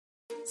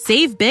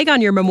Save big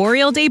on your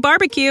Memorial Day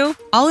barbecue,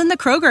 all in the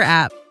Kroger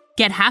app.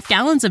 Get half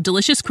gallons of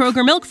delicious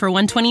Kroger milk for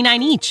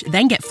 $1.29 each.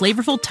 Then get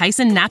flavorful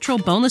Tyson natural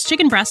boneless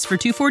chicken breasts for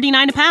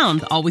 $2.49 a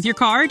pound, all with your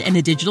card and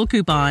a digital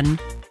coupon.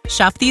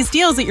 Shop these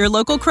deals at your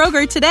local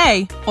Kroger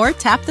today, or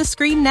tap the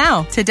screen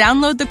now to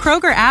download the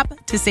Kroger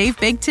app to save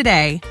big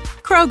today.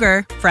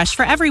 Kroger, fresh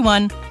for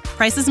everyone.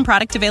 Prices and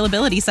product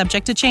availability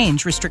subject to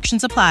change.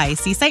 Restrictions apply.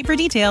 See site for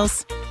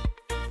details.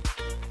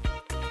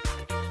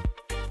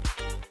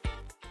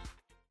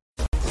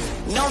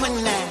 No man,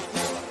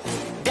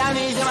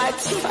 diamonds in my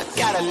teeth, I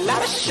got a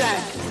lot of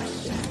shine.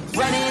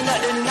 Running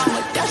up the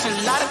number, that's a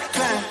lot of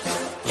crime.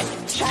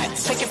 Try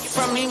to take it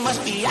from me,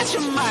 must be out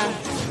your mind.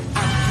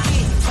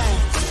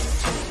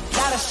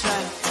 Lot of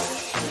sun,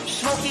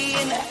 smoky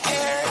in the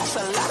air, that's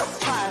a lot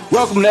of pine.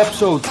 Welcome to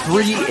episode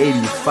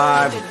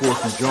 385 of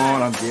Fourth and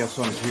Jawn. I'm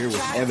Jawn here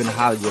with Evan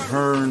Hollywood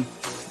Hearn,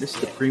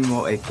 Mr.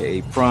 Primo,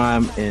 a.k.a.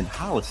 Prime, and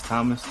Hollis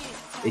Thomas,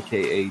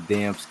 a.k.a.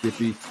 Damn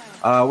Skippy.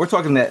 We're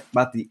talking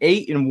about the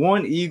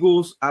 8-1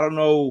 Eagles. I don't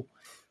know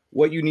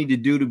what you need to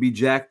do to be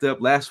jacked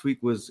up. Last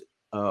week was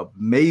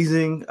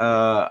amazing.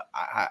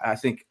 I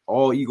think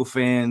all Eagle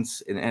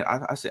fans and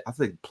I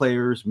think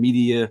players,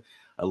 media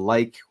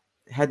alike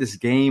had this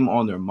game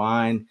on their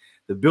mind.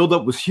 The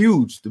buildup was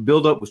huge. The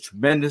buildup was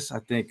tremendous. I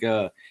think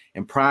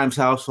in Prime's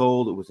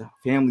household, it was a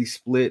family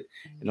split,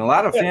 and a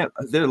lot of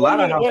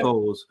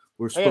households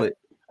were split.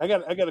 I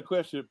got a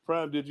question.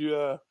 Prime, did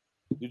you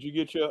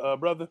get your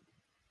brother?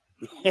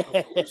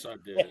 Of course I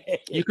did.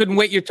 You couldn't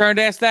wait your turn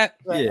to ask that?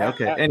 Yeah.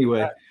 Okay.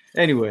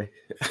 Anyway,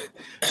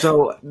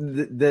 so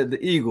the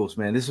Eagles,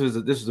 man, this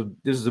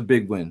is a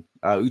big win.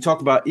 We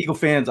talked about Eagle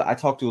fans. I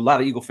talked to a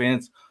lot of Eagle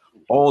fans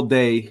all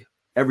day,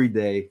 every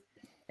day,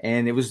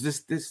 and it was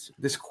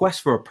this quest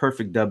for a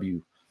perfect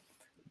W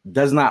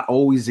does not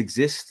always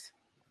exist.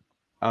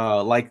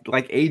 Like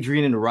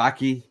Adrian and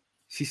Rocky,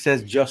 she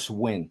says, just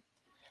win.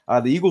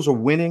 The Eagles are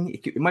winning.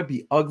 It might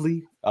be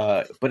ugly,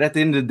 but at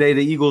the end of the day,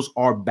 the Eagles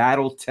are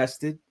battle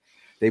tested.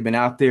 They've been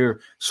out there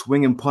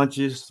swinging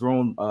punches,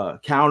 throwing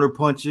counter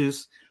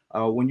punches.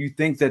 When you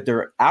think that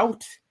they're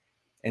out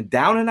and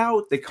down and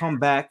out, they come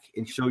back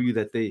and show you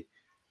that they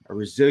are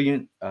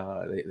resilient.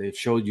 They've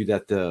showed you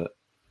that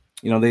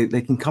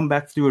they can come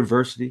back through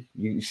adversity.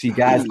 You see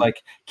guys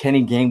like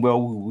Kenny Gainwell,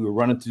 who we were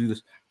running through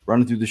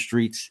the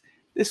streets.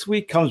 This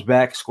week comes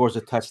back, scores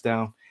a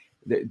touchdown.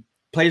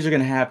 Plays are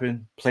going to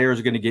happen. Players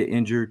are going to get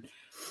injured,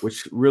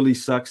 which really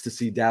sucks to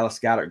see Dallas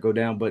Goedert go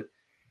down. But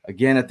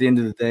again, at the end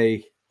of the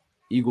day,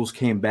 Eagles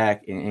came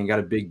back and got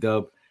a big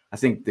dub. I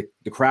think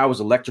the crowd was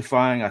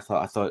electrifying. I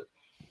thought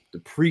the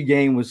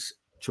pregame was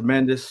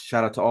tremendous.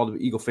 Shout out to all the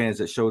Eagle fans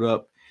that showed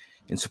up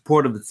in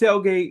support of the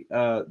tailgate.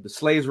 The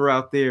Slays were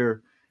out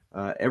there.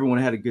 Everyone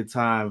had a good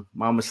time.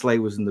 Mama Slay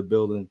was in the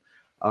building.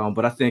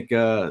 But I think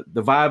the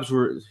vibes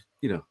were,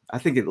 I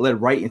think it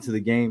led right into the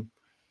game.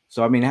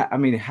 So, I mean,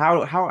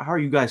 how are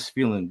you guys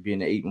feeling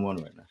being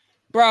 8-1 right now?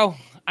 Bro,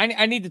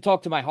 I need to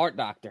talk to my heart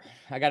doctor.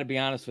 I got to be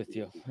honest with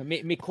you.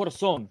 Mi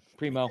corazón,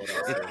 Primo.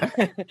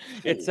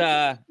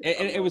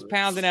 It was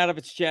pounding out of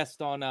its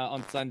chest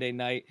on Sunday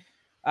night.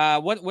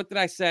 What did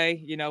I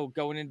say?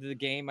 Going into the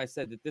game, I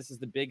said that this is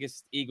the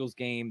biggest Eagles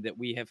game that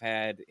we have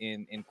had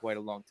in quite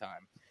a long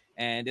time.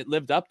 And it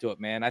lived up to it,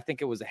 man. I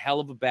think it was a hell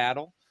of a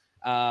battle.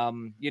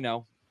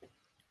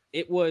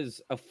 It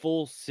was a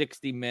full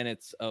 60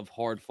 minutes of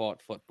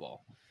hard-fought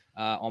football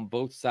on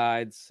both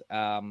sides.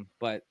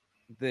 But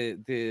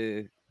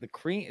the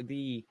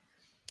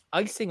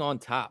icing on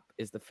top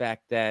is the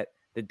fact that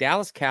the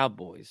Dallas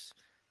Cowboys,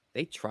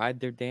 they tried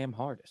their damn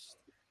hardest.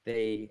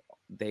 They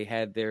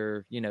had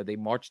their, they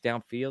marched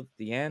downfield at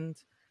the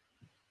end.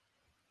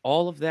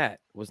 All of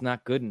that was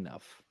not good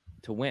enough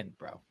to win,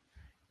 bro.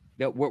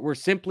 That we're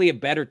simply a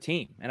better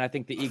team. And I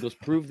think the Eagles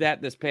proved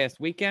that this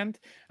past weekend.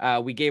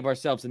 We gave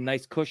ourselves a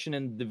nice cushion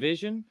in the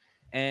division.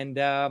 And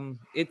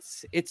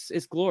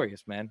it's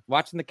glorious, man.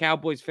 Watching the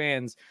Cowboys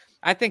fans.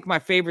 I think my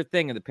favorite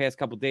thing in the past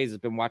couple of days has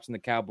been watching the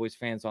Cowboys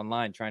fans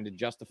online trying to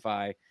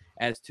justify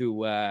as to,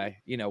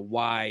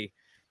 why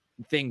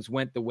things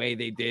went the way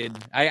they did.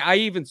 I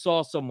even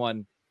saw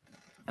someone,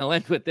 I'll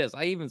end with this.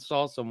 I even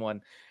saw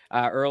someone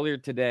earlier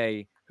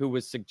today who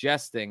was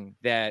saying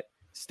that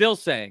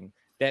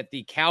that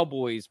the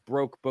Cowboys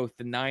broke both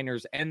the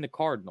Niners and the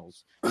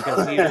Cardinals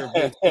because neither of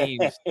those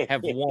teams have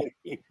won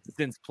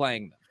since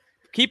playing them.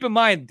 Keep in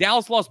mind,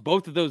 Dallas lost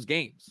both of those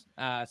games.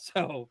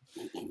 So,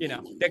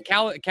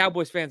 the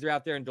Cowboys fans are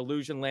out there in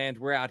delusion land.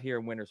 We're out here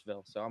in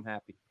Wintersville, so I'm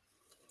happy.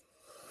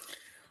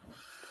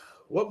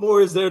 What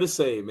more is there to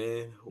say,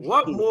 man?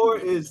 What more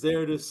is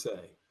there to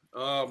say?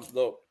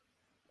 Look,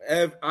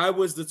 Ev, I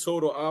was the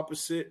total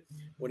opposite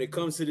when it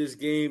comes to this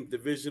game,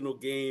 divisional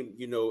game,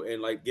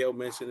 and like Gail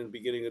mentioned in the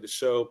beginning of the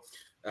show,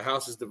 the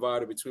house is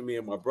divided between me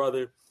and my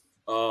brother.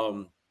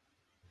 I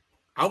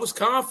was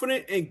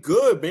confident and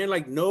good, man.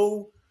 Like,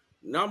 mi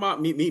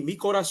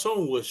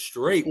corazón was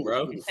straight,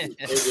 bro.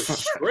 It was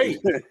straight.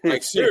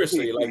 Like,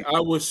 seriously, like I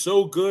was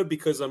so good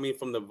because,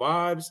 from the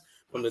vibes,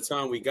 from the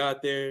time we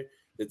got there,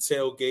 the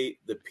tailgate,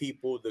 the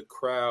people, the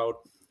crowd,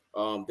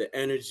 the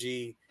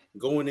energy,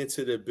 going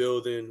into the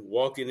building,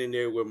 walking in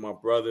there with my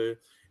brother.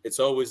 It's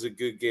always a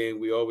good game.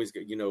 We always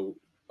get,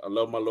 I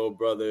love my little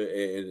brother,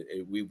 and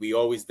we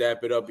always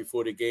dap it up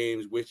before the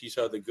games, wish each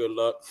other good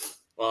luck.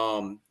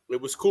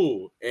 It was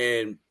cool,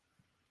 and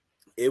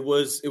it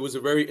was a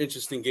very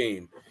interesting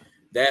game.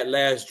 That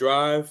last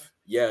drive,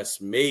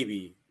 yes,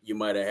 maybe you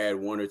might have had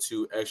one or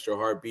two extra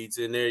heartbeats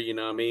in there, you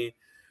know what I mean?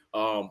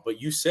 But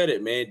you said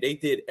it, man. They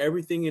did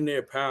everything in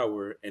their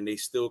power, and they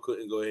still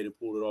couldn't go ahead and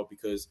pull it off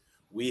because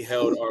we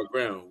held our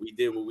ground. We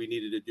did what we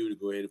needed to do to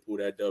go ahead and pull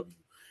that W.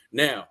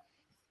 Now,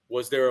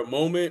 was there a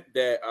moment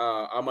that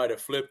I might have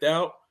flipped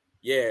out?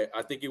 Yeah,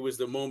 I think it was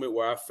the moment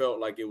where I felt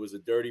like it was a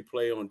dirty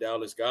play on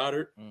Dallas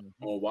Goedert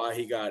on why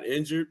he got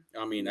injured.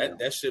 I mean,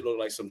 that shit looked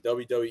like some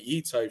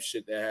WWE type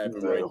shit that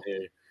happened right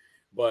there.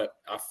 But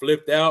I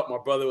flipped out. My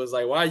brother was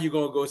like, why are you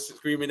going to go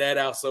screaming that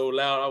out so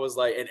loud? I was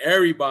like, and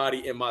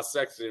everybody in my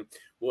section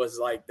was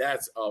like,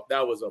 that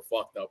was a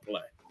fucked up play.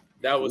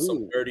 That was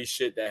some dirty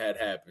shit that had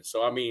happened.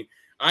 So, I mean,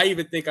 I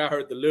even think I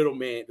heard the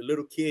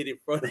little kid in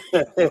front of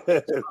him.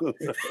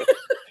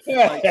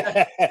 Like,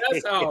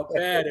 that's how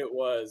bad it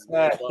was,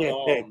 man. But,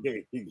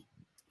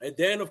 and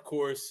then, of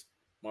course,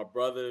 my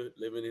brother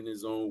living in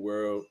his own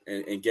world,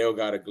 and Gail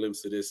got a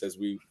glimpse of this as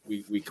we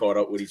caught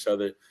up with each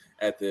other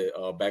at the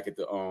back at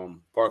the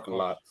parking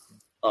lot.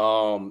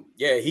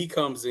 He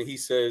comes and he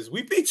says,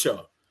 "We beat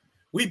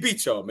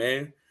y'all,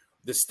 man.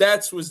 The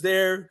stats was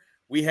there.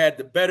 We had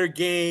the better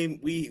game.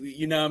 We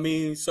you know what I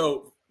mean?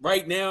 So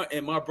right now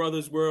in my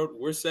brother's world,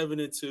 we're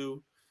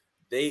 7-2.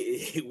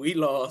 We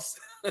lost."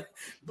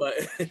 But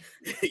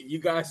you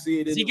guys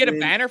see it. Does he get a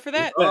banner for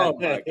that? Oh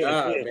my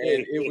god,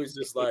 man! It was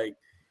just like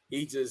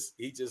he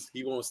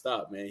won't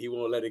stop, man. He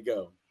won't let it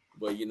go.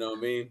 But you know what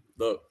I mean?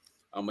 Look,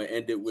 I'm gonna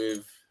end it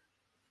with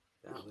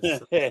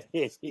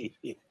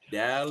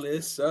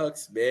Dallas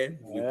sucks, man.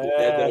 We put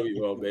that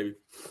W on, baby.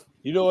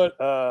 You know what?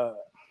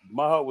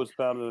 My heart was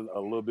pounding a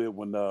little bit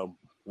when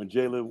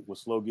Jalen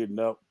was slow getting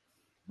up,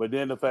 but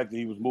then the fact that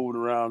he was moving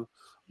around,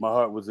 my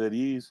heart was at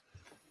ease.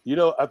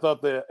 I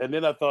thought that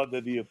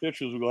the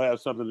officials were going to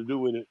have something to do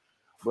with it,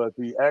 but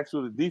the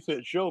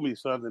defense showed me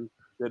something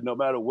that no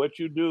matter what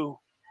you do,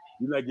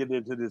 you're not getting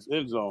into this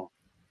end zone.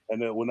 And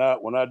then when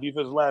our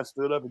defensive line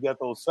stood up and got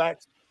those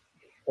sacks,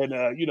 and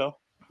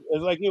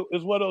it's like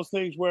it's one of those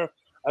things where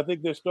I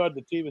think the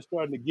team is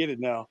starting to get it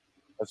now,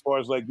 as far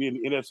as like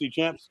being the NFC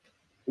champs.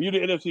 When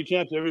you're the NFC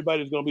champs,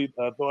 everybody's going to be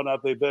throwing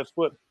out their best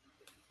foot.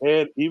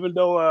 And even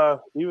though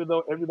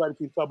everybody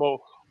keeps talking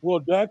about, well,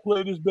 Dak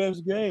played his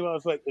best game, I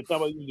was like, they're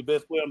talking about he's the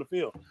best player on the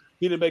field.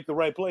 He didn't make the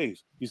right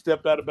plays. He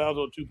stepped out of bounds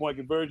on a 2-point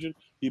conversion.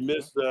 He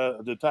missed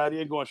the tight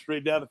end going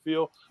straight down the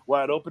field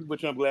wide open,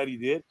 which I'm glad he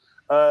did.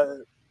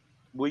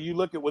 When you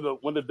look at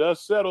when the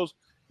dust settles,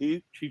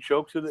 he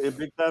chokes in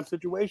big time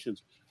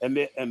situations, and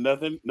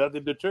nothing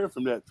deterred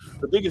from that.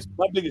 My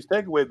biggest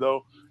takeaway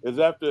though is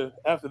after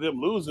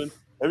them losing,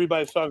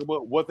 everybody's talking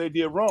about what they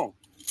did wrong.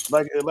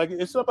 Like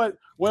it's somebody.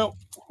 Well,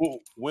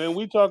 when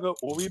we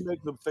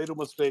make the fatal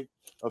mistake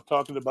of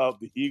talking about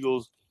the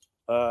Eagles,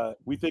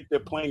 we think they're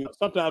playing.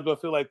 Sometimes I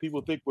feel like people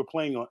think we're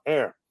playing on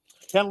air.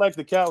 Kind of like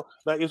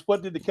it's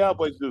what did the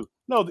Cowboys do?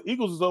 No, the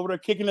Eagles is over there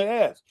kicking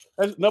their ass.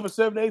 That's number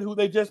 78, who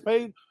they just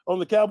paid on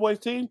the Cowboys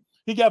team.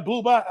 He got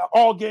blew by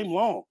all game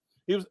long.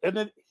 And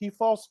then he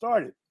false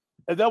started,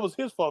 and that was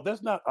his fault.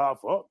 That's not our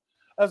fault.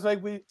 I was like,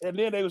 and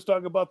then they was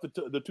talking about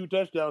the 2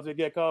 touchdowns that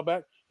get called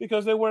back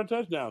because they weren't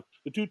touchdowns.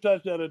 The 2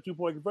 touchdowns and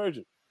 2-point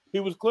conversion. He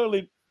was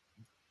clearly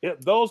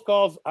those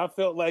calls. I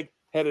felt like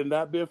had it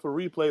not been for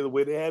replay the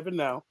way they have it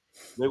now,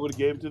 they would have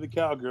gave it to the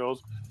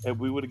Cowgirls and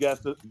we would have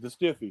got the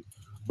stiffy.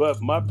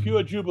 But my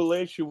pure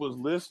jubilation was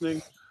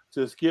listening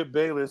to Skip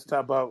Bayless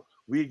talk about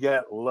we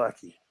got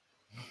lucky.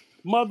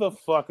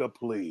 Motherfucker,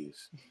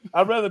 please.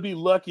 I'd rather be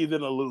lucky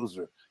than a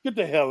loser. Get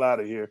the hell out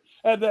of here.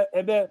 And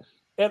I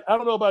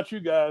don't know about you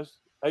guys.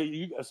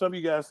 Some of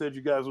you guys said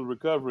you guys were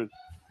recovering,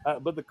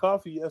 but the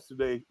coffee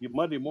yesterday,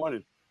 Monday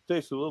morning,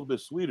 tasted a little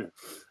bit sweeter,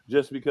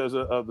 just because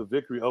of the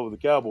victory over the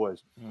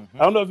Cowboys. Mm-hmm.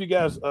 I don't know if you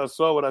guys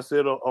saw what I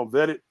said on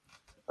Vetted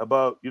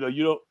about you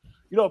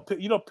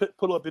don't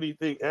put up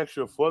anything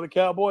extra for the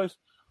Cowboys,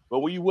 but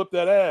when you whip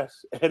that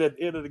ass, and at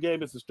the end of the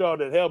game, it's the star of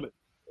that helmet.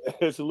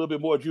 It's a little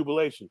bit more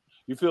jubilation.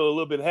 You feel a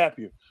little bit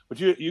happier. But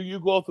you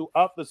go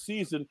throughout the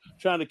season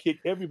trying to kick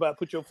everybody,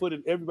 put your foot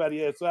in everybody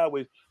head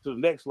sideways to the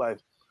next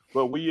life.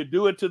 But when you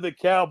do it to the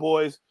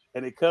Cowboys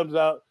and it comes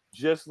out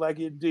just like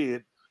it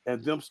did,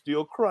 and them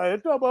still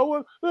crying, talking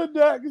about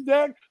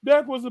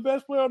Dak was the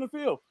best player on the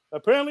field.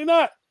 Apparently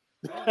not.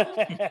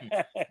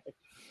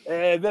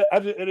 And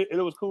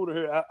it was cool to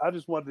hear. I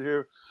just wanted to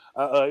hear.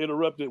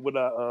 Interrupted when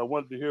I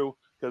wanted to hear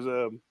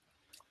because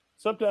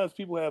sometimes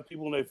people have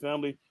people in their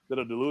family that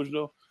are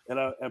delusional,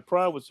 and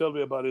Prime was telling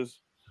me about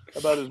his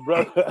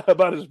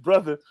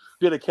brother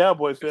being a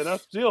Cowboys fan. I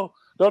still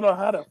don't know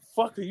how the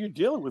fuck are you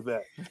dealing with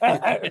that.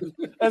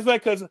 It's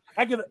like because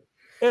I can.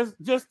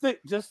 Just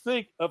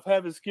think of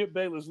having Skip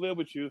Bayless live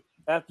with you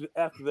after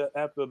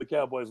the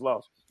Cowboys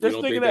lost. You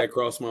don't think that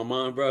crossed my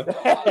mind, bro?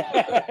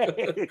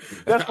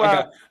 That's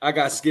why I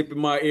got Skip in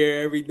my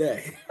ear every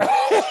day.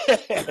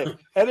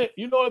 And then,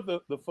 you know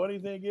what the funny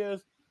thing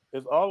is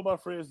all of my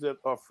friends that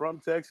are from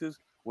Texas,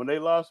 when they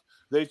lost,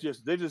 they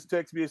just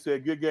text me and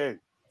said, "Good game,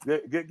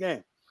 good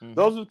game." Mm-hmm.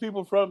 Those are the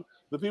people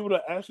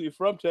that are actually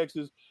from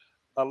Texas.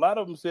 A lot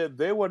of them said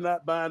they were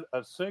not buying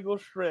a single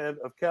strand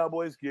of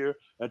Cowboys gear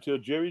until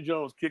Jerry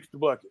Jones kicks the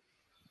bucket.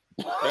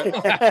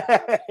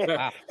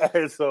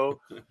 And so,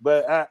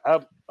 but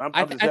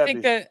I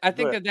think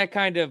that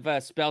kind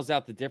of spells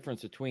out the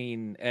difference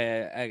between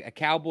a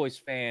Cowboys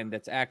fan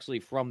that's actually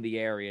from the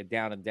area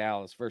down in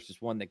Dallas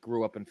versus one that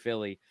grew up in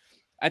Philly.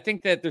 I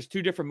think that there's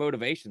two different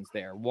motivations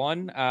there.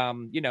 One,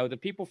 the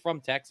people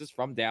from Texas,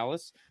 from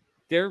Dallas,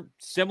 they're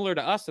similar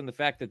to us in the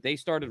fact that they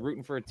started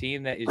rooting for a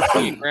team that is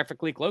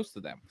geographically close to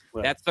them.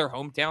 Right. That's their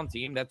hometown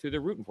team. That's who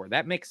they're rooting for.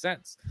 That makes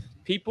sense.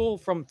 People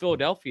from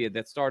Philadelphia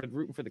that started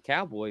rooting for the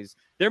Cowboys,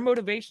 their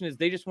motivation is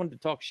they just wanted to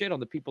talk shit on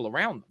the people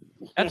around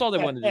them. That's all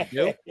they wanted to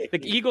do. The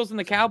Eagles and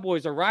the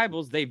Cowboys are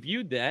rivals. They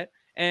viewed that,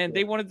 and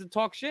they wanted to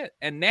talk shit.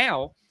 And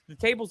now the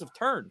tables have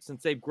turned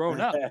since they've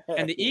grown up,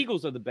 and the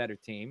Eagles are the better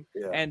team,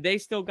 and they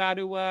still got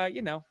to,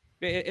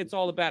 it's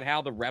all about how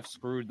the refs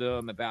screwed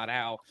them, about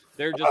how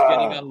they're just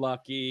getting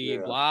unlucky,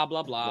 blah,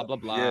 blah, blah, blah,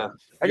 blah. Yeah.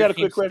 I got a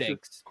quick question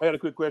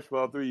for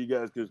all three of you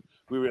guys because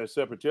we were at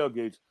separate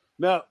tailgates.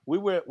 Now,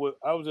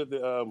 I was at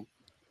the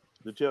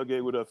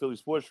tailgate with Philly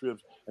Sports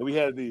Strips, and we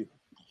had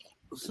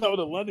some of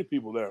the London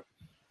people there.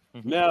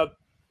 Mm-hmm. Now,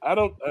 I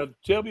don't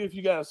tell me if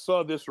you guys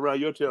saw this around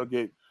your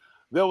tailgate.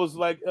 There was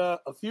like there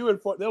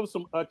was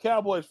some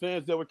Cowboys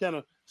fans that were kind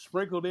of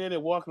sprinkled in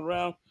and walking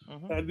around,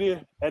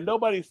 and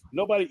nobody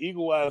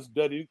Eagle-wise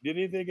did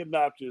anything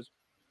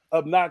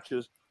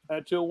obnoxious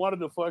until one of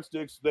the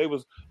fucksticks, they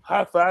was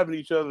high-fiving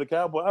each other, the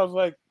Cowboys. I was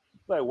like,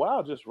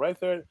 wow, just right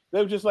there.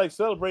 They were just like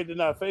celebrating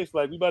in our face,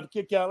 like we about to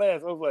kick y'all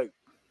ass. I was like,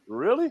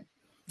 really?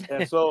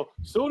 And so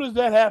soon as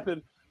that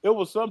happened, it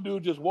was some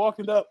dude just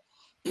walking up.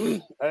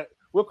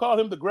 We'll call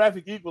him the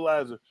graphic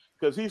equalizer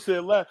because he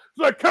said,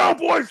 "The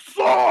Cowboys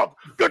suck.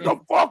 Get the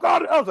fuck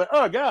out of here." I was like,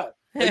 "Oh God!"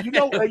 And you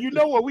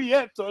know where we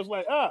at? So it's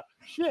like,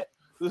 shit.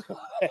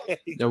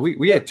 Yeah,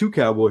 we had two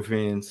Cowboy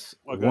fans,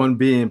 one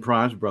being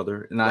Prime's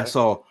brother, and I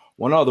saw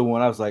one other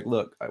one. I was like,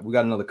 "Look, we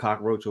got another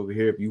cockroach over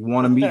here. If you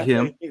want to meet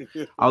him,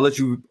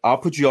 I'll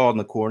put you all in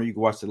the corner. You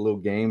can watch the little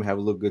game, have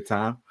a little good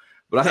time."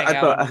 But I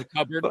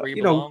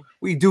thought,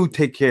 we do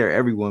take care of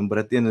everyone. But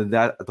at the end of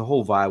that, the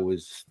whole vibe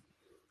was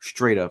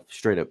straight up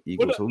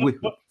Eagles.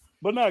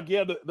 But no,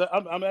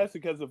 I'm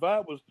asking because the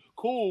vibe was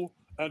cool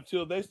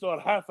until they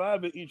start high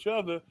fiving each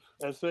other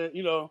and saying,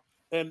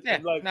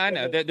 I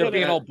know they're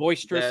being all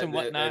boisterous and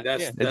whatnot.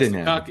 That's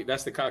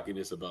the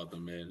cockiness about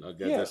them, man.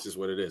 That's just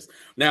what it is.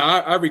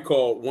 Now I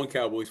recall one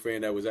Cowboys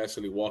fan that was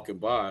actually walking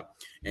by,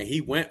 and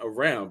he went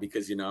around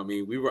because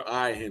we were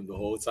eyeing him the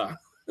whole time.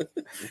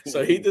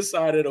 So he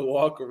decided to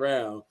walk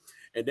around.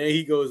 And then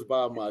he goes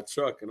by my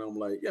truck, and I'm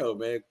like, "Yo,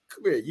 man,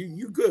 come here.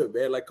 You good,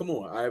 man? Like, come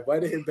on." I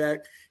invited him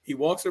back. He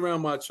walks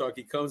around my truck.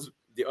 He comes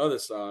the other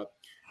side,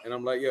 and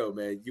I'm like, "Yo,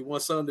 man, you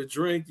want something to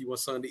drink? You want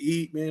something to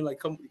eat, man?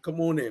 Like, come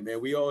on in, man.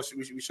 We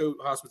show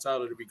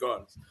hospitality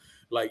regardless.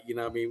 Like,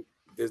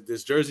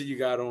 this jersey you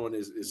got on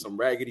is some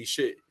raggedy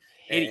shit,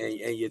 and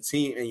your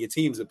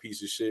team's a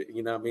piece of shit.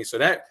 You know what I mean? So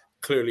that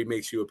clearly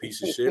makes you a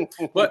piece of shit.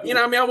 But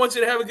I want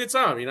you to have a good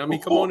time.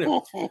 Come on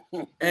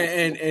in."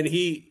 And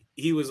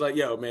he was like,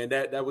 "Yo, man,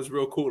 that was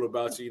real cool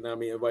about you."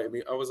 Inviting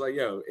me. I was like,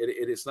 "Yo,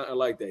 it's nothing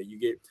like that. You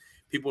get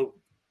people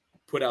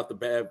put out the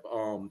bad,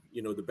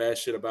 the bad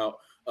shit about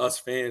us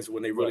fans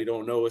when they really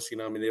don't know us. They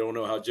don't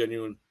know how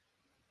genuine,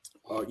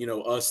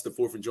 us, the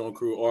 4th and Jawn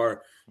crew,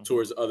 are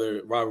towards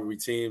other rivalry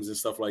teams and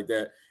stuff like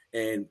that.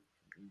 And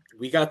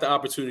we got the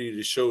opportunity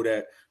to show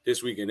that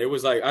this weekend. There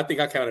was I think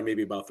I counted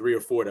maybe about 3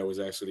 or 4 that was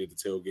actually at the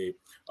tailgate.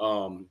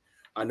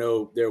 I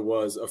know there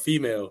was a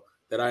female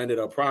that I ended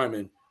up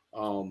priming.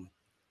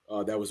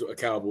 That was a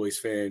Cowboys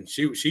fan.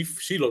 She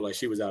looked like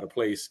she was out of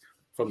place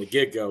from the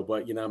get-go,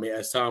 but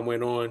as time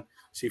went on,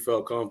 she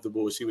felt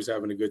comfortable. She was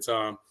having a good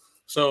time.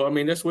 So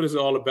that's what it's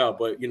all about.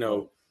 But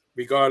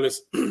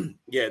regardless,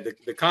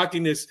 the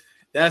cockiness.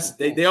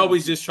 They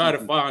always just try to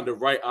find the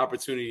right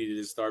opportunity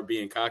to start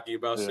being cocky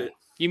about shit.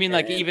 You mean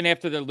even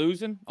after they're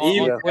losing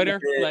on Twitter?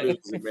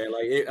 Losing, man.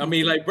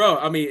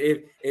 Bro.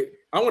 If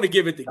I want to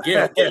give it to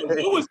Garrett.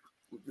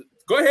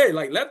 Go ahead.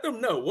 Let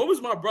them know. What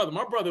was my brother?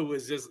 My brother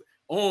was just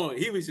on.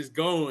 He was just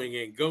going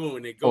and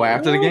going and going. Oh,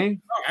 after the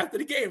game? Oh, after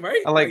the game,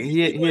 right?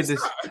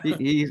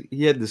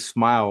 He had this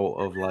smile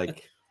of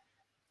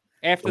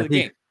after the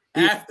game.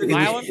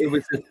 It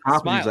was his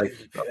confidence.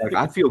 Like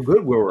I feel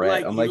good where we're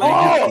at. I'm like,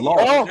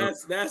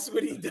 that's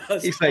what he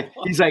does. He's like,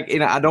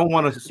 I don't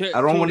want to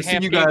see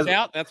you guys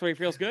out. That's where he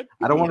feels good.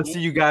 I don't want to see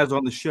you guys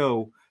on the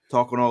show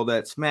talking all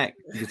that smack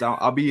because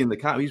I'll be in the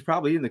comment. He's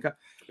probably in the comment.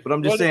 But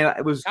I'm just saying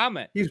it was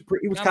comment. He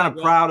was kind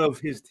of proud of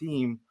his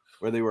team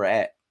where they were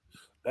at.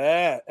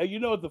 And you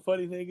know what the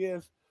funny thing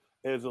is?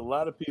 There's a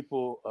lot of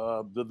people,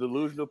 the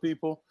delusional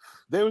people,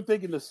 they were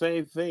thinking the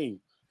same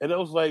thing And it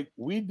was like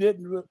we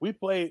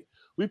played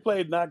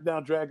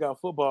knockdown, drag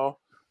out football,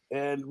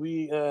 and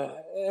we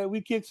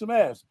kicked some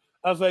ass.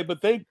 I was like,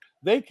 but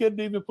they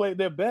couldn't even play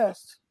their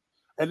best.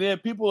 And then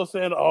people are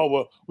saying, "Oh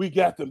well, we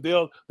got them.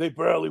 They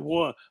barely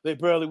won. They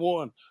barely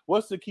won."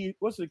 What's the key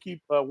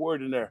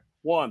word in there?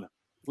 Won.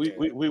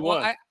 We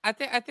won. I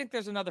think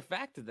there's another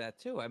fact to that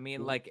too. I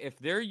mean, like if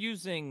they're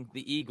using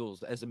the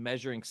Eagles as a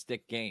measuring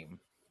stick game,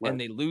 and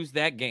they lose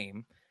that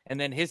game, and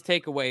then his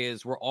takeaway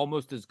is we're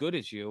almost as good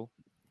as you.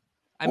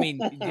 I mean,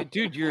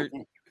 dude, you're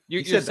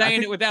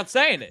saying it without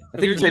saying it. I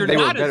think he said they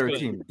were a better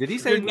team. Did he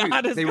say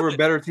they were a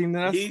better team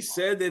than us? He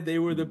said that they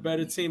were the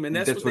better team, and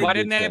that's why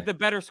didn't they have the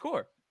better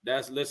score?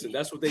 That's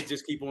what they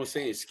just keep on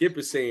saying. Skip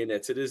is saying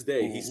that to this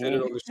day. He said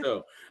it on the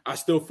show. I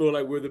still feel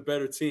like we're the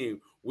better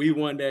team. We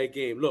won that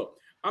game. Look,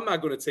 I'm not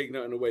going to take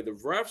nothing away. The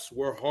refs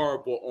were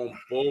horrible on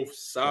both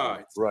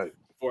sides, right?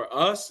 For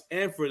us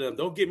and for them.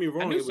 Don't get me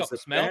wrong. It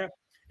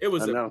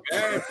was a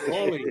bad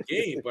brawling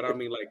game, but I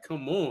mean, like,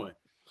 come on.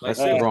 Like, that's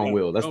the wrong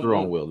will. That's the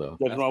wrong will, though.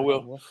 That's the wrong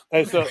will.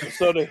 Hey,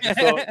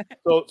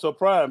 so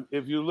Prime.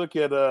 If you look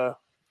at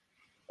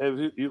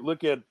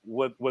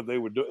what they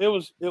were doing, it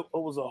was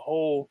a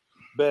whole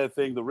bad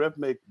thing. The ref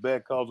make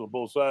bad calls on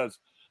both sides,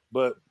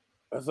 but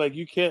it's like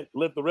you can't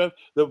let the ref.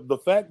 The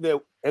fact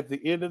that at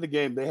the end of the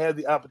game they had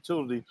the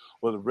opportunity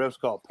where the refs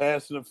called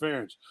pass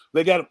interference.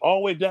 They got them all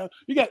the way down.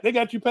 They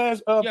got you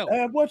past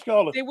what's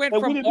called. They went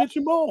from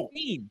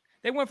R14.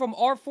 They went from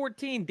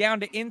R14 down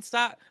to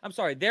inside. I'm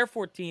sorry, their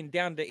 14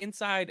 down to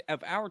inside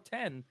of our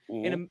 10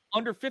 in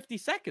under 50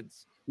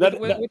 seconds.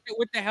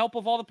 With the help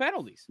of all the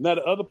penalties. Now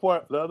the other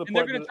part, they're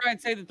going to try and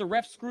say that the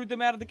refs screwed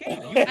them out of the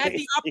game. You had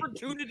the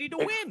opportunity to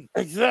win.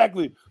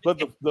 Exactly. But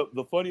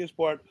the funniest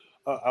part,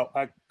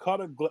 I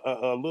caught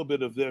a little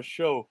bit of their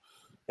show,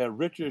 and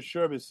Richard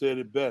Sherman said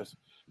it best.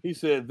 He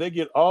said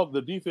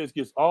the defense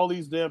gets all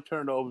these damn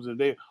turnovers, and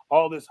they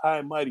all this high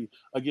and mighty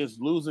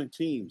against losing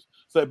teams.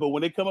 So, but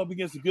when they come up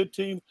against a good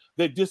team,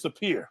 they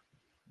disappear.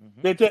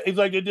 It's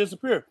like they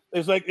disappear.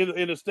 It's like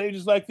in the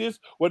stages like this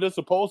where they're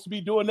supposed to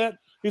be doing that.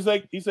 He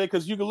said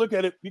because you can look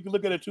at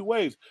it two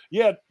ways.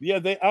 Yeah,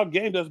 they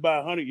outgained us by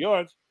 100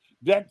 yards.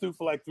 Dak threw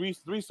for like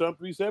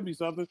 370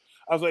 something.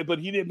 I was like, but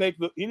he didn't make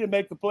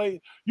the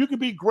play. You can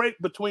be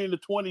great between the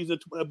 20s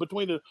and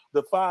between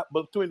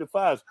the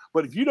fives,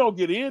 but if you don't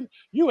get in,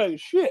 you ain't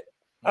shit.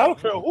 I don't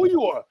care who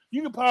you are.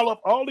 You can pile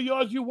up all the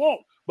yards you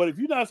want, but if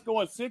you're not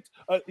scoring six,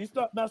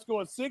 not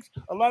scoring six.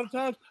 A lot of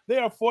times they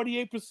are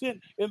 48%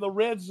 in the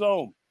red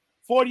zone.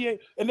 48,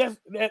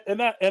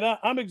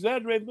 I'm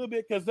exaggerating a little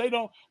bit because they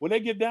don't. When they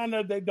get down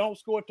there, they don't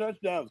score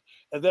touchdowns.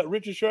 And that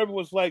Richard Sherman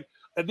was like,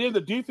 and then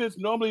the defense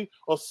normally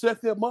will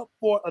set them up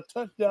for a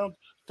touchdown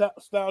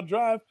style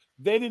drive.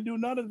 They didn't do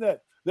none of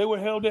that. They were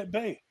held at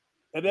bay,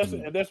 and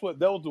that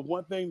was the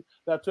one thing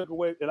that I took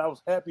away. And I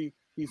was happy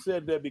he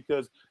said that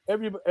because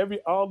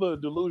all the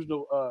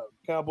delusional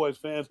Cowboys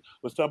fans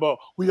was talking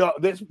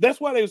about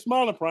that's why they were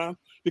smiling, Prime,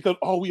 because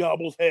we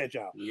almost had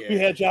y'all. Yeah. We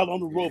had y'all on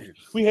the ropes.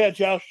 We had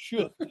y'all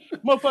shook.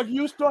 Motherfucker,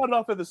 you started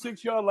off at the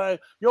 6-yard line.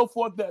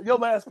 Your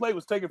last play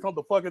was taken from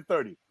the fucking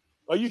 30.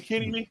 Are you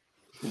kidding me?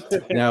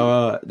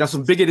 Now that's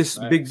some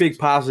big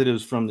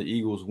positives from the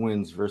Eagles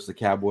wins versus the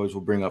Cowboys.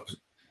 We'll bring up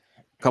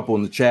a couple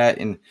in the chat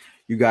and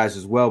you guys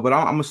as well. But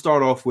I'm gonna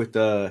start off with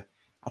I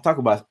talk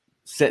about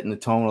setting the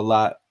tone a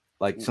lot.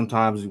 Like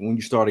sometimes when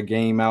you start a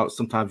game out,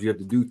 sometimes you have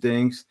to do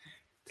things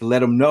to let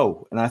them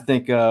know. And I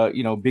think,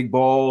 big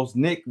balls.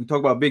 Nick, we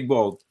talk about big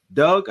balls.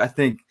 Doug, I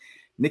think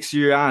Nick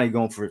Sirianni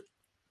going for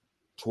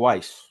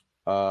twice.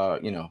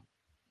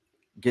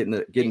 Getting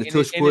the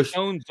tush push. His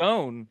own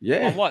zone.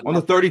 Yeah, on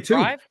the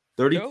 32.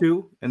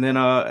 32, and then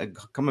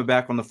coming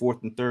back on the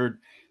 4th and 3rd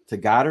to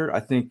Goddard.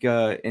 I think,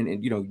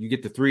 you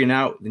get the 3 and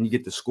out, then you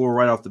get the score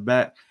right off the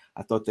bat.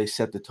 I thought they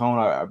set the tone.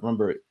 I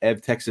remember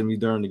Ev texted me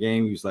during the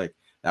game. He was like,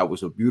 that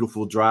was a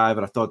beautiful drive,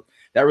 and I thought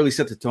that really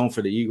set the tone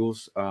for the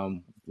Eagles.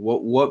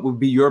 What would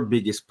be your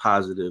biggest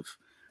positive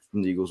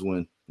from the Eagles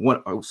win?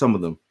 Some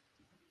of them.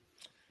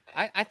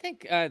 I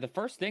think the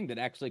first thing that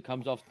actually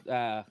comes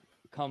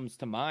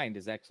to mind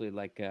is actually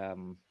like a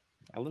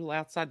little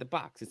outside the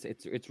box.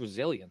 It's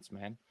resilience,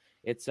 man.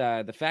 It's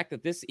the fact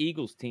that this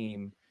Eagles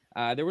team,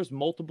 there was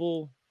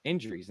multiple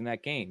injuries in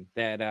that game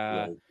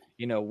that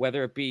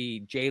whether it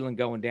be Jalen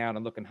going down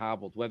and looking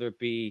hobbled, whether it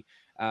be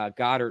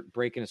Goddard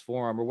breaking his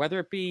forearm, or whether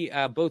it be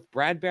both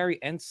Bradbury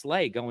and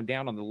Slay going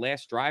down on the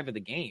last drive of the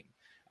game.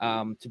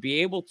 To be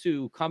able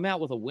to come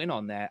out with a win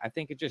on that, I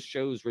think it just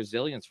shows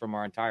resilience from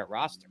our entire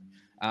roster.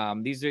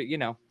 These are,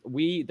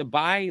 the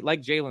bye,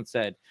 like Jalen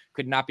said,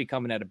 could not be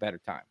coming at a better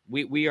time.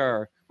 We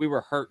were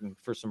hurting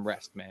for some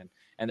rest, man.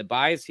 And the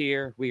bye is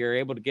here. We are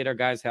able to get our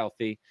guys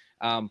healthy.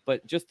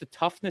 But just the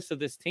toughness of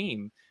this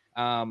team,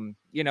 one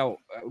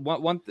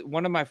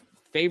of my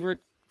favorite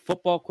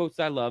football quotes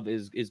I love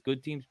is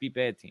good teams beat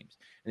bad teams.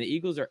 And the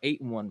Eagles are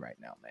 8-1 right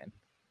now, man.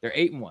 They're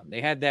 8-1.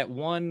 They had that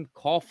one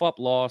cough up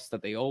loss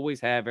that they always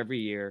have every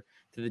year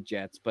to the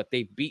Jets, but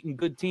they've beaten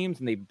good teams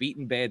and they've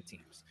beaten bad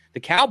teams. The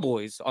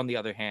Cowboys, on the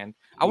other hand,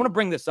 I want to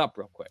bring this up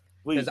real quick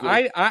because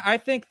I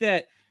think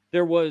that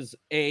there was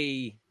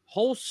a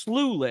whole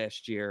slew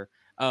last year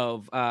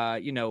of,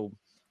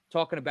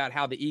 talking about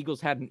how the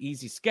Eagles had an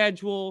easy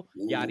schedule,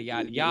 yada,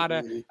 yada,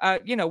 yada.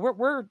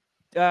 We're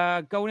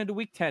going into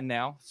week 10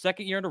 now,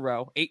 second year in a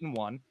row,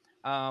 8-1.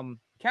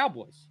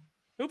 Cowboys,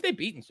 who have they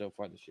beaten so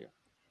far this year?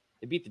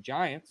 They beat the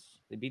Giants,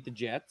 they beat the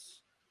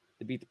Jets,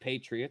 they beat the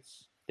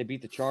Patriots, they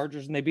beat the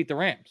Chargers, and they beat the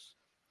Rams.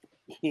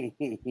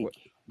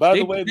 By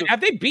the way,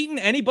 have they beaten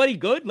anybody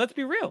good? Let's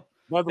be real.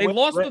 They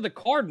lost to the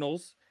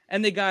Cardinals,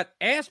 and they got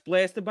ass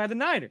blasted by the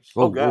Niners.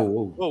 Oh, God.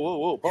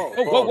 Whoa.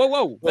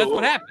 Whoa. That's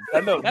what happened.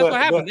 That's what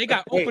happened. They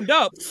got opened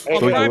up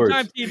on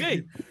primetime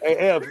TV. Hey,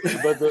 Ev,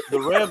 but the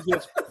Rams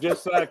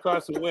just signed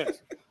Carson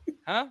Wentz.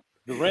 Huh?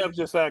 The Rams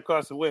just signed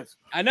Carson Wentz.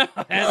 I know.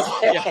 Talk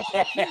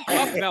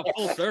about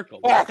full circle.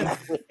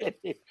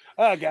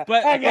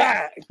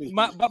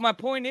 But my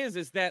point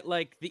is that,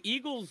 like, the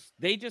Eagles,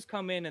 they just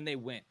come in and they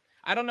win.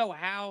 I don't know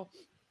how,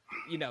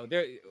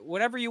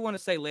 whatever you want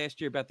to say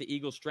last year about the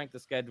Eagles' strength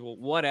of schedule,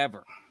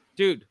 whatever.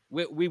 Dude,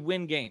 we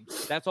win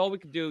games. That's all we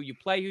can do. You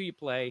play who you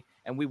play,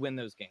 and we win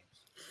those games.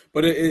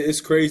 But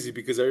it's crazy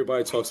because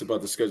everybody talks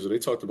about the schedule. They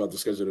talked about the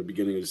schedule at the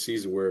beginning of the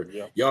season where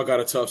y'all got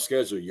a tough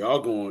schedule.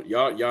 Y'all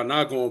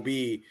not gonna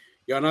be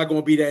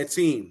that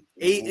team.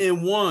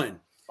 8-1.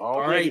 All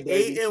right,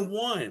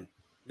 8-1.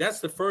 That's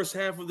the first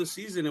half of the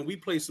season, and we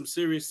played some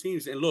serious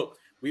teams. And look,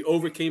 we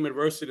overcame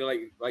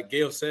adversity, like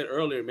Gail said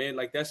earlier, man.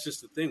 Like, that's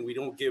just the thing. We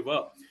don't give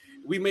up.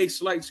 We made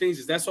slight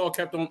changes. That's all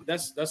kept on.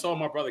 That's all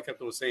my brother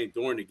kept on saying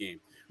during the game.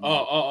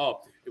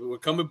 We're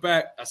coming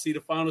back. I see the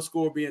final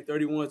score being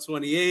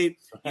 31-28.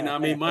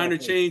 Minor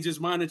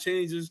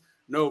changes.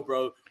 No,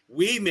 bro.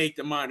 We make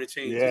the minor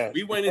changes. Yeah.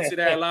 We went into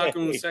that locker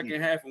room second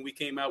half and we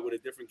came out with a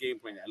different game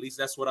plan. At least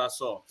that's what I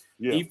saw.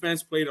 Yeah.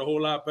 Defense played a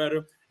whole lot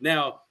better.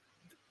 Now,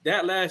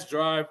 that last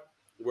drive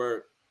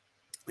where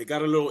it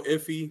got a little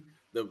iffy,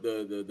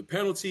 the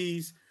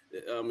penalties,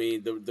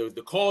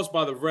 the calls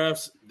by the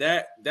refs,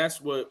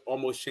 that's what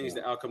almost changed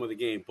the outcome of the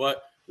game.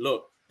 But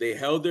look, they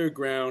held their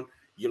ground.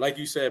 Like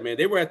you said, man,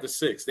 they were at the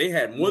 6. They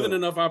had more than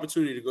enough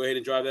opportunity to go ahead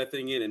and drive that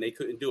thing in, and they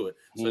couldn't do it.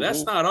 So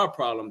that's not our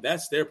problem.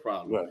 That's their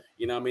problem.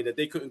 Right. That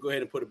they couldn't go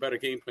ahead and put a better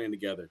game plan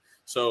together.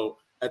 So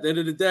at the end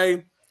of the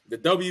day, the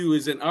W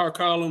is in our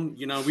column.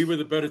 We were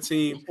the better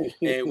team,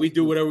 and we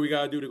do whatever we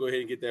got to do to go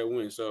ahead and get that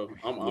win. So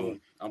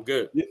I'm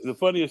good. Yeah, the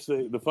funniest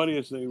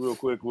thing, real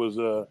quick, was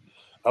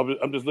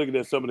I'm just looking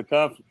at some of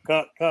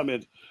the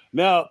comments.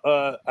 Now,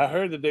 I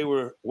heard that they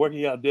were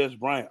working out Des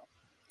Bryant.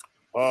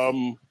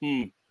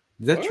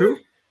 Is that true?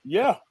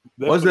 Yeah.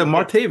 Was that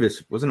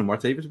Martavis? Wasn't it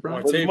Martavis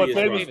Brown?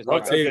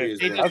 Martavis.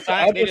 They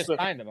just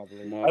signed him, I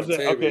believe. I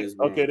said,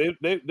 okay.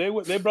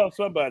 They brought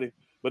somebody,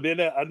 but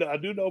then I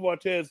do know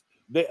Martez.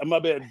 My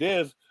bad,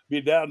 Des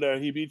be down there.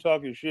 He be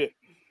talking shit,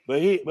 but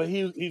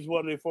he's one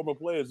of their former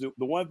players. The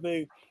one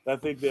thing I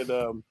think that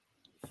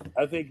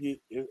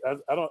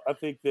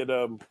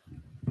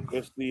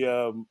it's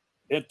the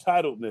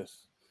entitledness.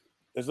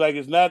 It's like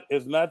it's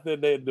not that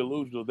they're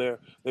delusional.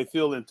 They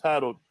feel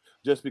entitled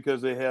just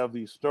because they have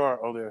the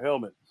star on their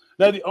helmet.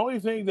 Now, the only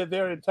thing that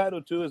they're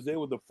entitled to is they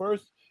were the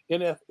first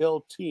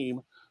NFL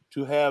team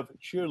to have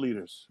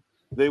cheerleaders.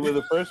 They were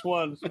the first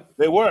ones.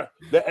 They were.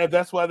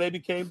 That's why they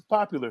became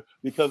popular,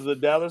 because of the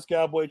Dallas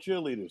Cowboy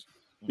cheerleaders,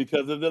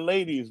 because of the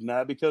ladies,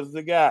 not because of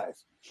the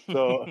guys.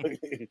 So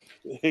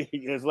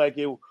it's like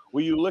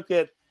when you look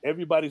at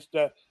everybody's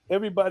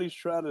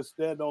trying to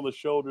stand on the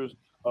shoulders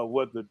of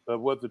what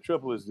the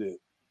Triplets did.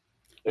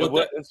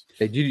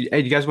 Hey, do you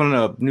guys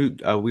want to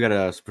know? We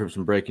got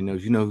some breaking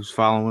news. You know who's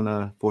following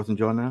 4th and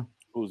Jawn now?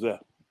 Who's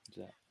that?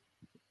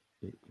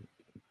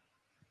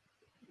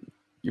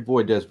 Your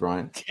boy Des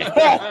Bryant.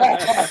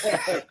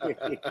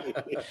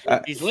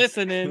 He's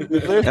listening.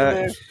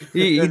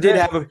 He did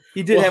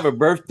have a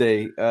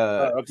birthday.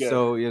 Okay.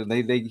 So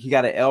he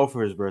got an L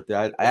for his birthday.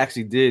 I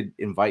actually did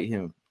invite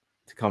him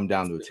to come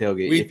down to a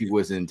tailgate if he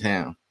was in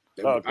town.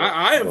 Okay.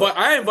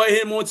 I invite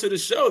him onto the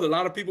show. A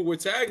lot of people were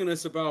tagging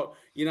us about,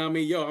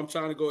 I'm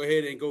trying to go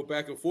ahead and go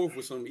back and forth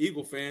with some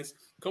Eagle fans.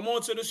 Come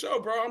on to the show,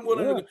 bro. I'm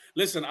willing to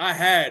listen. I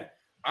had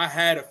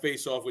a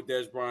face off with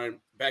Des Bryant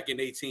back in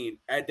 2018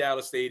 at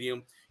Dallas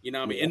Stadium. In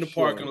the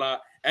parking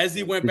lot. As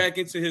he went back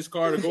into his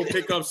car to go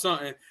pick up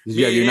something,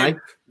 we and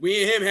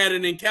him had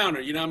an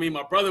encounter.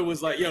 My brother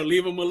was like, "Yo,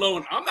 leave him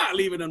alone." I'm not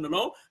leaving him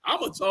alone. I'm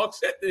gonna talk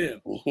shit to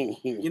him.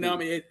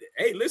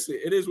 Hey, listen,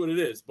 it is what it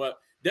is. But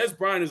Des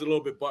Bryant is a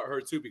little bit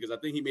butthurt too, because I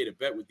think he made a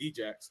bet with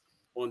D-Jax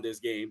on this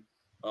game,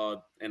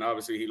 and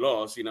obviously he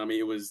lost.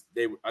 It was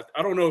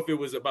I don't know if it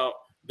was about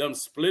them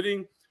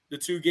splitting the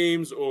two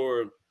games,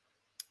 or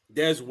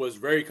Des was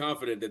very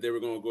confident that they were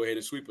going to go ahead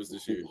and sweep us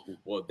this year.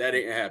 Well, that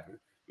ain't happen.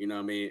 And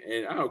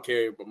I don't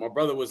care. But my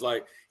brother was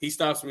like, he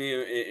stops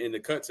me in the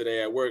cut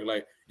today at work,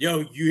 like, "Yo,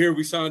 you hear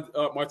we signed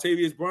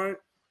Martavis Bryant?"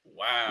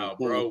 Wow,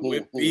 bro,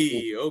 with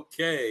B,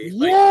 okay,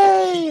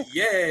 yay!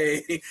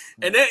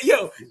 And then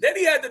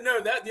he had the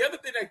nerve. That the other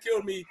thing that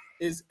killed me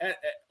is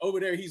over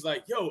there. He's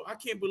like, "Yo, I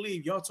can't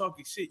believe y'all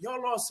talking shit.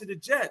 Y'all lost to the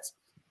Jets,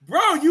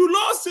 bro. You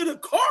lost to the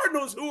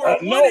Cardinals, who are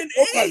 1-8.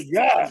 Oh my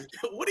God.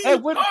 What are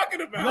you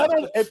talking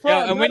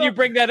about? And when you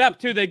bring that up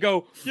too, they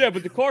go, "Yeah,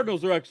 but the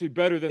Cardinals are actually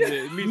better than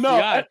the meets the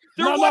eye."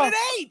 They're 1-8.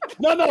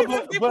 No,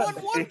 they won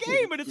one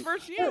game in its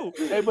first year.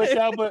 Hey,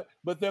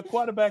 but their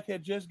quarterback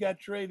had just got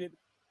traded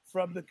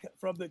from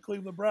the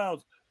Cleveland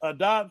Browns.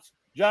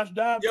 Josh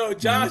Dobbs. Yo,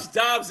 Josh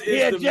Dobbs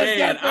is the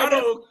man. I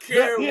don't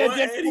care what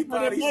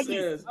anybody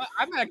says.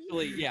 I'm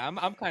actually,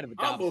 I'm kind of a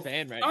Dobbs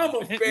fan right now. I'm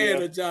a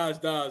fan of Josh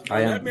Dobbs.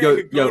 I am. That man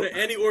could go to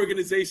any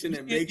organization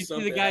and make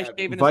something. The guy happen.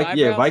 shaving his eyebrows?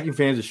 Yeah, Viking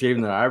fans are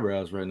shaving their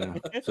eyebrows right now,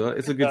 so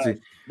it's a good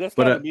thing. That's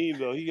kind of mean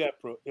though. He got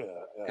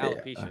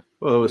alopecia.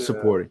 Well, it was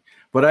supporting.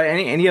 But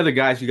any other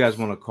guys you guys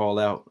want to call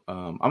out?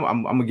 I'm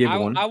gonna give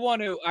one. I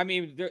want to. I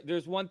mean,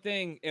 there's one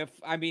thing.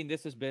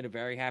 This has been a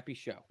very happy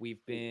show.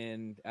 We've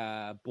been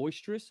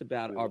boisterous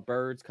about our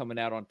birds coming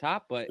out on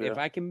top. But if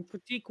I can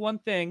critique one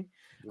thing,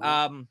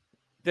 in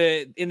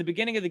the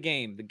beginning of the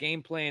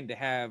game plan to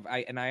have,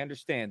 I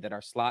understand that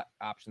our slot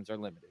options are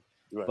limited.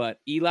 Right. But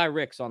Eli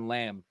Ricks on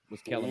Lamb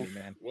was killing me,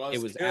 man.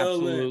 It was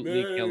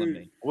absolutely killing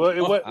me.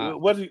 Well,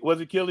 was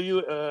he killing you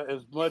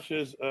as much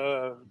as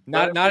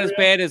not as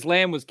bad as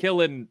Lamb was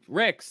killing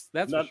Ricks?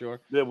 That's for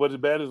sure. Yeah, was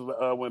it bad as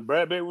when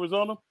Bradbury was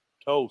on him?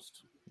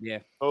 Toast. Yeah,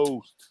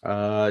 toast.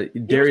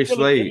 Darius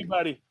Slade.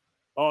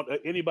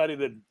 Anybody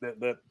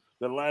that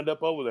lined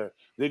up over there,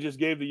 they just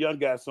gave the young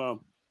guy some.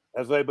 I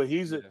was like, but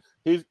he's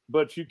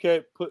but you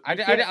can't put.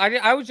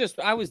 I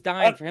was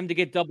dying for him to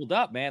get doubled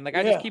up, man. Like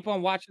I just keep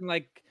on watching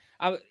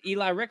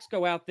Eli Ricks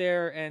go out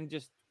there and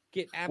just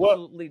get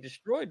absolutely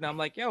destroyed, and I'm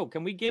like, yo,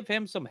 can we give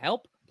him some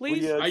help,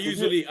 please? I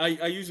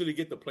usually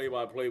get the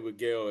play-by-play with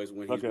Gail as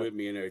when he's with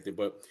me and everything.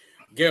 But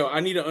Gail,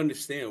 I need to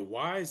understand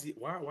why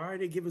are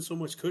they giving so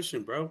much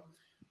cushion, bro?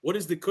 What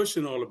is the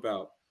cushion all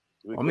about?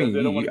 I mean,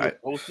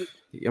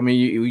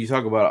 you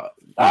talk about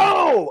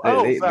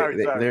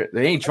sorry.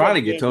 They ain't trying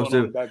to get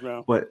toasted,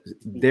 but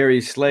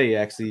Darius Slay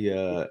actually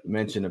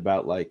mentioned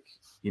about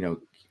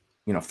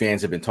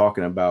fans have been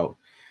talking about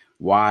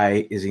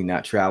why is he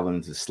not traveling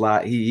into the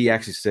slot. He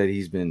actually said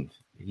he's been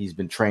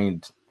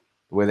trained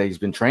the way that he's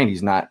been trained.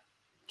 He's not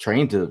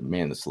trained to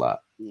man the slot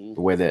the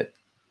way that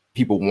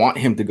people want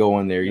him to go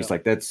in there. He's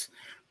like, that's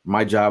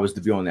my job is to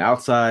be on the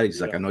outside.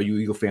 He's like, I know you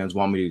Eagle fans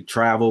want me to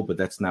travel, but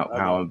that's not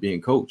how I'm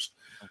being coached.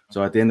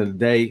 So at the end of the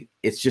day,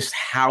 it's just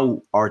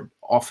how our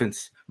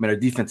defense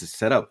is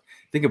set up.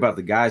 Think about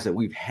the guys that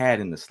we've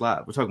had in the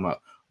slot. We're talking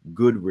about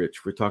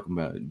Goodrich. We're talking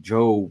about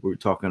Joe. We're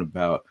talking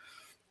about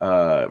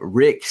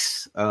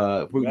Ricks.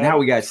 Now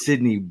we got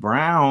Sidney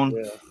Brown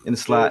in the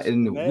slot,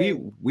 and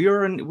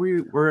we're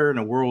in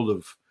a world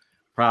of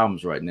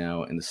problems right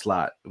now in the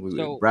slot.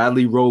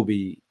 Bradley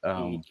Roby.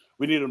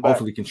 We need him.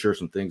 Hopefully, can shore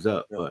some things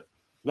up. But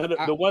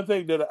the one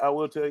thing that I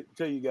will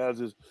tell you guys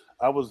is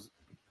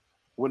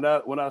when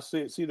I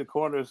see the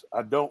corners,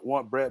 I don't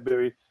want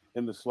Bradbury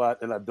in the slot,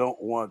 and I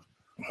don't want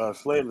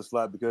Slay in the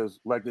slot because,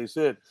 like they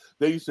said,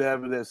 they used to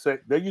having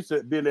that they used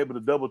to being able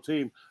to double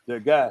team their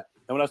guy.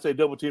 And when I say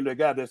double team their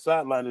guy, their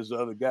sideline is the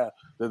other guy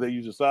that they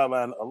use the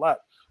sideline a lot.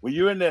 When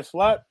you're in that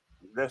slot,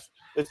 it's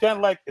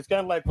kind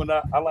of like when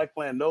I like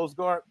playing nose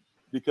guard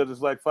because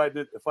it's like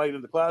fighting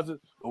in the closet.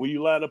 But when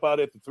you line up out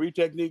at the 3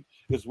 technique,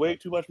 it's way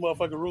too much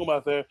motherfucking room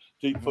out there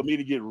for me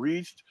to get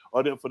reached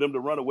or for them to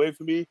run away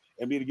from me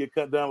and me to get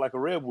cut down like a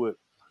redwood.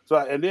 So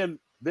and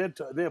then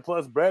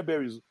plus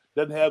Bradbury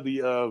doesn't have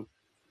the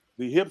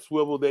hip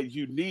swivel that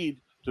you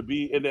need to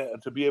be in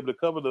that to be able to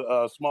cover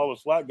the smaller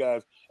slot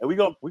guys. And we're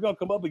gonna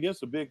come up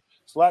against the big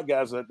slot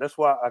guys. That's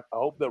why I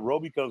hope that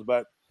Roby comes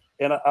back.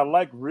 And I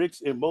like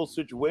Ricks in most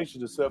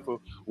situations except for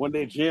when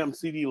they jam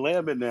CD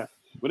Lamb in there.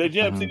 When they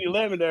jam CD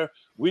Lamb in there,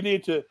 we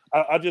need to.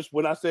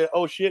 When I said,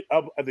 "Oh shit,"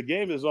 the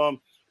game is on,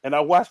 and I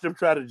watched them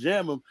try to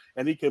jam him,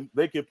 and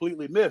they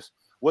completely miss.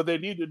 What they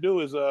need to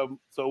do is, I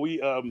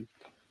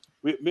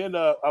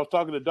was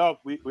talking to Doc.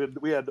 We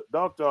had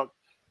Doc talk,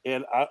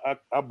 and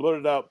I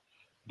blurted out,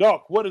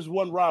 "Doc, what is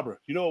one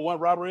robber? You know what one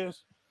robber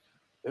is?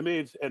 It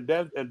means," and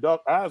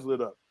Doc eyes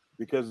lit up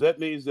because that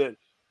means that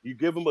you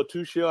give them a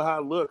 2 shell high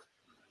look,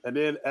 and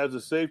then as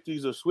the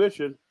safeties are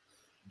switching,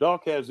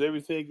 Doc has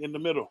everything in the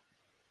middle.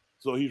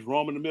 So he's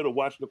roaming the middle,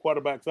 watching the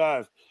quarterback's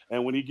eyes.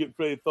 And when he gets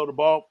ready to throw the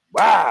ball,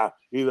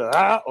 either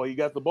or he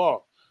got the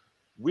ball.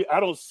 I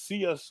don't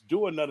see us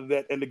doing none of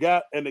that. And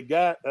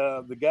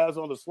the guys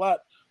on the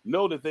slot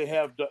know that they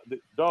have the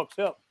Doc's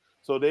help,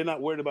 so they're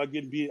not worried about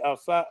getting beat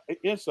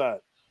inside.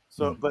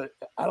 So, but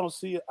I don't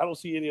see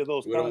any of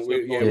those. We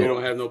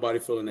don't have nobody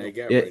filling that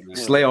gap right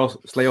now.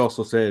 Slay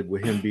also said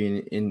with him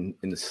being in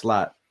the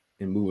slot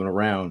and moving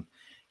around,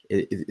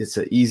 it's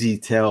an easy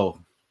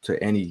tell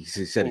to any.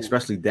 He said,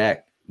 especially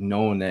Dak,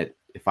 knowing that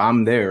if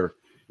I'm there,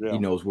 he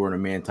knows we're in a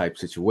man type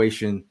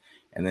situation,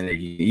 and then they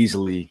can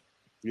easily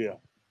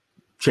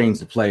change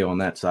the play on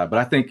that side. But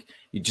I think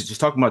you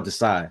just talking about the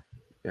side.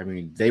 I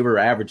mean, they were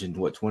averaging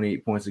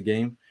 28 points a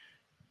game.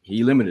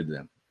 He limited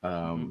them.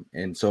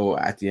 And so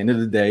at the end of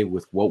the day,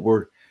 with what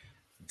we're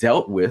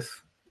dealt with,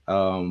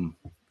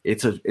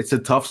 it's a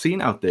tough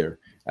scene out there.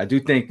 I do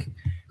think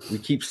we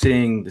keep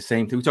seeing the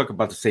same thing. We talk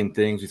about the same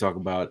things. We talk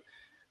about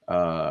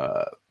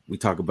We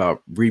talk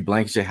about Reed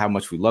Blankenship, how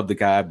much we love the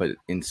guy, but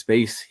in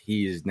space,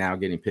 he is now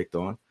getting picked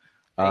on.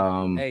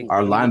 Our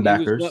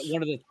linebackers. He was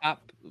one of the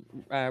top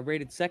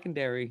rated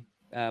secondary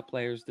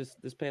players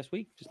this past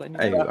week. Just letting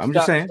you Hey, know. I'm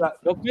just saying.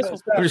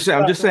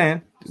 I'm just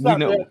saying. We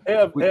know.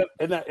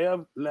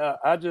 Now,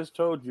 I just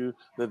told you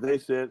that they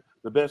said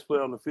the best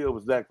player on the field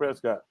was Dak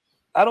Prescott.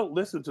 I don't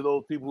listen to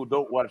those people who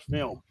don't watch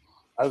film.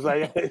 I was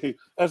like, hey,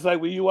 that's like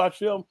when you watch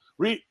film,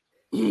 Reed.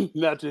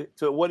 Now to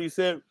what he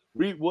said,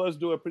 Reed was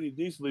doing pretty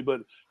decently,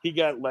 but he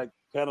got like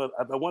kind of.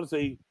 I want to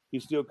say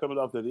he's still coming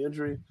off that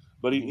injury,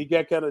 but he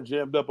got kind of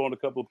jammed up on a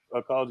couple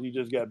of calls. He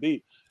just got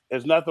beat.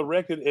 It's not the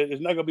record.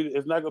 It's not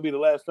gonna be the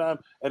last time,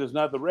 and it's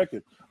not the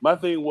record. My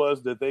thing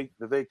was that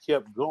they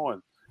kept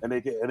going, and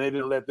they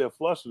didn't let that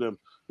fluster them,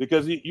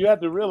 because you have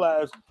to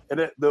realize, and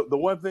that the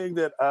one thing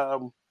that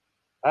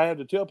I have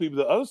to tell people,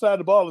 the other side of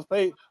the ball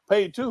is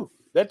paid too.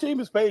 That team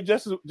is paid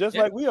just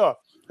like we are,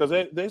 because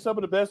they some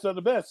of the best of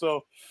the best.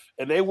 So,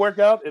 and they work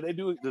out and they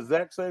do the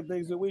exact same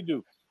things that we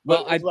do.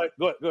 But well,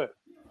 go ahead.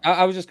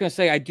 I was just going to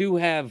say, I do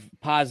have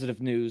positive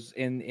news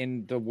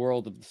in the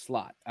world of the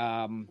slot.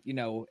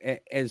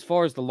 As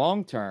far as the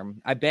long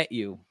term, I bet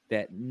you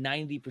that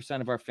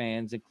 90% of our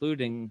fans,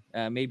 including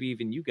maybe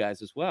even you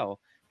guys as well,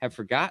 have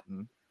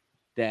forgotten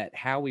that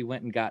how we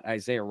went and got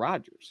Isaiah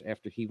Rodgers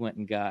after he went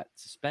and got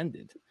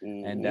suspended.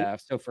 Mm-hmm. And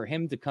so for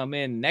him to come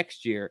in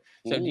next year.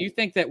 So do you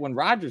think that when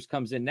Rodgers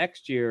comes in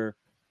next year,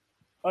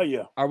 oh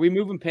yeah, are we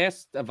moving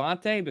past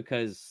Avante?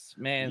 Because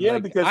man,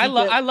 because I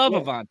love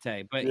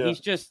Avante, but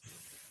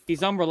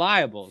he's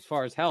unreliable as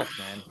far as health,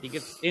 man. He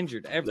gets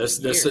injured every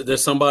year.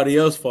 There's somebody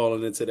else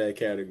falling into that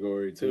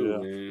category too,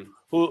 man.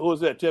 Who's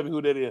that? Tell me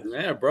who that is.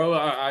 Yeah, bro.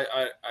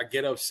 I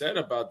get upset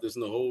about this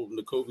in the whole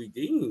Nakobe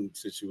Dean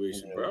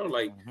situation, bro.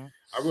 Like,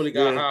 I really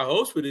got high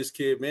hopes for this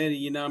kid, man.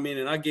 You know what I mean?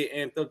 And I get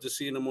amped up just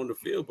seeing him on the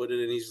field, but then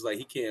he's just like,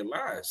 he can't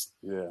last.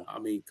 Yeah. I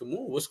mean, come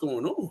on, what's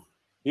going on?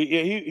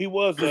 He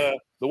was the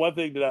one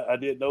thing that I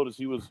did notice.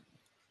 He was.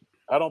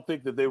 I don't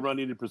think that they run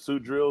any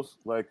pursuit drills.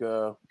 Like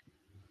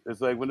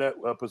it's like when that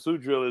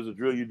pursuit drill is a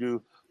drill you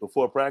do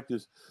before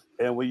practice,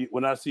 and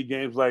when I see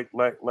games like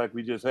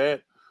we just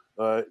had,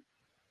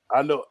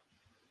 I know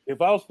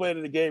if I was playing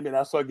in the game and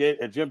I saw a game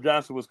and Jim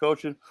Johnson was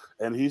coaching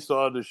and he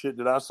saw the shit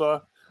that I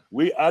saw,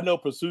 I know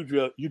pursuit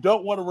drill. You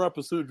don't want to run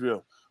pursuit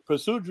drill.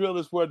 Pursuit drill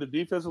is where the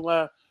defensive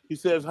line, he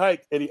says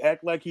hike and he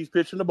act like he's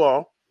pitching the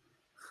ball,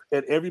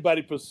 and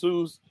everybody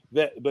pursues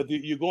that. But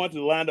you're going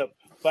to line up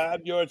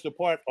 5 yards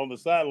apart on the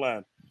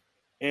sideline.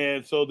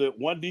 And so that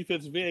one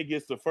defensive end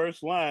gets the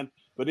first line,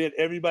 but then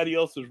everybody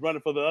else is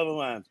running for the other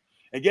lines.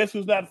 And guess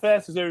who's not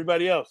fast as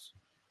everybody else?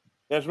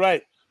 That's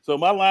right. So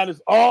my line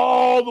is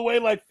all the way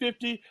like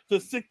 50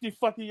 to 60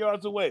 fucking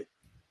yards away.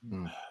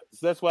 So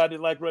that's why I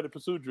didn't like running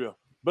pursuit drill.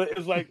 But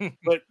it's like,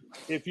 but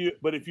if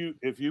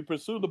you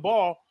pursue the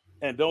ball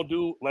and don't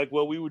do like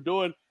what we were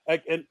doing,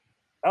 like, and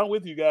I'm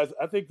with you guys.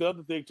 I think the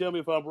other thing, tell me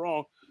if I'm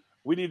wrong,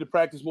 we need to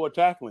practice more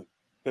tackling,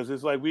 because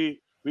it's like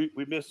we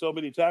missed so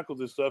many tackles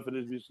and stuff, and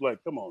it's just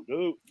like, come on,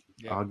 dude.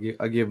 Yeah.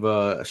 I'll give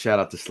a shout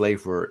out to Slay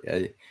for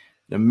an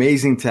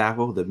amazing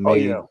tackle that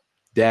made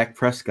Dak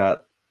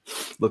Prescott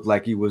look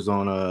like he was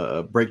on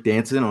a break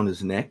dancing on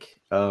his neck.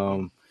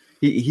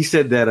 He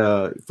said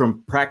that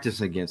from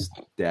practicing against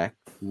Dak,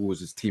 who was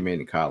his teammate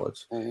in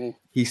college,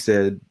 he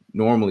said,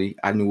 normally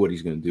I knew what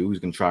he's going to do. He's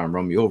going to try and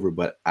run me over,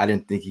 but I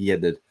didn't think he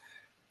had the,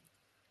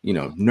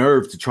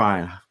 nerve to try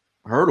and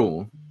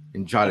hurdle him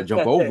and try to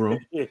jump over him.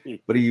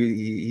 But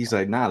he's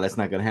like, nah, that's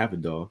not going to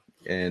happen, dog.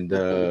 And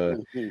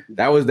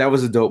that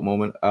was a dope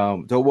moment.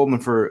 Dope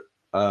moment for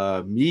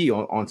me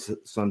on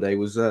Sunday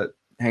was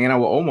hanging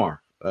out with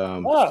Omar.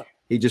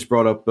 He just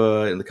brought up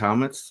in the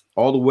comments,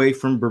 all the way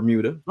from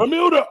Bermuda,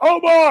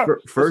 Omar.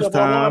 First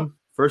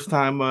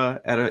time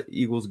at an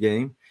Eagles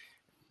game.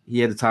 He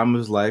had the time of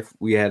his life.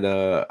 We had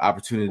an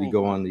opportunity to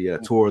go on the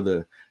tour of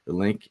the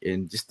link,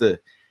 and just to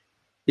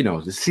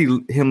see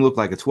him look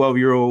like a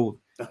 12-year-old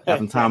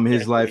having time of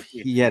his life.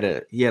 He had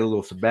a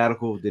little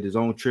sabbatical, did his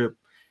own trip,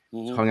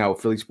 hung out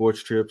with Philly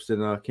Sports Trips,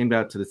 and came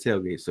down to the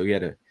tailgate. So he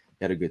had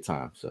a good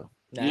time. So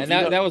and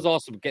that was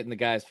awesome, getting the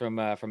guys from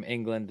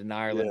England and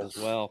Ireland as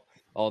well.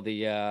 All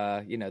the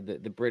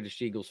the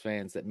British Eagles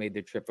fans that made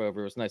their trip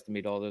over. It was nice to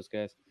meet all those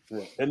guys.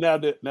 Yeah. And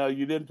now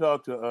you didn't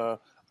talk to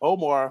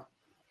Omar.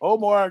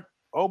 Omar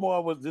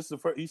was this the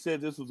first. He said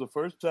this was the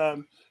first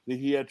time that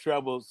he had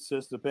traveled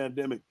since the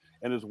pandemic,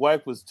 and his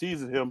wife was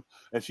teasing him,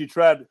 and she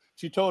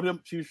told him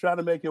she was trying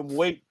to make him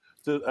wait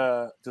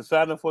to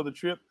sign up for the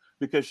trip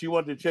because she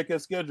wanted to check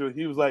his schedule.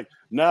 He was like,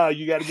 "Nah,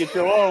 you got to get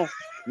your own."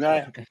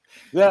 Now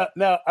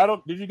I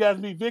don't. Did you guys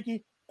meet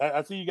Vicky?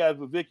 I see you guys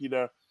with Vicky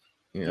there.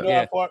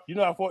 Yeah. You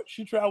know how far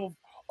she traveled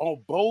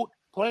on boat,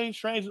 planes,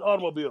 trains, and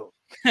automobiles.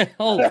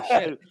 Holy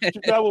shit!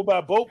 She traveled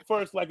by boat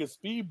first, like a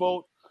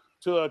speedboat,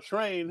 to a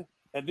train,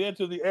 and then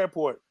to the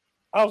airport.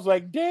 I was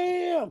like,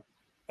 damn.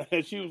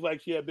 And she was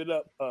like, she had been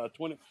up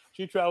 20.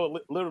 She traveled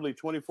literally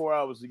 24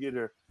 hours to get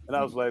here, and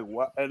I was like,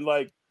 what? And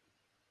like,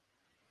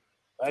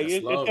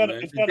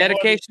 It's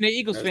dedication to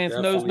Eagles fans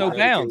knows no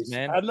bounds,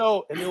 man. I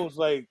know, and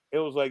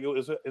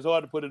it's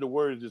hard to put into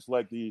words. Just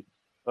like the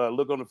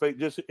look on the face,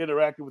 just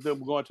interacting with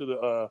them, going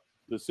to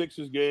the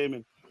Sixers game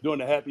and doing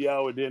the happy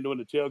hour, and then doing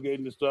the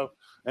tailgating and stuff.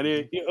 And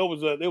it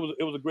was a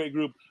great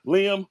group.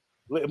 Liam,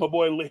 my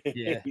boy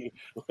Liam,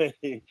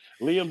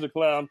 Liam's a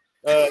clown.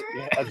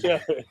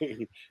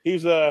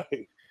 He's I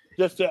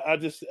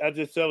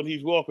just tell him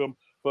he's welcome.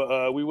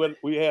 But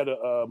we had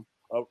a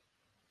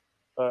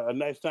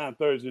nice time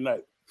Thursday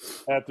night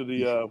after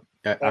the.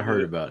 I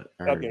heard about it.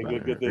 Heard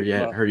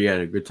you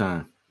had a good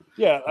time.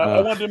 Yeah,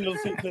 I want them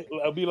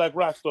to be like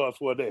rock stars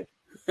for a day.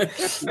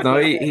 No,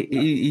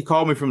 he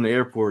called me from the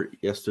airport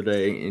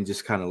yesterday and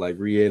just kind of like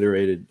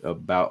reiterated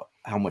about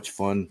how much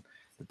fun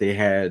that they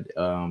had,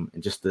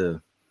 and just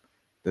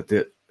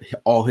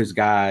all his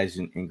guys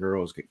and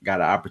girls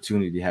got an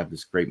opportunity to have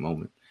this great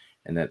moment,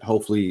 and that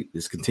hopefully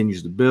this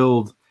continues to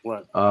build.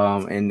 Right.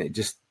 And it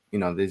just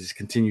they just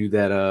continue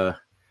that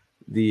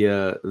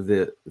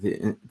the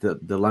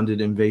London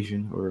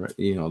invasion, or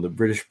the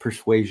British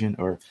persuasion,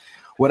 or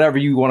whatever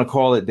you want to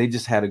call it. They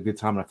just had a good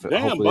time.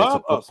 Hopefully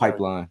that's a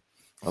pipeline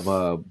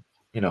of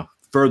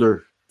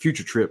further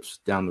future trips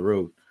down the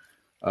road.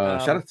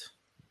 Shout out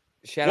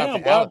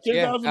to Alex.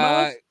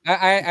 Yeah.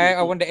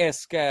 I wanted to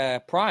ask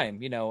Prime,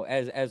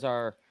 as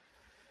our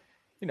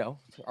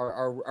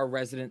our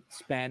resident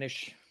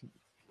Spanish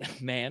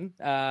man,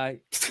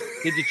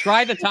 did you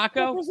try the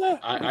taco?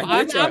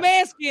 I'm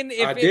asking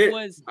if it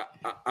was.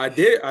 I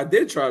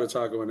did try the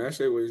taco, and that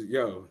shit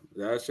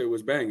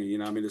was banging.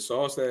 The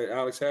sauce that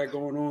Alex had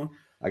going on.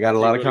 I got a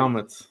lot of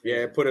comments.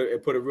 Yeah, it put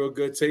a real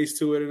good taste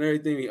to it and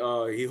everything.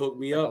 He hooked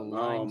me up.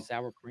 Lime,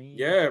 sour cream.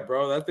 Yeah,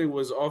 bro, that thing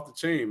was off the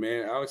chain,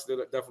 man. Alex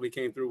definitely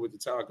came through with the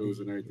tacos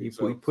and everything.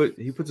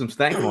 He put some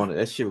stank on it.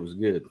 That shit was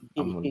good.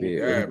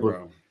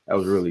 Bro. That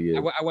was really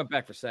good. I went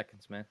back for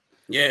seconds, man.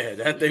 Yeah,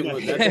 that thing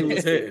was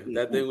hitting.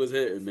 That thing was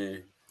hitting,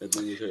 man. That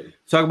thing was hitting.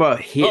 Talk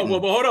about hitting. Oh,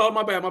 well, hold on.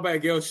 My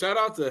bad, Gil. Shout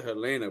out to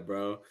Helena,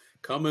 bro.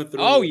 Coming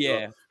through. Oh,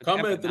 yeah.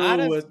 Coming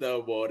through with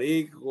the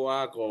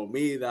Boricua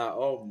comida.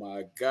 Oh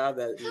my God,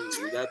 that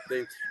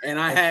thing. And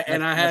I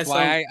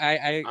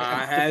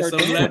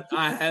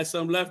had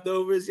some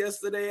leftovers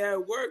yesterday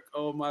at work.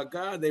 Oh my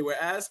God, they were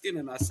asking,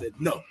 and I said,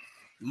 no,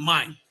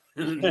 mine.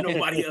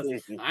 Nobody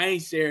else. I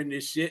ain't sharing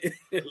this shit.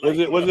 Was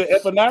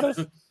it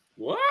empanadas?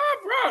 What,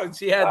 bro?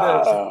 She had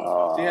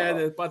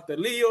the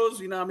pastelillos,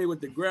 with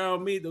the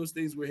ground meat. Those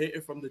things were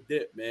hitting from the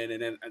dip, man.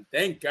 And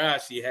thank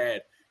God she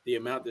had the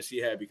amount that she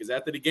had, because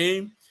after the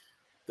game,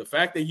 the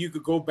fact that you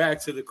could go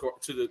back to the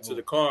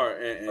car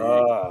and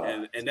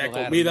that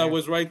comida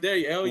was right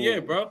there. Hell yeah,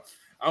 bro.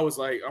 I was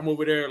like, I'm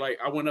over there. Like,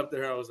 I went up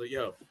there. I was like,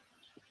 yo,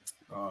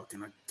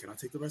 can I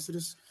take the rest of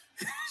this?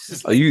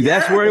 Like,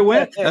 that's where it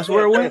went? That's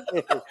where it went?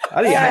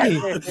 I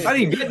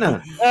didn't get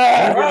none.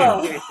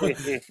 I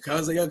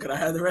was like, yo, can I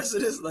have the rest of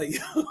this? Like,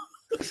 yo.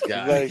 This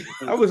guy.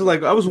 I was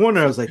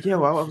wondering. I was like,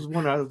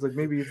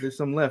 maybe if there's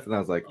some left, and I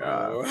was like,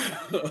 no,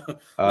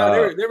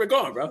 they were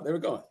gone, bro. They were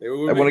gone.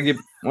 I want to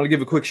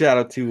give a quick shout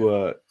out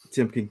to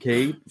Tim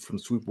Kincaid from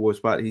Sweet Boy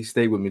Spot. He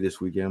stayed with me this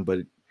weekend,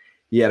 but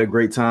he had a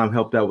great time.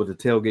 Helped out with the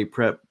tailgate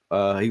prep.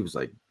 He was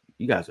like,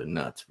 "You guys are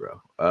nuts,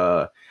 bro."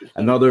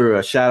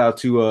 Another shout out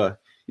to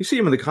you see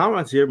him in the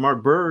comments here,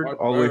 Mark Bird,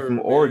 all the way from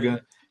Oregon.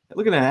 Man.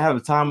 Looking at having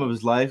the time of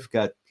his life.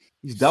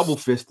 He's double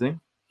fisting.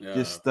 Yeah.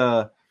 Just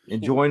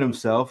enjoying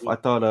himself. I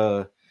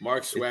thought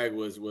Mark's swag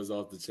was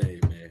off the chain,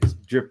 man.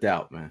 Dripped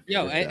out, man.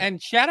 Yo,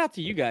 and shout out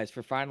to you guys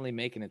for finally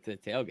making it to the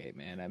tailgate,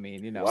 man. I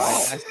mean, wow.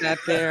 I sat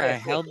there, I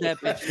held that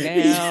bitch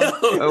down.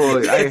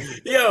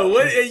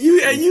 What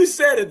and you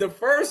said it the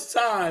first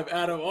time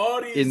out of all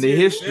these in the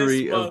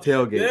history of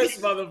tailgate. This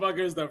motherfucker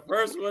is the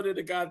first one in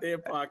the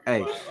goddamn pocket.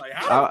 Hey, like,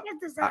 how the fuck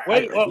is that?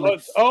 And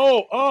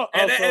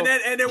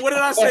then what did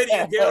I say to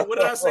you, Gil? What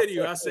did I say to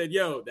you? I said,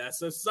 yo,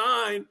 that's a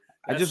sign.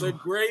 That's a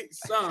great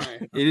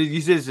sign.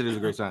 You said it was a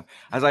great sign.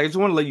 I just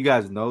want to let you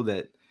guys know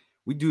that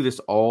we do this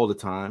all the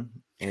time,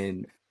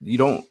 and you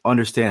don't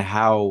understand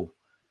how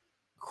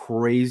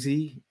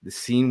crazy the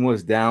scene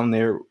was down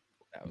there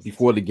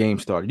before the game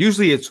started.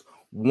 Usually it's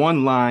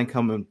one line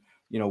coming,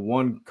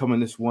 one coming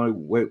this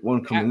one way,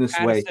 one coming this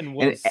way,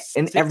 and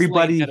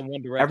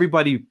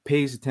everybody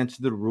pays attention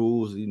to the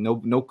rules.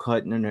 No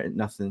cutting or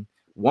nothing.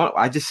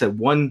 I just said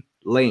one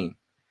lane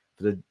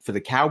for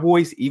the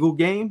Cowboys Eagle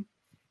game.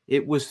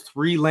 It was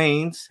 3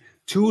 lanes.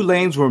 2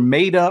 lanes were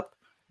made up,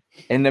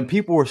 and then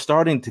people were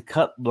starting to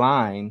cut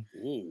line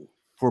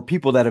for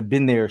people that have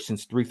been there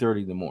since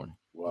 3:30 in the morning.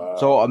 Wow.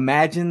 So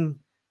imagine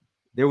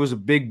there was a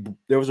big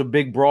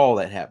brawl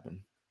that happened.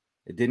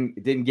 It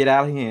didn't get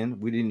out of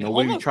hand. We didn't know.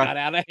 Got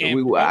out of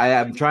hand.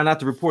 I'm trying not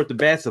to report the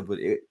bad stuff, but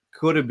it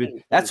could have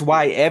been. That's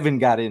why Evan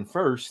got in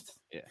first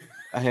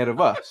ahead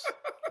of us,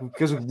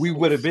 because we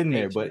would have been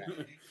there. But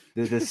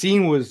the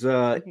scene was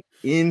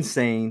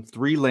insane.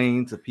 3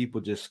 lanes of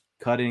people just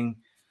cutting.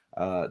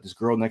 This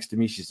girl next to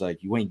me, she's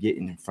like, "You ain't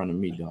getting in front of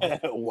me, dog."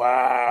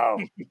 Wow.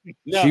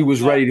 She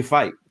was ready to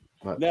fight.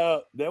 But.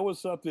 Now there was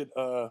something.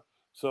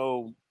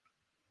 So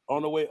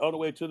on the way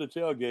to the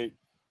tailgate,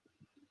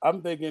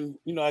 I'm thinking,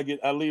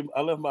 I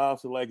left my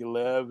house at like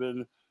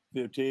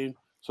 11:15.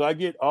 So I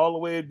get all the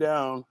way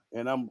down,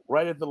 and I'm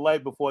right at the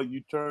light before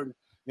you turn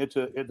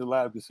into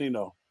live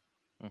casino.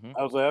 Mhm.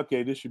 I was like,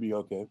 okay, this should be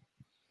okay.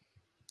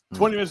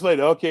 20 minutes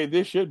later, okay,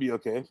 this should be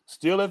okay.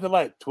 Still at the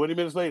light. 20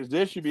 minutes later,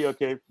 this should be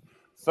okay.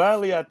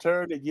 Finally, I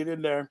turned to get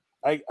in there.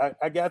 I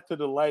got to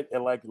the light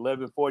at like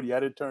 11:40. I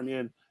didn't turn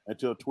in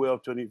until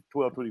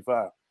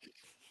 12:25.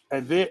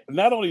 And then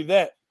not only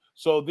that,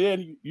 so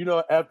then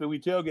after we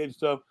tailgate and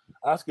stuff,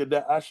 I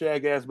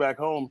shag ass back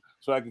home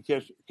so I could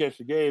catch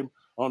the game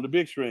on the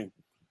big screen.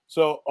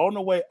 So on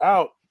the way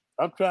out,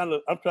 I'm trying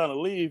to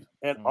leave,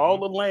 and all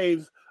the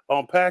lanes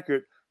on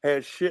Packard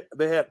had shit.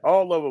 They had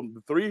all of them.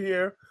 The 3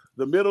 here,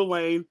 the middle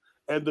lane,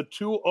 and the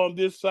 2 on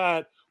this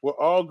side were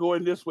all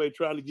going this way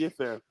trying to get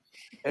there.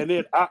 And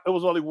then it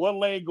was only 1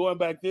 lane going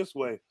back this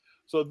way.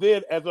 So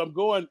then as I'm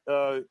going,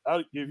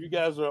 if you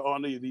guys are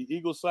on the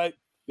Eagle site,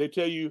 they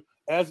tell you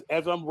as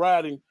I'm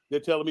riding, they're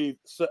telling me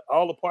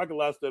all the parking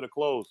lots that are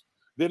closed.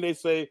 Then they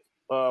say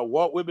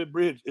Walt Whitman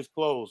Bridge is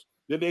closed.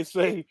 Then they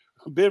say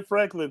Ben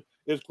Franklin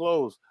is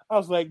closed. I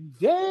was like,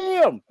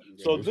 damn.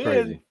 Yeah, So then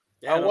crazy.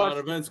 They had I a lot watched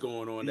of events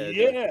going on that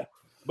yeah. day.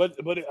 But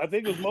I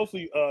think it was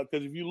mostly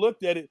because if you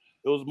looked at it,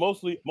 it was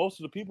most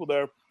of the people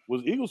there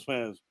was Eagles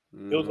fans.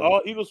 It was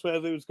all Eagles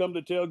fans. They was come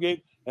to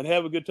tailgate and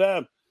have a good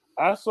time.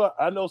 I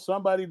know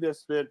somebody that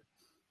spent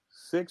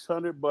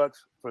 $600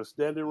 for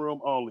standing room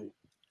only.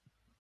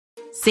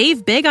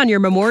 Save big on your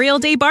Memorial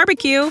Day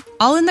barbecue,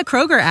 all in the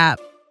Kroger app.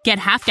 Get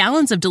half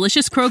gallons of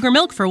delicious Kroger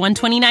milk for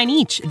 $1.29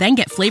 each. Then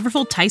get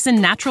flavorful Tyson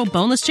natural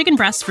boneless chicken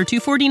breasts for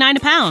 $2.49 a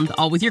pound,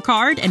 all with your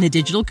card and a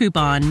digital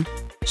coupon.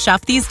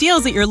 Shop these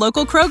deals at your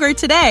local Kroger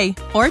today,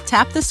 or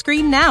tap the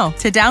screen now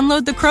to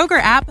download the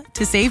Kroger app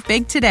to save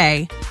big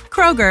today.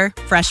 Kroger,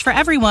 fresh for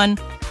everyone.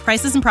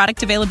 Prices and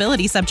product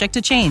availability subject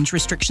to change.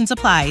 Restrictions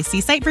apply.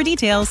 See site for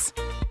details.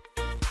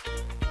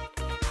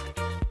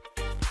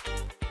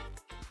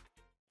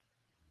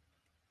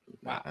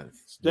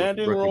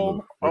 Standing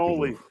room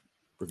only.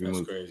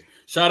 That's crazy.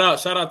 Shout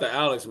out to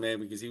Alex, man,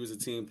 because he was a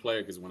team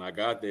player. Because when I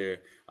got there,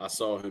 I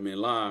saw him in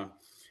line,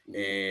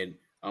 and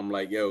I'm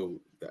like, yo,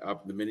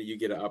 the minute you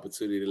get an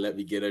opportunity to let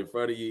me get in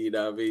front of you, you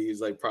know what I mean? He's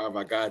like, Prime,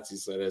 I got you.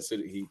 So that's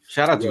it.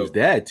 Shout out to his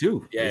dad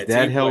too. Yeah, his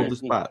dad held players.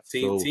 the spot.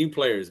 Team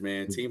players,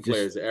 man. Team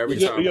players. Every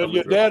time.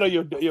 Your dad or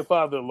your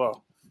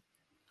father-in-law?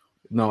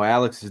 No,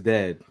 Alex's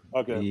dad.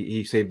 Okay.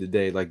 He saved the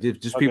day. Like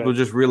just people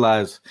just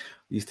realize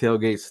these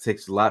tailgates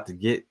takes a lot to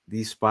get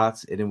these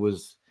spots, and it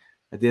was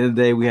at the end of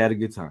the day we had a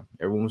good time.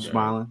 Everyone was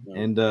smiling,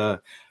 and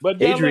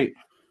but Adrian,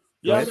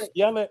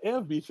 y'all let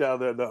Ev beat y'all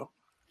there though.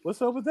 What's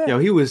up with that? Yo,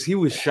 he was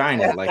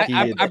shining like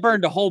I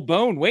burned a whole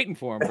bone waiting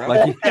for him, bro.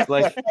 like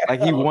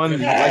he won the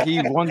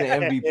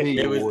MVP.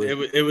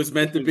 It was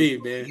meant to be,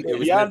 man. It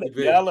was meant to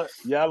be.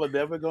 Y'all are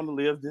never gonna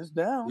live this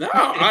down. No,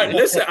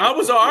 listen, I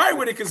was all right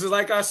with it because,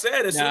 like I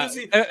said, as soon as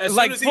he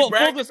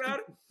bragged about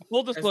it.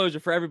 Full disclosure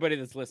for everybody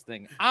that's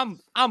listening, I'm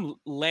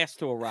last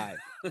to arrive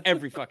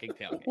every fucking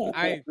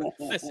tailgate.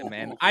 Listen,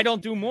 man, I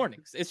don't do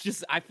mornings. It's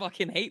just I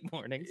fucking hate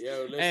mornings.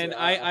 Yo, listen, and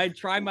I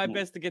try my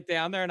best to get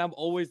down there, and I'm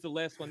always the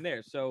last one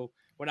there. So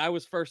when I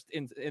was first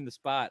in the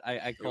spot,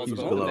 I called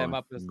both of them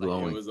up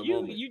and was like,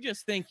 you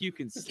just think you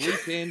can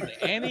sleep in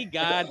any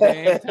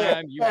goddamn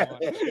time you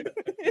want.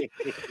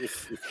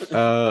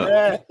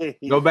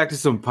 Go back to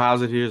some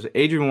positives.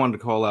 Adrian wanted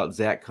to call out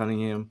Zach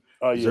Cunningham.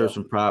 Deserve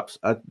some props.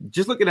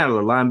 Just looking at the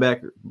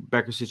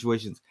linebacker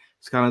situations,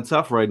 it's kind of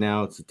tough right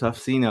now. It's a tough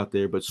scene out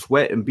there. But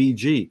Sweat and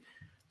BG,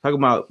 talking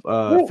about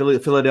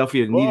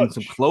Philadelphia needing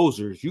some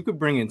closers. You could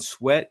bring in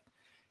Sweat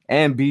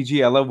and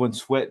BG. I love when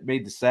Sweat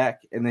made the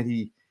sack, and then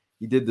he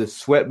did the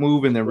Sweat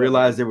move, and then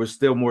realized there was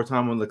still more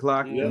time on the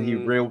clock, and he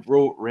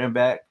ran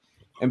back.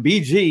 And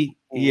BG,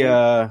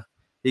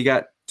 he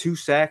got 2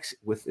 sacks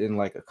within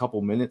like a couple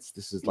minutes.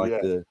 This is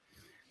like the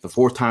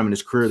 4th time in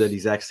his career that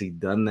he's actually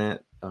done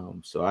that.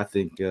 So I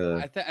think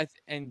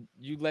and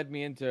you led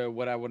me into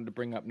what I wanted to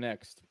bring up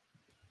next.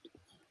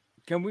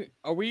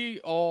 Are we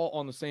all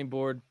on the same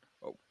board?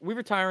 Are we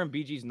retiring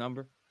BG's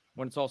number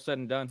when it's all said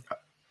and done?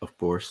 Of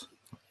course.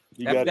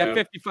 That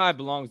 55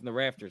 belongs in the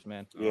rafters,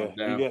 man. Yeah,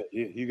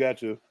 you got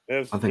to.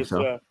 I think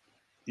so.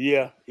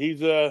 He's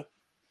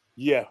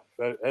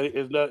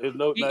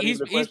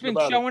he's been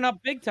showing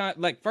up big time.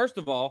 Like, first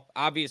of all,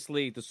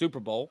 obviously the Super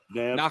Bowl,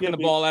 knocking the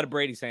ball out of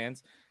Brady's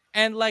hands,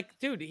 and like,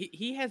 dude,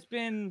 he's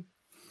been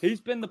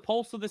the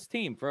pulse of this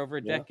team for over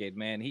a decade,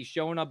 man. He's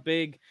showing up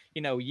big,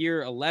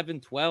 year 11,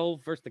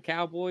 12 versus the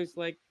Cowboys.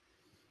 Like,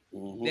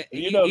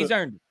 he's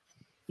earned it.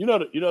 You know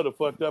the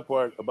fucked up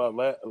part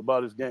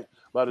about his game,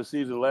 about his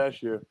season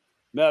last year.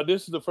 Now,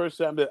 this is the first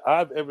time that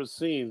I've ever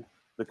seen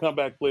the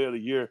comeback player of the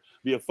year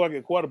be a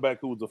fucking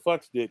quarterback who was a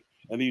fuck stick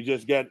and he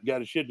just got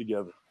his shit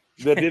together.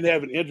 That didn't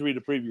have an injury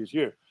the previous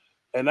year.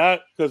 And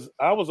because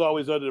I was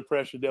always under the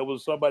pressure there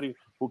was somebody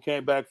who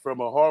came back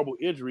from a horrible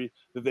injury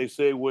that they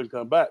say wouldn't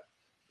come back.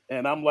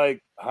 And I'm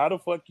like, how the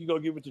fuck you gonna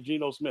give it to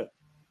Geno Smith?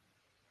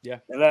 Yeah.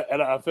 And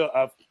I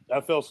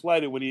felt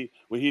slighted when he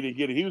didn't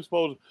get it. He was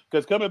supposed,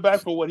 because coming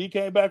back from what he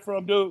came back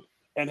from, dude,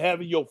 and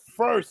having your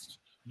first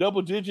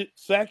double-digit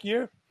sack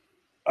year.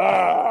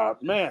 Ah,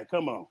 man,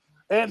 come on.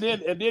 And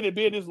then it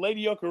being this late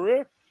in your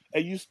career,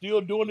 and you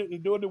still doing it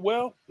and doing it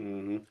well.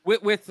 Mm-hmm.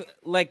 With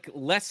like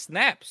less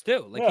snaps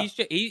too. Like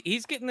Yeah.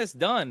 he's getting this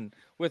done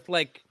with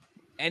like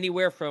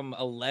anywhere from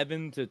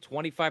 11 to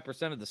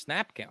 25% of the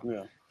snap count.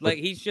 Yeah. Like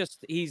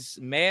he's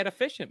mad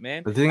efficient,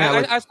 man. The thing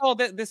I saw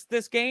that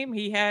this game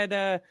he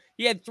had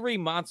 3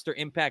 monster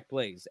impact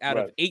plays out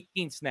of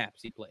 18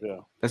 snaps he played. Yeah.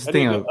 That's the And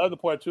thing. then the other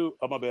part too.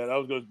 Oh, my bad.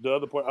 The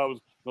other part I was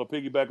gonna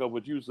piggyback on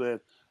what you said.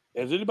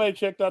 Has anybody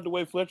checked out the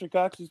way Fletcher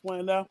Cox is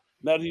playing now?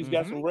 Now that he's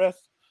got some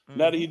rest,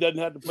 now that he doesn't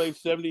have to play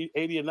 70,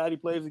 80, and 90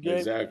 plays a game.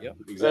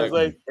 Exactly.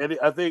 Like, and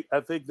I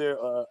think they're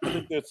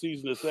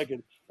seasoning a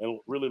second and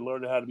really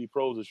learning how to be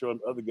pros and showing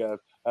other guys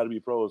how to be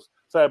pros.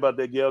 Sorry about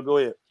that, Gail. Go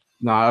ahead.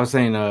 No, I was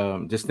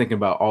saying, just thinking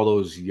about all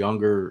those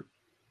younger.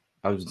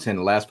 I was saying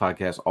the last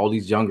podcast, all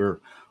these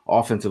younger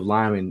offensive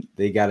linemen,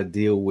 they got to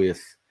deal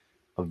with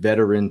a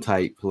veteran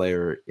type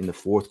player in the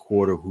fourth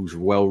quarter who's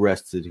well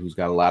rested, who's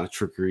got a lot of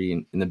trickery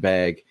in the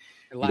bag.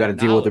 You got to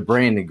deal with the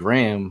Brandon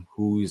Graham,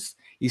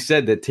 he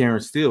said that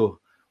Terrence Steele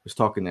was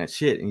talking that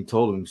shit, and he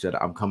told him, he said,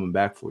 "I'm coming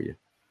back for you."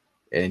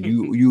 And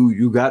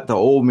you got the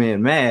old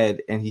man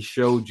mad, and he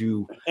showed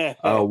you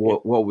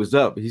what was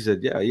up. He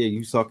said, yeah,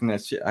 you talking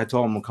that shit. I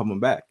told him I'm coming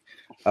back.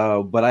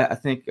 But I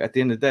think at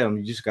the end of the day,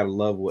 you just got to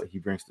love what he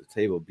brings to the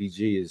table.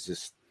 BG is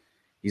just,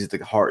 he's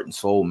the heart and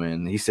soul,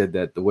 man. He said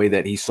that the way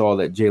that he saw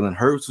that Jalen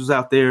Hurts was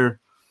out there,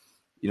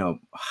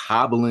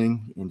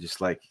 hobbling and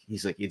just like,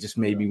 he's like, it just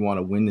made me want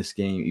to win this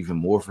game even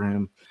more for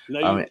him.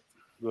 I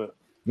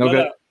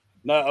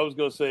was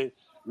going to say,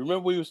 remember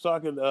we was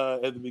talking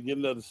at the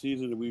beginning of the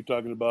season that we were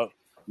talking about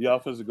the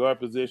offensive guard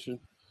position.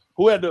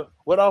 What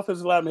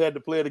offensive lineman had to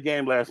play the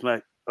game last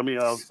night?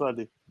 On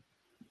Sunday.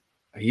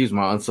 He's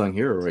my unsung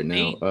hero right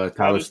now,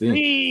 Tyler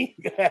Steen.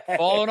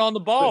 Falling on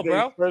the ball,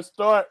 bro. First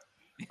start,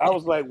 I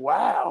was like,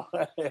 wow.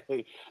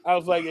 I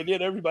was like, and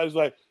then everybody's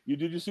like,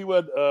 did you see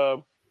what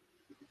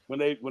when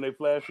they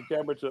flashed the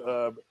camera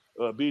to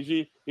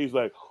BG? He's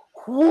like,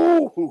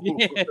 whoo,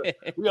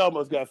 we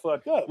almost got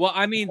fucked up. Well,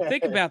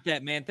 think about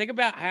that, man. Think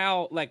about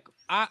how, like,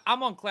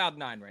 I'm on cloud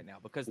 9 right now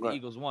because the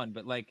Eagles won,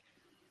 but like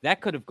that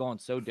could have gone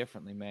so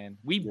differently, man.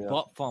 We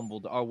butt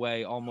fumbled our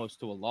way almost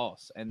to a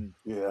loss, and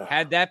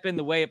had that been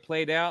the way it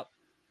played out,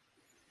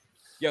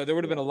 there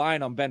would have been a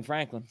line on Ben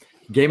Franklin.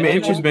 Game of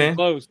inches, man.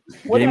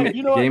 Game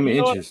of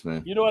inches,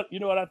 man. You know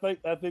what? I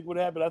think what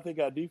happened. I think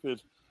our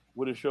defense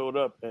would have showed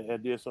up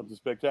and did something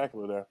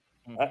spectacular there.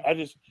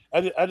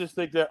 Mm-hmm. I just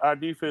think that our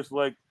defense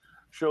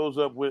shows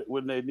up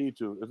when they need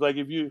to. It's like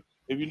if you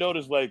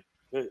notice like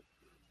in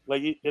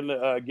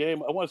the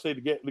game, I want to say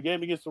the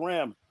game against the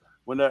Rams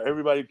when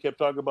everybody kept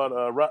talking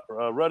about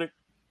Reddick,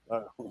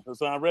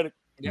 Hassan Reddick.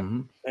 Yeah.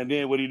 Mm-hmm. And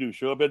then what did he do?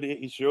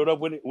 He showed up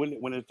when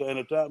it's in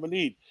a time of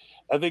need.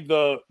 I think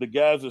the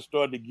guys are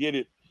starting to get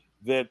it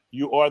that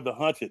you are the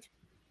hunted,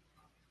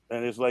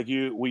 and it's like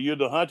when you're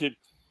the hunted,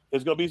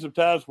 there's gonna be some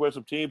times where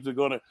some teams they're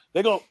gonna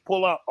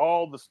pull out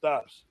all the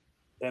stops,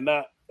 and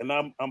I'm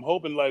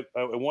hoping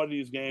in one of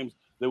these games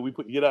that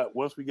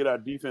once we get our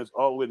defense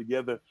all the way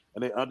together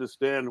and they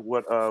understand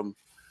what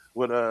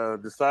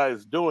Desai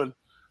is doing,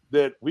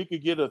 that we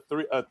could get a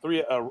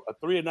three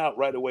and out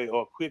right away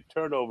or a quick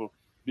turnover.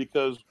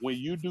 Because when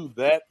you do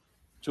that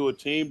to a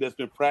team that's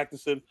been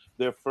practicing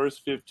their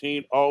first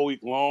 15 all week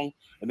long,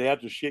 and they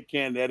have to shit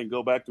can that and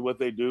go back to what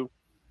they do,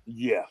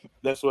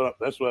 that's where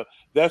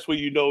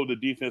you know the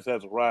defense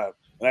has arrived,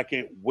 and I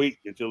can't wait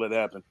until it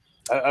happens.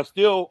 I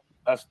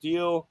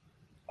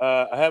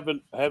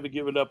haven't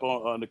given up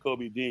on the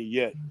Kobe Dean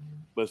yet,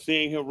 but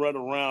seeing him run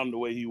around the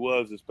way he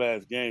was this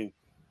past game,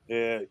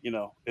 it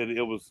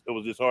was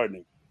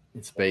disheartening.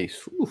 In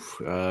space,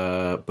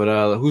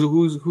 but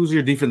who's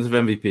your defensive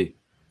MVP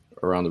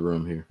around the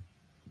room here?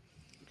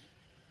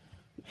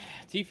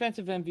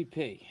 Defensive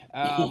MVP.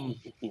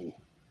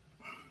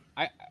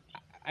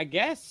 I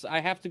guess I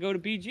have to go to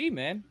BG,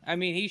 man.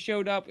 He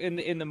showed up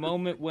in the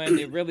moment when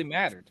it really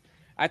mattered.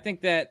 I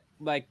think that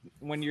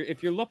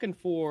if you're looking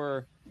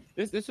for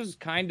this was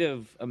kind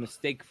of a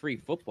mistake-free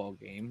football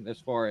game as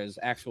far as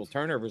actual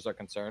turnovers are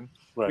concerned.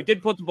 Right. We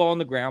did put the ball on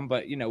the ground,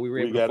 but we were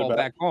able to fall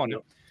back on it.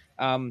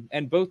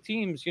 And both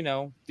teams,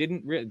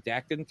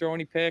 Dak didn't throw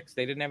any picks.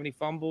 They didn't have any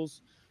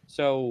fumbles.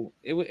 So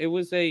it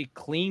was a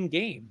clean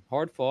game,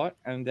 hard fought.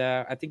 And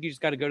I think you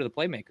just got to go to the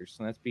playmakers,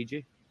 and that's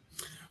BG.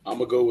 I'm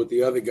going to go with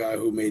the other guy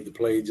who made the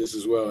play just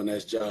as well, and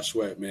that's Josh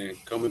Sweat, man.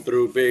 Coming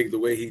through big the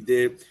way he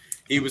did.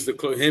 He was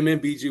him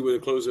and BG were the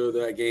closer of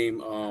that game.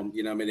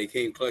 They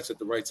came clutch at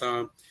the right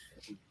time.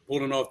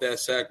 Pulling off that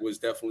sack was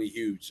definitely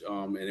huge,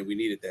 and we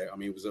needed that.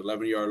 It was an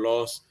 11-yard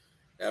loss.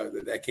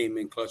 That came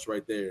in clutch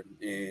right there,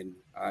 and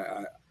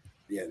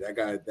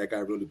that guy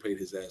really played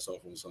his ass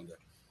off on Sunday.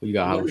 You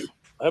got Howard.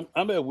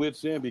 I'm at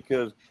wit's end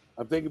because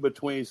I'm thinking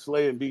between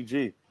Slay and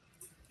BG,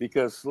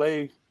 because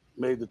Slay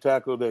made the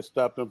tackle that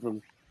stopped him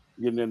from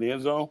getting in the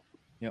end zone.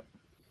 Yep.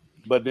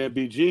 But then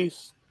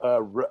BG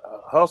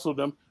hustled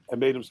him and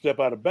made him step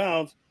out of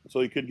bounds so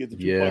he couldn't get the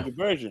 2-point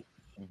conversion.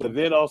 But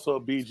then also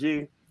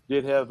BG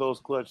did have those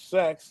clutch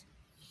sacks.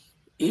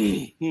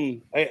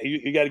 You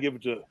got to give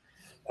it to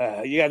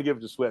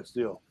Sweat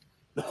still.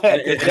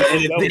 If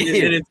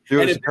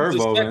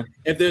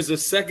there's a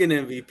second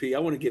MVP, I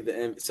want to give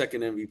the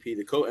second MVP,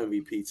 the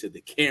co-MVP, to the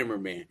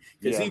cameraman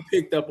because he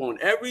picked up on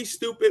every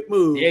stupid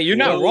move. Yeah, you're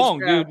not wrong,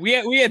 dude. We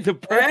had the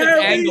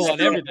perfect angle on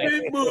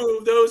everything.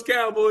 Move those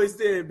Cowboys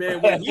did, man.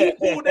 When he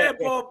pulled that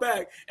ball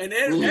back, and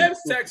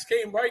F-Tex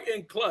came right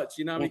in clutch.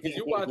 You know what I mean? Because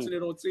you're watching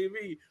it on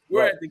TV.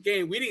 We're at the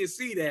game. We didn't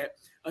see that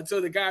until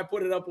the guy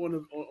put it up on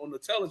the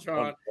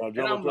Teletron, and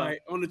I'm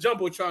like on the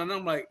Jumbotron, and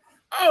I'm like,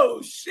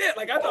 oh shit!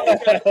 Like I thought we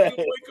got a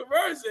 2-point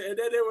conversion, and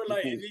then they were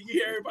like, you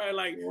hear everybody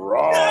like,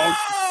 wrong,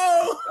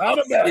 no! Out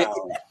of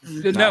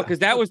bounds. No, because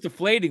that was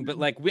deflating. But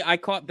like I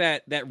caught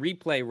that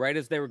replay right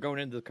as they were going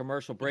into the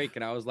commercial break,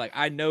 and I was like,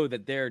 I know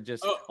that they're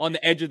just on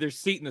the edge of their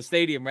seat in the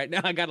stadium right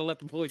now. I got to let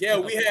them pull it. Yeah,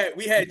 we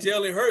had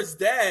Jalen Hurts'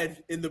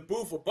 dad in the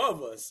booth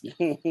above us,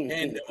 and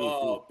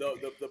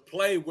the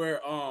play where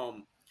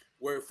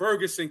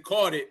Ferguson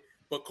caught it.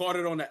 But caught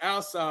it on the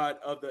outside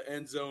of the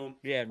end zone.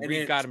 Yeah, and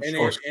Reed got him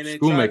short.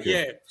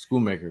 Schoolmaker.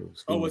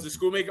 Oh, was it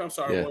Schoolmaker? I'm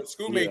sorry. Yeah. Well,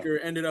 Schoolmaker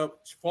ended up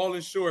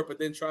falling short, but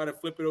then tried to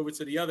flip it over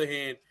to the other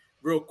hand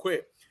real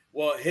quick.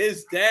 Well,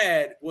 his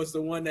dad was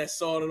the one that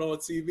saw it on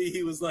TV.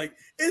 He was like,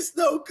 it's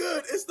no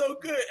good. It's no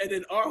good. And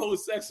then our whole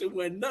section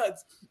went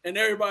nuts. And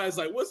everybody's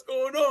like, what's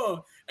going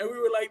on? And we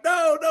were like,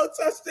 no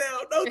touchdown.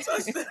 No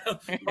touchdown.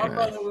 My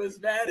brother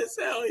was mad as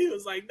hell. He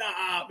was like,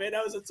 nah, man,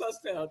 that was a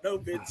touchdown. No,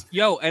 bitch.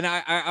 Yo, and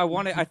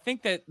I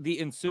think that the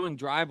ensuing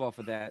drive off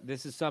of that,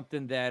 this is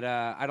something that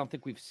I don't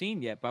think we've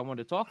seen yet, but I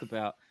wanted to talk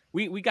about.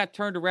 We got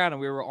turned around and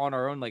we were on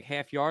our own like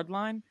half-yard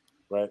line.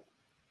 Right.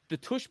 The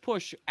tush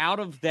push out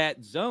of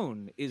that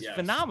zone is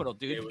phenomenal,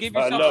 dude. Give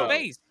I know. yourself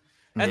space.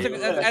 That's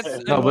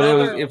No,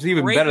 but it was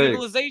even great better.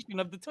 utilization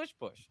of the tush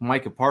push.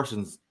 Micah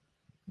Parsons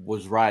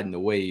was riding the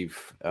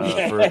wave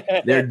for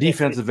their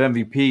defensive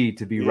MVP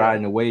to be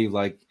riding the wave.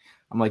 Like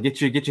I'm like,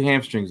 get your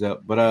hamstrings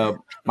up. But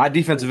my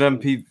defensive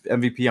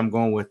MVP, I'm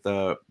going with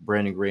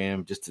Brandon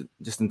Graham, just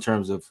in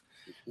terms of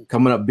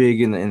coming up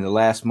big in the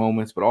last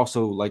moments, but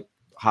also like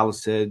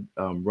Hollis said,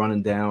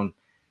 running down.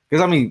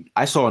 Because, I mean,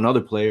 I saw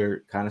another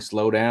player kind of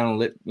slow down,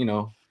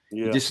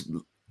 just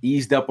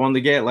eased up on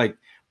the gas. Like,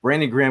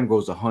 Brandon Graham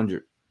goes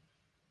 100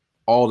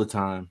 all the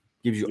time,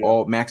 gives you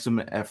all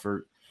maximum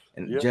effort,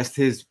 and just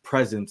his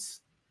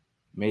presence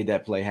made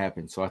that play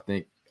happen. So I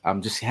think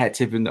I'm just hat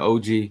tipping the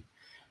OG.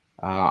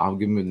 I'm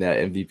giving him that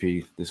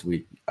MVP this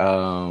week.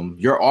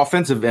 Your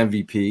offensive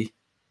MVP,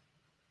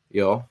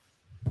 yo.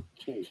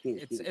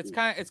 It's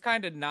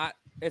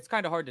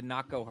kind of hard to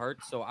not go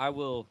Hurts. So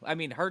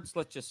Hurts,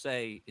 let's just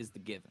say, is the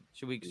given.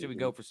 Should we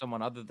go for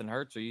someone other than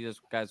Hurts, or you just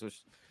guys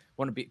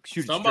want to be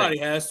shoot? Somebody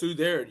has to.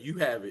 There, you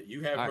have it.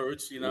 You have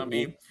Hurts. You know what I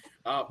mean?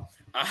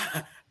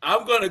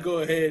 I'm gonna go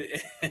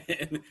ahead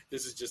and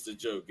this is just a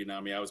joke. You know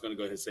what I mean? I was gonna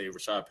go ahead and say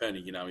Rashad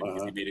Penny. You know what I mean?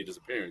 Because he made a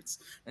disappearance.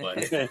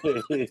 But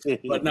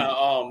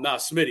now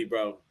Smitty,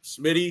 bro.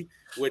 Smitty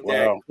with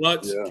that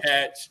clutch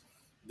catch,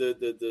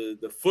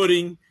 the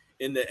footing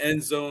in the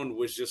end zone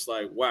was just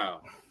like,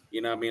 wow.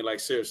 You know what I mean? Like,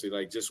 seriously,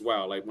 like, just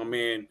wow. Like, my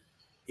man,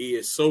 he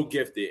is so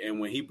gifted. And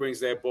when he brings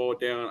that ball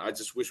down, I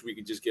just wish we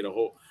could just get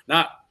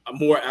not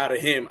more out of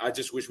him. I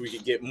just wish we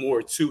could get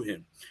more to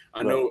him.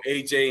 I know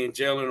AJ and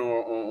Jalen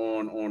are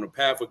on a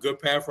good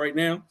path right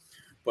now.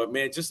 But,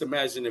 man, just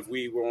imagine if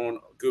we were on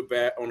a good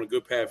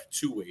path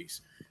two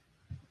ways.